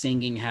obviously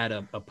singing had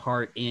a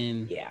part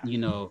in,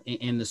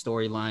 in the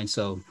storyline.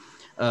 So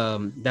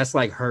that's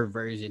like her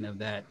version of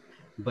that.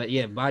 But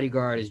yeah,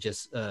 Bodyguard is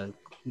just the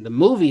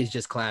movie is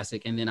just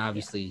classic, and then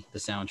obviously the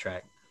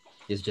soundtrack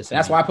is just.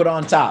 That's why I put it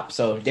on top.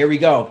 So there we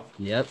go.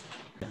 Yep.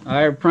 All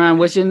right, Prime.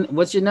 What's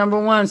your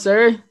number one,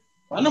 sir?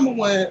 My number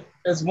one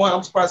is one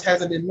I'm surprised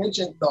hasn't been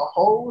mentioned the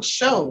whole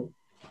show.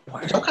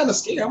 I'm kind of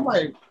scared. I'm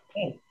like,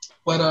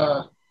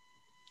 but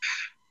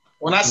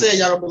when I say it,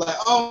 y'all gonna be like,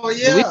 oh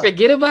yeah. Did we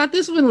forget about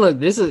this one? Look,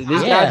 this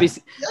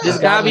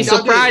gotta be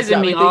surprising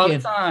me all the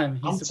time.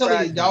 I'm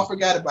telling you, y'all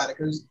forgot about it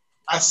because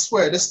I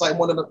swear this is like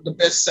one of the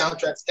best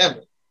soundtracks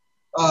ever.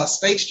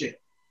 Space Jam.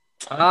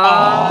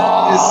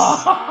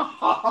 Yeah.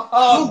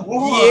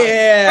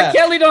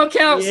 Kelly don't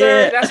count,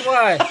 sir. That's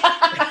why.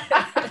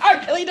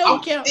 Kelly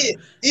don't count.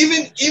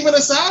 Even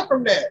aside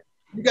from that,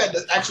 you got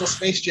the actual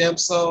Space Jam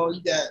song.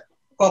 You got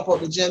Pump Up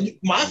the Jam.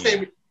 My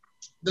favorite,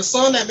 the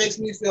song that makes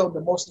me feel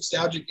the most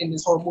nostalgic in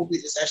this whole movie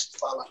is actually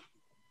Fallout.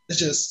 It's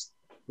just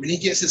when he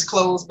gets his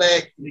clothes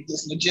back, when he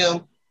gets in the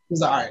gym,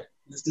 he's like, all right,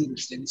 let's do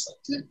this. Then he's like,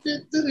 and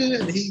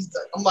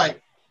I'm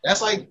like,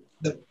 that's like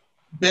the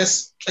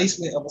best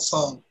placement of a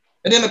song.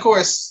 And then of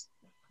course,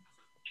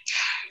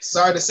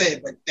 sorry to say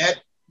it, but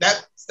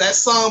that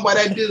song by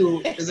that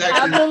dude is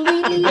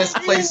actually the best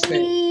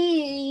placement.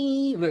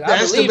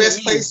 That's the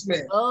best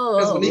placement.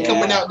 Because when he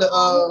coming out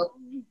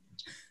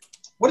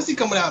what is he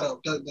coming out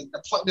of?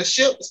 The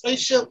ship, the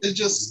spaceship is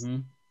just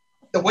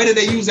the way that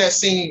they use that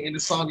scene in the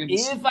song.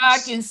 If I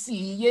can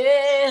see,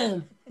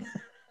 then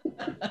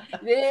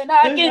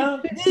I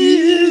can.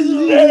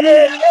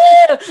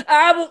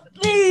 I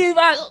believe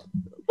I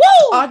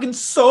can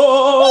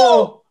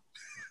soar.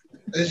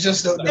 It's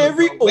just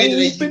every the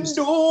way open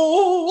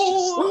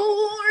door.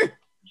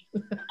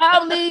 I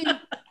believe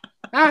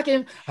I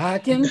can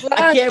fly.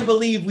 I can't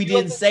believe we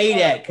didn't say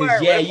that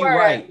because you're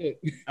right.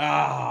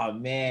 Oh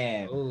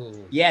man,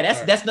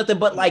 that's nothing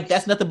but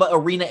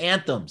arena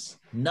anthems.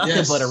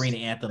 Nothing but arena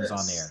anthems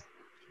on there.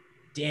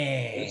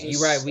 Dang,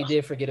 you're right. We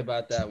did forget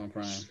about that one,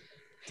 Prime.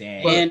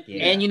 Dang,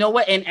 and you know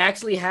what? And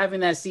actually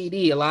having that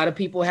CD, a lot of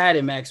people had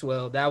it,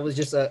 Maxwell. That was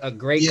just a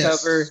great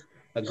cover.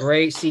 A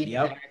great CD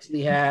I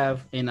actually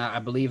have, and I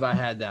believe I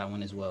had that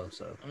one as well.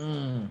 So,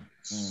 all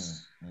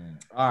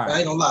right. I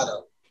ain't gonna lie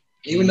though.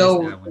 Even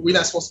though we're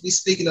not supposed to be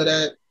speaking of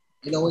that,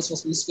 we're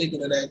supposed to be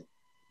speaking of that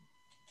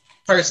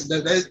person.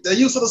 The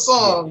use of the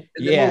song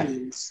in the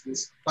movie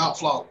is about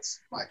flawless.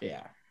 Like,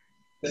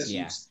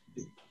 use.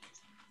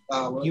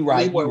 You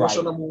right. Leeboy, what's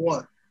your number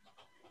one?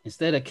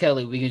 Instead of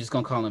Kelly, we're just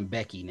gonna call him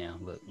Becky now.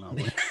 Look, no.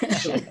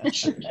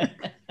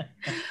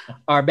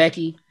 Our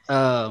Becky.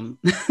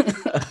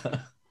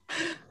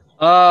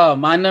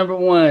 My number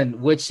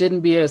one, which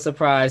shouldn't be a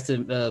surprise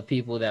to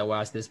people that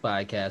watch this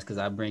podcast because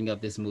I bring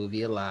up this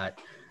movie a lot.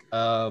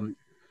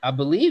 I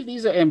believe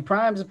these are, and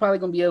Prime is probably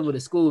going to be able to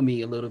school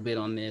me a little bit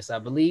on this. I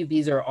believe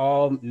these are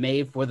all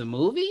made for the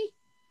movie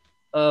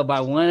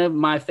by one of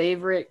my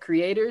favorite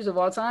creators of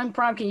all time.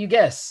 Prime, can you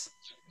guess?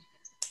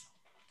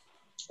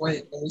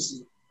 Wait, let me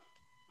see.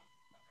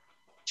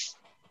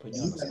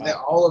 They're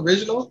all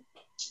original?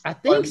 I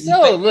think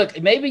so.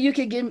 Look, maybe you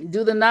could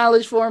do the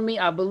knowledge for me.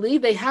 I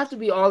believe they have to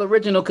be all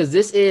original because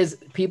this is,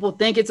 people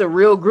think it's a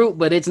real group,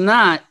 but it's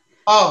not.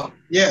 Oh,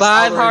 yes.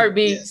 5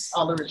 Heartbeats.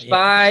 Yes,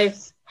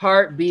 5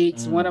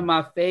 Heartbeats. One of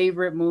my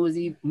favorite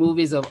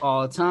movies of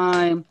all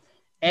time.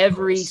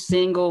 Every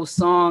single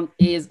song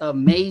is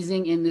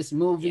amazing in this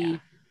movie. Yeah.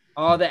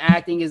 All the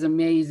acting is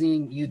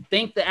amazing. You'd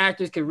think the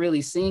actors could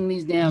really sing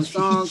these damn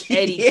songs.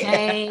 Eddie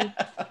Kane.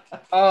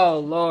 Oh,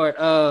 Lord.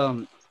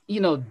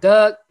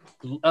 Duck.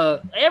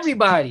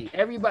 Everybody,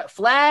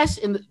 Flash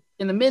in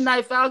the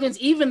Midnight Falcons,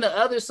 even the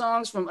other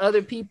songs from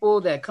other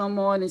people that come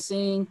on and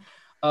sing,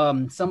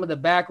 some of the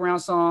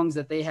background songs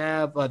that they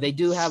have, they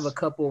do have a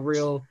couple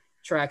real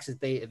tracks that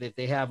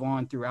they have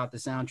on throughout the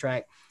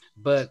soundtrack,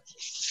 but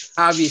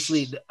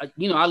obviously,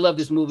 I love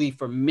this movie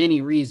for many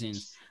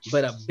reasons,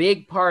 but a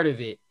big part of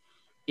it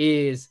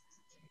is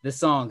the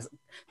songs.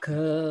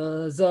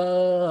 'Cause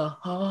a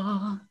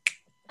heart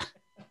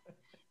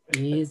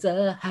is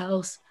a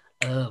house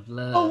of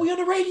love. Oh, we on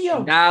the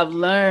radio. And I've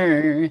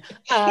learned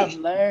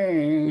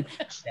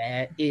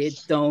that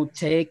it don't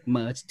take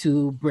much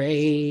to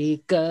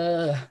break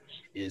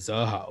is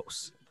a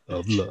house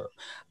of love.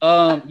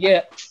 I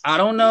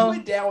don't know.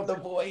 Went down with the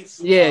voice.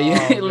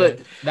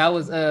 Look, that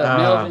was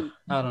Melvin.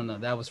 I don't know.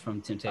 That was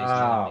from Temptation.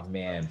 Oh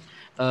man.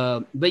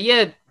 But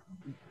yeah,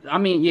 I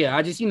mean,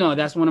 I just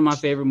that's one of my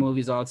favorite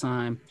movies all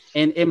time.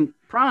 And in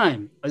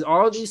Prime, is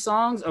all these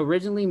songs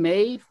originally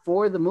made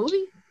for the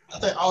movie? I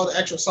think all the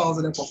actual songs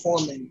that they're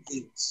performing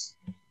is.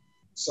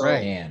 So,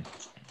 right. Man.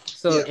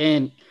 So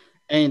and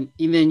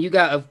then you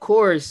got, of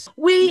course,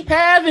 we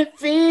haven't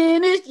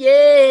finished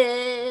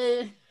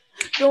yet.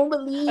 Don't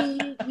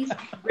believe we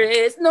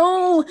rest,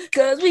 no,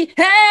 because we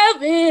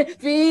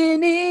haven't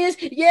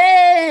finished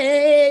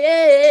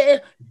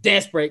yet.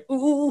 Desperate,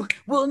 ooh,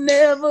 we'll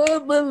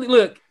never believe.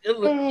 Look,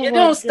 it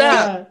don't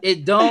stop.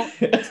 It don't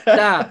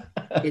stop.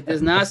 It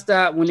does not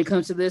stop. When it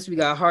comes to this, we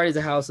got Heart is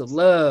a House of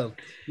Love.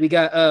 We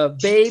got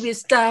Baby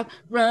Stop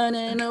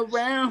Running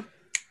Around.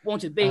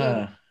 Won't you,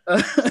 baby?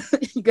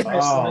 You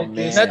got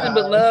Nothing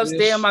But Love,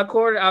 Stay in My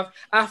Corner.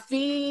 I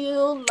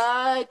feel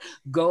like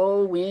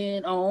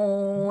going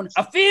on.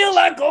 I feel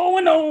like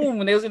going on.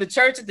 When they was in the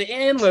church at the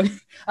end, look,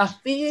 I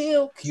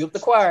feel, cue up the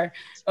choir.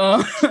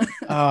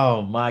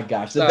 Oh my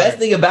gosh. The best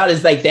thing about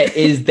it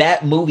is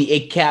that movie,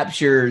 it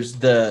captures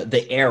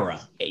the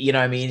era. You know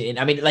what I mean? And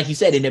I mean, like you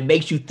said, and it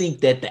makes you think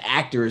that the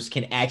actors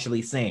can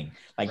actually sing.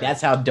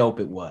 That's how dope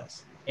it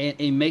was. And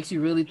it makes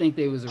you really think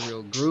there was a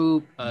real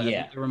group.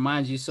 It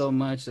reminds you so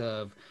much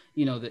of,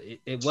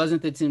 it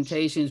wasn't the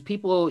Temptations.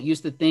 People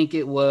used to think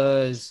it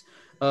was,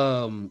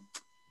 what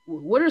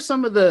what are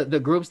some of the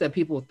groups that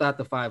people thought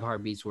the Five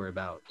Heartbeats were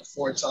about? The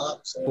Four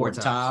Tops. Four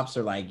Tops,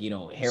 or like,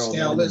 Harold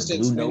Stylistics,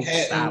 Blue Note,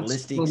 Manhattan,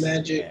 Stylistics. Blue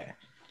Magic.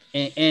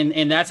 Yeah.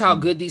 And that's how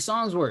good these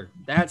songs were.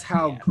 That's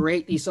how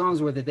great these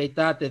songs were, that they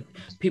thought that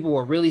people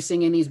were really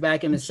singing these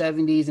back in the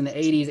 70s and the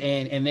 80s,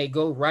 and they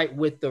go right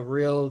with the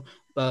real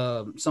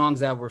songs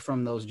that were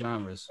from those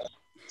genres.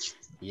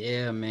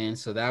 Yeah, man.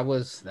 So that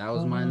was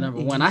my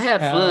number one. I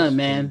had fun,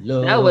 man.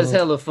 That was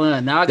hella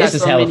fun. Now I got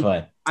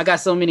fun. I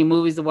got so many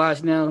movies to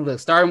watch now. Look,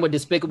 starting with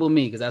Despicable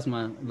Me, because that's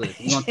my look.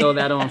 We're gonna throw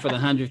that on for the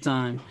 100th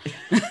time.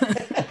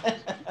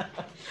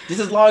 Just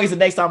as long as the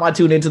next time I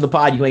tune into the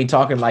pod, you ain't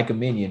talking like a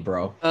minion,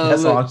 bro.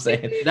 That's all I'm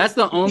saying. That's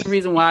the only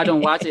reason why I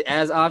don't watch it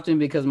as often,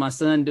 because my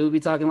son do be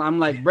talking. I'm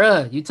like,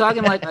 bruh, you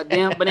talking like a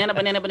damn banana.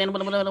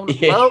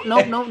 Yeah.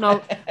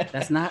 No.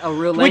 That's not a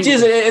real language. Which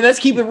is, and let's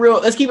keep it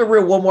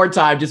real one more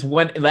time. Just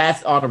one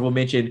last honorable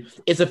mention.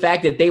 It's the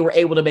fact that they were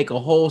able to make a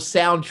whole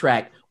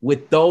soundtrack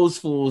with those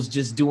fools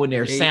just doing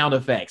their sound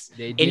effects,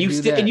 and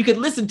you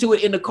can listen to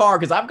it in the car,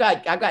 because I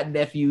got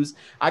nephews,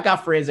 I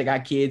got friends that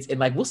got kids, and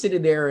like we'll sit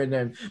in there and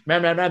then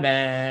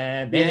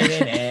and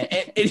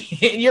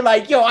you're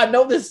like, yo, I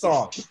know this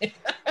song.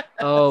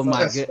 Oh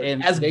my god!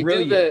 And that's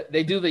brilliant.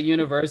 They do the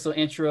universal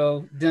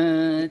intro.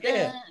 Dun,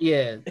 dun,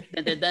 yeah.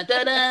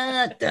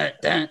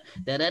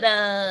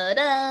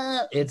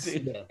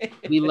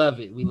 We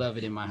love it. We love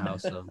it in my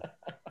house. So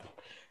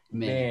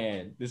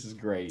man, this is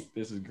great.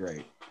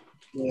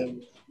 Yeah.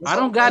 I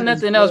don't got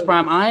nothing else,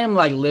 Prime. I am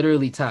like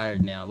literally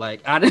tired now.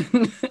 Like I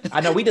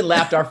know we done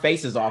laughed our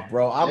faces off,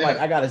 bro. I'm like,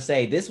 I gotta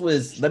say,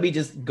 let me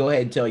just go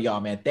ahead and tell y'all,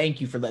 man,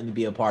 thank you for letting me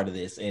be a part of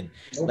this. And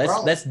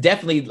let's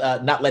definitely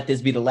not let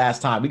this be the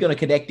last time. We're gonna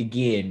connect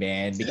again,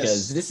 man,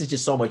 because this is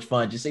just so much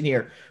fun. Just in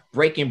here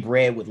breaking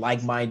bread with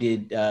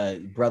like-minded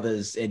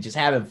brothers and just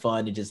having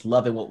fun and just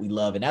loving what we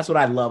love. And that's what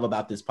I love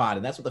about this pod.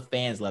 And that's what the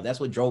fans love. That's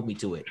what drove me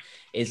to it.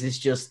 It's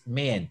just,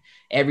 man,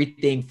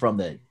 everything from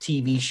the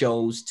TV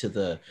shows to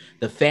the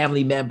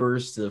family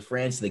members, to the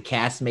friends, to the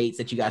castmates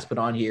that you guys put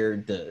on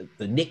here, the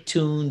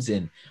Nicktoons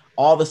and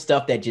all the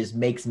stuff that just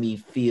makes me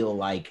feel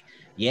like,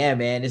 yeah,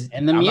 man,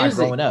 and the music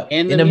growing up,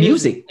 and the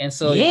music. And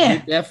so you're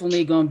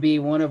definitely gonna be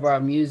one of our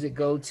music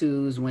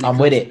go-tos when it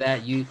comes to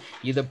that. You're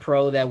the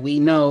pro that we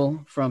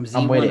know from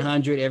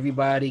Z100.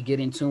 Everybody get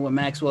in tune with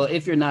Maxwell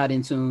if you're not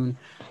in tune.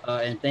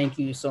 And thank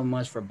you so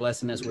much for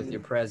blessing us with your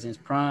presence.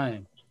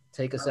 Prime,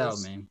 take us out,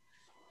 man.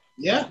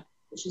 Yeah,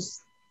 this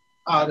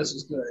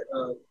was good.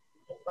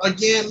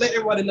 Again, let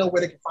everybody know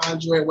where they can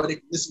find you, where they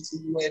can listen to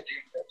you in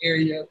the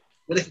area,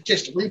 where they can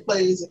catch the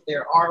replays if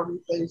there are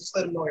replays. Just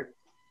let them know everything.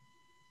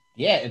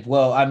 Yeah,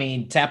 well, I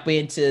mean, tap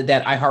into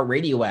that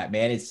iHeartRadio app,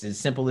 man. It's as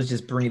simple as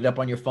just bring it up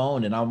on your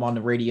phone, and I'm on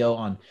the radio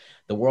on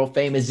the world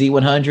famous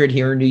Z100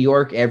 here in New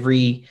York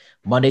every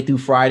Monday through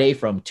Friday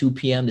from 2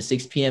 p.m. to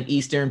 6 p.m.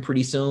 Eastern.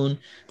 Pretty soon,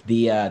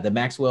 the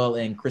Maxwell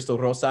and Crystal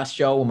Rosas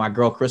show, when my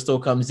girl Crystal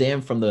comes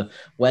in from the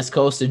West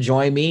Coast to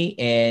join me.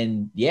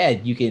 And yeah,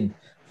 you can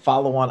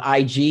follow on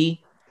IG.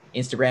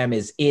 Instagram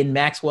is in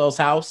Maxwell's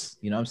house.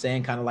 You know what I'm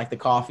saying? Kind of like the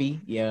coffee,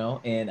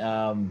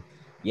 and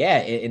yeah,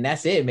 and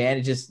that's it, man.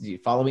 It just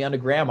follow me on the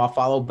gram. I'll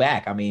follow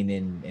back. I mean,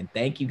 and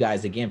thank you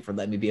guys again for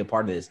letting me be a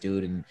part of this,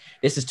 dude. And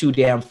this is too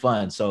damn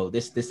fun. So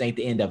this ain't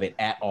the end of it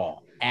at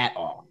all.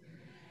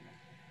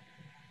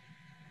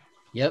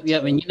 Yep.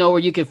 And you know where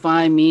you can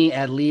find me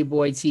at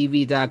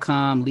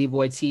LeeboyTV.com,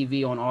 Leeboy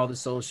TV on all the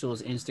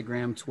socials,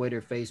 Instagram,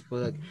 Twitter,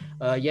 Facebook.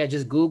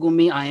 Just Google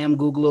me. I am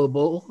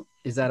Googleable.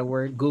 Is that a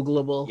word?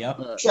 Googleable. Yep.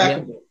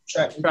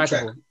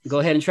 Trackable. Go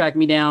ahead and track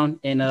me down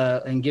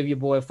and give your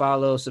boy a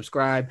follow,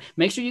 subscribe.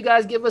 Make sure you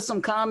guys give us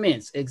some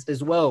comments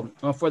as well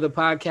for the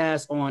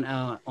podcast on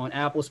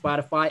Apple,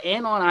 Spotify,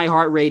 and on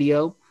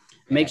iHeartRadio.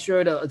 Make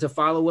sure to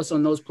follow us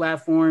on those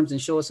platforms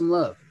and show us some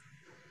love.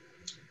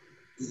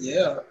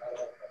 Yeah.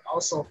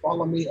 Also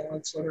follow me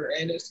on Twitter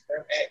and Instagram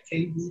at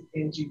KBNG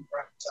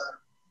Primetime.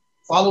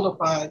 Follow the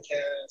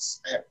podcast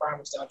at Prime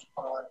Nostalgia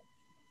Pod.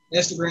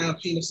 Instagram,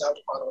 P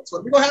Nostalgia Pod on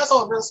Twitter. We're gonna have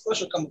something real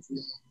special coming for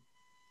you.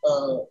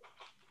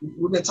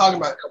 We've been talking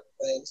about a couple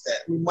of things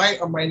that we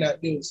might or might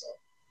not do. So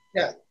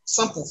yeah,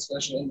 something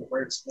special in the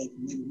works,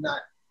 maybe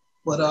not.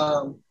 But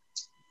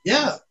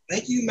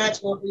thank you,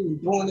 Maxwell, for even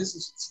doing this.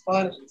 It's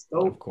fun, it's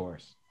dope. Of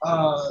course.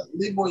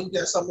 Leeboy, you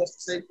got something else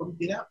to say before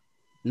we get out?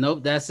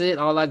 Nope, that's it.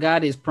 All I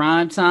got is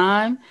prime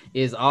time.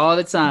 Is all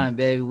the time,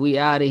 baby. We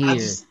out of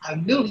here. I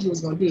knew you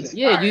was gonna do that.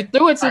 Yeah, you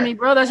threw it to me,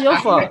 bro. That's your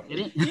fault.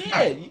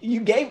 Yeah,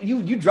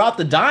 you dropped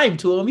the dime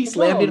to him. He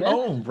slammed it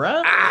home,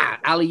 bro.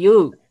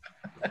 Alley-oop.